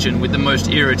imagine with the most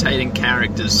irritating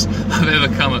characters I've ever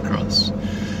come across.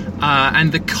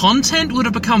 And the content would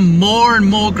have become more and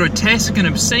more grotesque and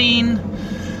obscene.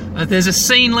 There's a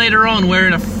scene later on where,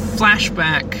 in a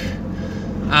flashback,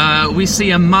 we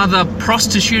see a mother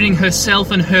prostituting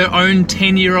herself and her own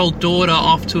 10-year-old daughter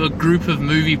off to a group of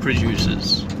movie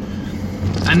producers.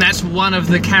 And that's one of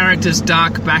the character's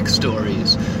dark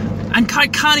backstories. And I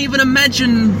can't even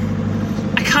imagine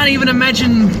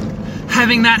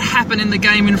having that happen in the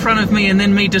game in front of me, and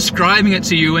then me describing it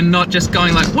to you and not just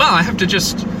going like, well, I have to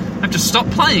stop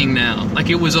playing now. Like,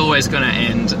 it was always going to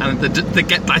end, and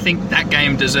I think that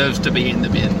game deserves to be in the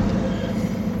bin.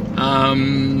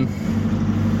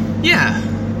 Yeah.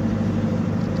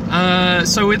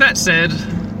 So with that said,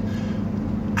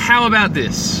 how about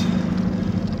this?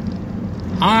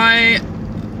 I'm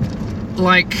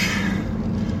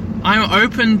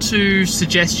open to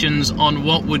suggestions on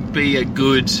what would be a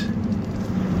good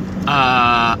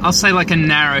I'll say like a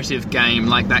narrative game,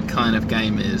 like that kind of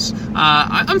game is.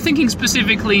 I'm thinking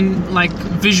specifically like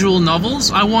visual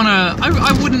novels. I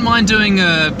wouldn't mind doing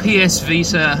a PS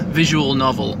Vita visual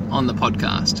novel on the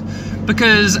podcast,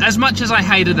 because as much as I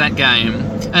hated that game,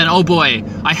 and oh boy,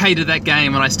 I hated that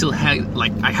game, and I still hate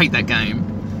that game.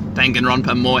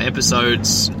 Danganronpa, more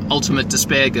episodes, Ultimate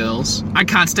Despair Girls. I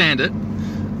can't stand it,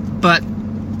 but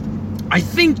I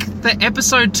think the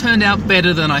episode turned out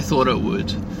better than I thought it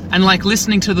would. And like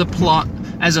listening to the plot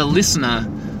as a listener,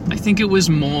 I think it was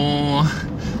more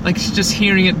like just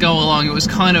hearing it go along. It was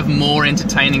kind of more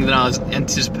entertaining than I was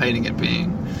anticipating it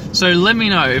being. So let me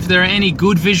know if there are any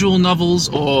good visual novels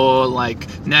or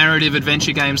like narrative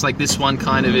adventure games like this one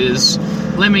kind of is.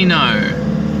 Let me know.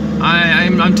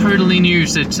 I'm totally new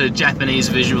to Japanese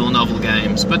visual novel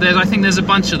games, but I think there's a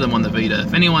bunch of them on the Vita.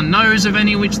 If anyone knows of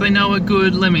any which they know are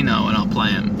good, let me know and I'll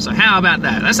play them. So how about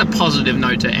that? That's a positive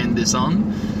note to end this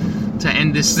on. To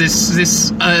end this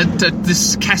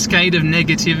cascade of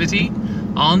negativity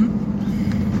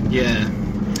on. Yeah.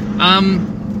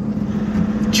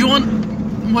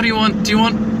 What do you want? Do you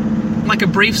want like a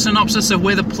brief synopsis of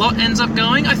where the plot ends up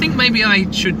going? I think maybe I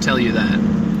should tell you that.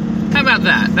 How about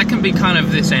that? That can be kind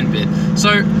of this end bit.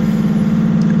 So,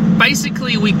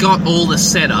 basically we got all the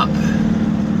setup,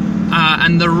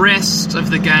 and the rest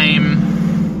of the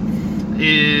game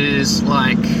is,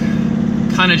 like,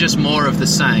 kind of just more of the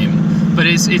same. But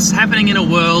it's happening in a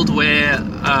world where,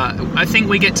 I think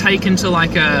we get taken to,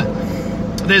 like,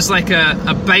 there's, like,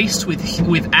 a base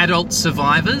with adult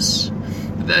survivors.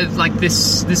 Like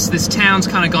this town's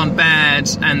kind of gone bad,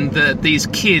 and these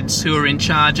kids who are in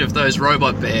charge of those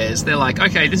robot bears, they're like,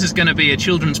 okay, this is going to be a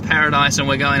children's paradise and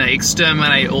we're going to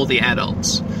exterminate all the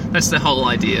adults. That's the whole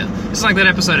idea. It's like that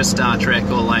episode of Star Trek,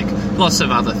 or like lots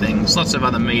of other things, lots of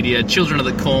other media. Children of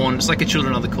the Corn, it's like a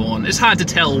Children of the Corn. It's hard to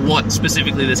tell what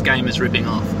specifically this game is ripping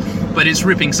off, but it's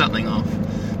ripping something off.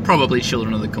 Probably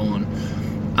Children of the Corn.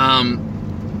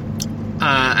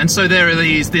 And so there are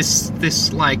this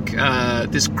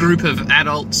group of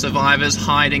adult survivors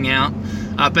hiding out,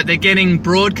 but they're getting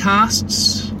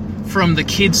broadcasts from the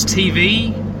kids'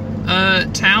 TV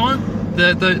tower.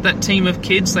 That team of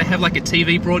kids, they have like a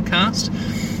TV broadcast,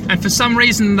 and for some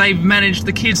reason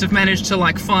the kids have managed to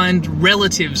like find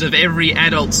relatives of every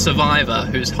adult survivor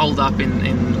who's holed up in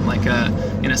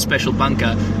a special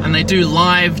bunker, and they do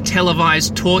live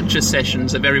televised torture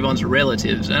sessions of everyone's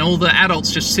relatives, and all the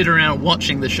adults just sit around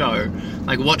watching the show,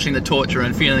 like watching the torture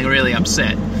and feeling really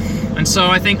upset. And so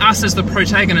I think us as the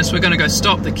protagonists, we're going to go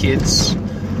stop the kids.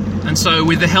 And so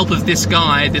with the help of this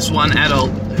guy, this one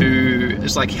adult who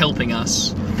is like helping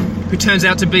us, who turns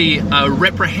out to be a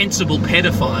reprehensible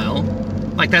pedophile,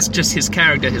 like that's just his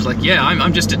character. He's like, yeah,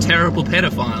 I'm just a terrible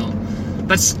pedophile.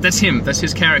 That's him. That's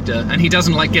his character, and he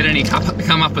doesn't like get any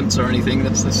comeuppance or anything.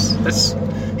 That's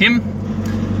him.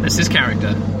 That's his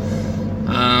character.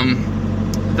 I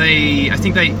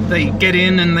think they get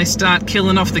in and they start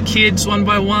killing off the kids one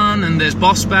by one, and there's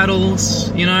boss battles,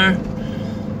 you know.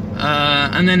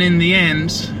 And then in the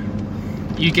end,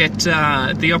 you get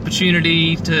the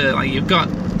opportunity to, like, you've got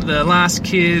the last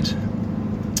kid,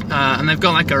 and they've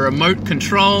got like a remote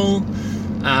control,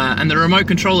 and the remote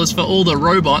control is for all the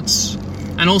robots.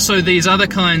 And also these other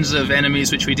kinds of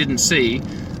enemies which we didn't see,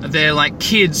 they're like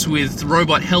kids with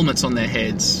robot helmets on their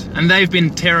heads. And they've been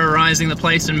terrorizing the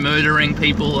place and murdering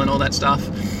people and all that stuff.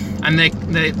 And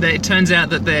it turns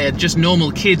out that they're just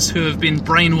normal kids who have been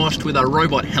brainwashed with a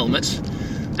robot helmet.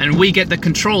 And we get the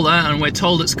controller and we're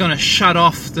told it's going to shut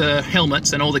off the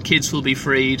helmets and all the kids will be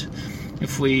freed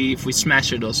if we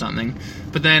smash it or something.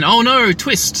 But then, oh no,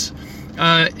 twist!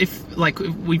 If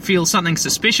we feel something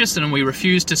suspicious and we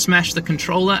refuse to smash the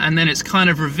controller, and then it's kind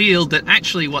of revealed that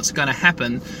actually what's going to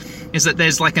happen is that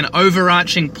there's like an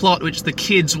overarching plot which the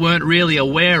kids weren't really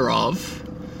aware of.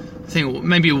 I think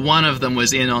maybe one of them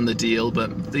was in on the deal,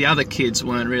 but the other kids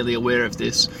weren't really aware of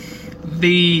this.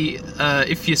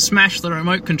 If you smash the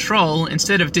remote control,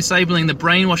 instead of disabling the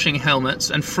brainwashing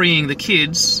helmets and freeing the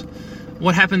kids,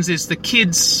 what happens is the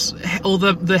kids, all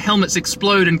the helmets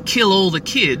explode and kill all the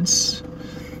kids.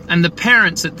 And the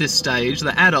parents at this stage,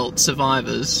 the adult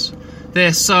survivors,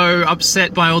 they're so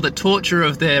upset by all the torture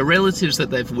of their relatives that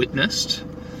they've witnessed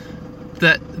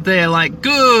that they're like,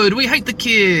 good, we hate the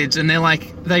kids. And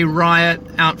they riot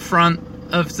out front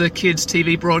of the kids'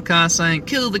 TV broadcast saying,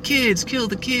 kill the kids, kill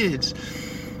the kids.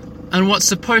 And what's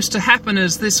supposed to happen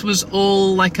is this was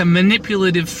all like a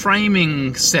manipulative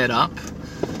framing setup,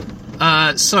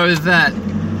 so that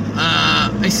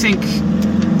I think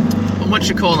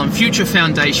Future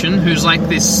Foundation, who's like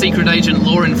this secret agent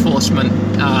law enforcement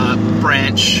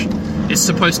branch, is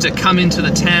supposed to come into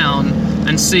the town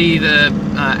and see the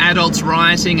adults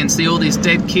rioting and see all these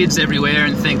dead kids everywhere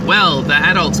and think, well, the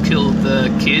adults killed the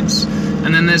kids,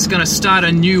 and then there's going to start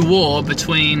a new war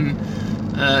between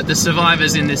the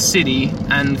survivors in this city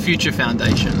and Future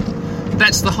Foundation.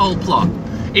 That's the whole plot.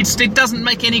 It doesn't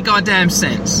make any goddamn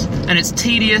sense, and it's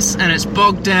tedious, and it's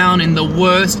bogged down in the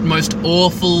worst, most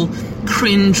awful,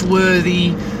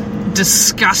 cringe-worthy,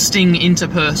 disgusting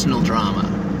interpersonal drama.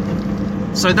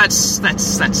 So that's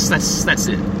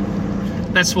it.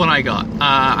 That's what I got.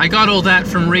 I got all that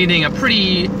from reading a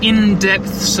pretty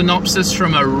in-depth synopsis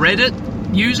from a Reddit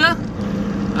user,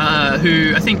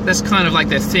 who I think that's kind of like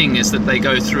their thing, is that they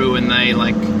go through and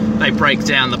they break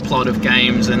down the plot of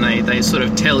games, and they sort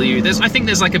of tell you. I think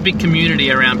there's like a big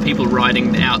community around people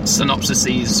writing out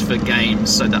synopsises for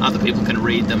games so that other people can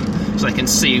read them, so they can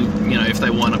see, if they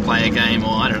want to play a game,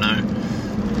 or I don't know,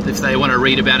 if they want to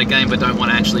read about a game but don't want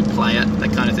to actually play it,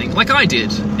 that kind of thing. Like I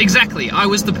did. Exactly. I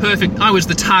was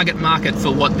the target market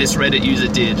for what this Reddit user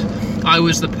did. I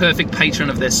was the perfect patron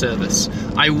of their service.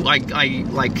 I like,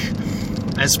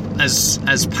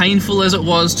 as painful as it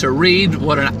was to read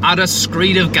what an utter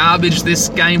screed of garbage this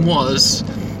game was,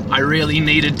 I really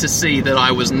needed to see that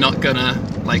I was not gonna,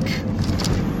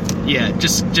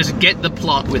 just get the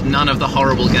plot with none of the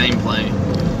horrible gameplay.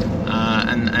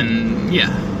 And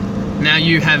yeah. Now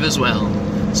you have as well.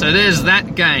 So there's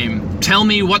that game. Tell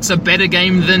me what's a better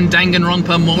game than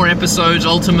Danganronpa More Episodes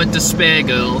Ultimate Despair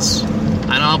Girls,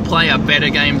 and I'll play a better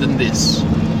game than this.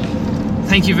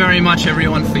 Thank you very much,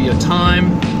 everyone, for your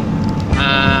time.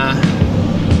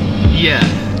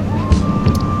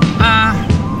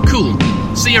 Cool.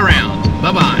 See you around.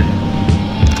 Bye-bye.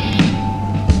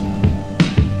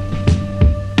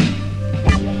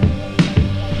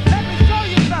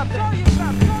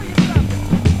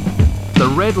 The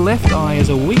red left eye is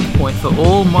a weak point for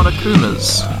all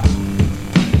Monokumas.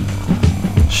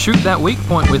 Shoot that weak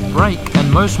point with break,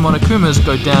 and most Monokumas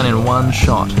go down in one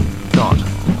shot.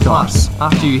 Plus,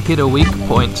 after you hit a weak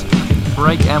point,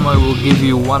 break ammo will give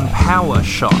you one power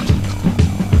shot.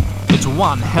 It's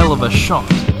one hell of a shot.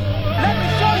 Let me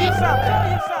show you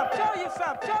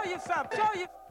something.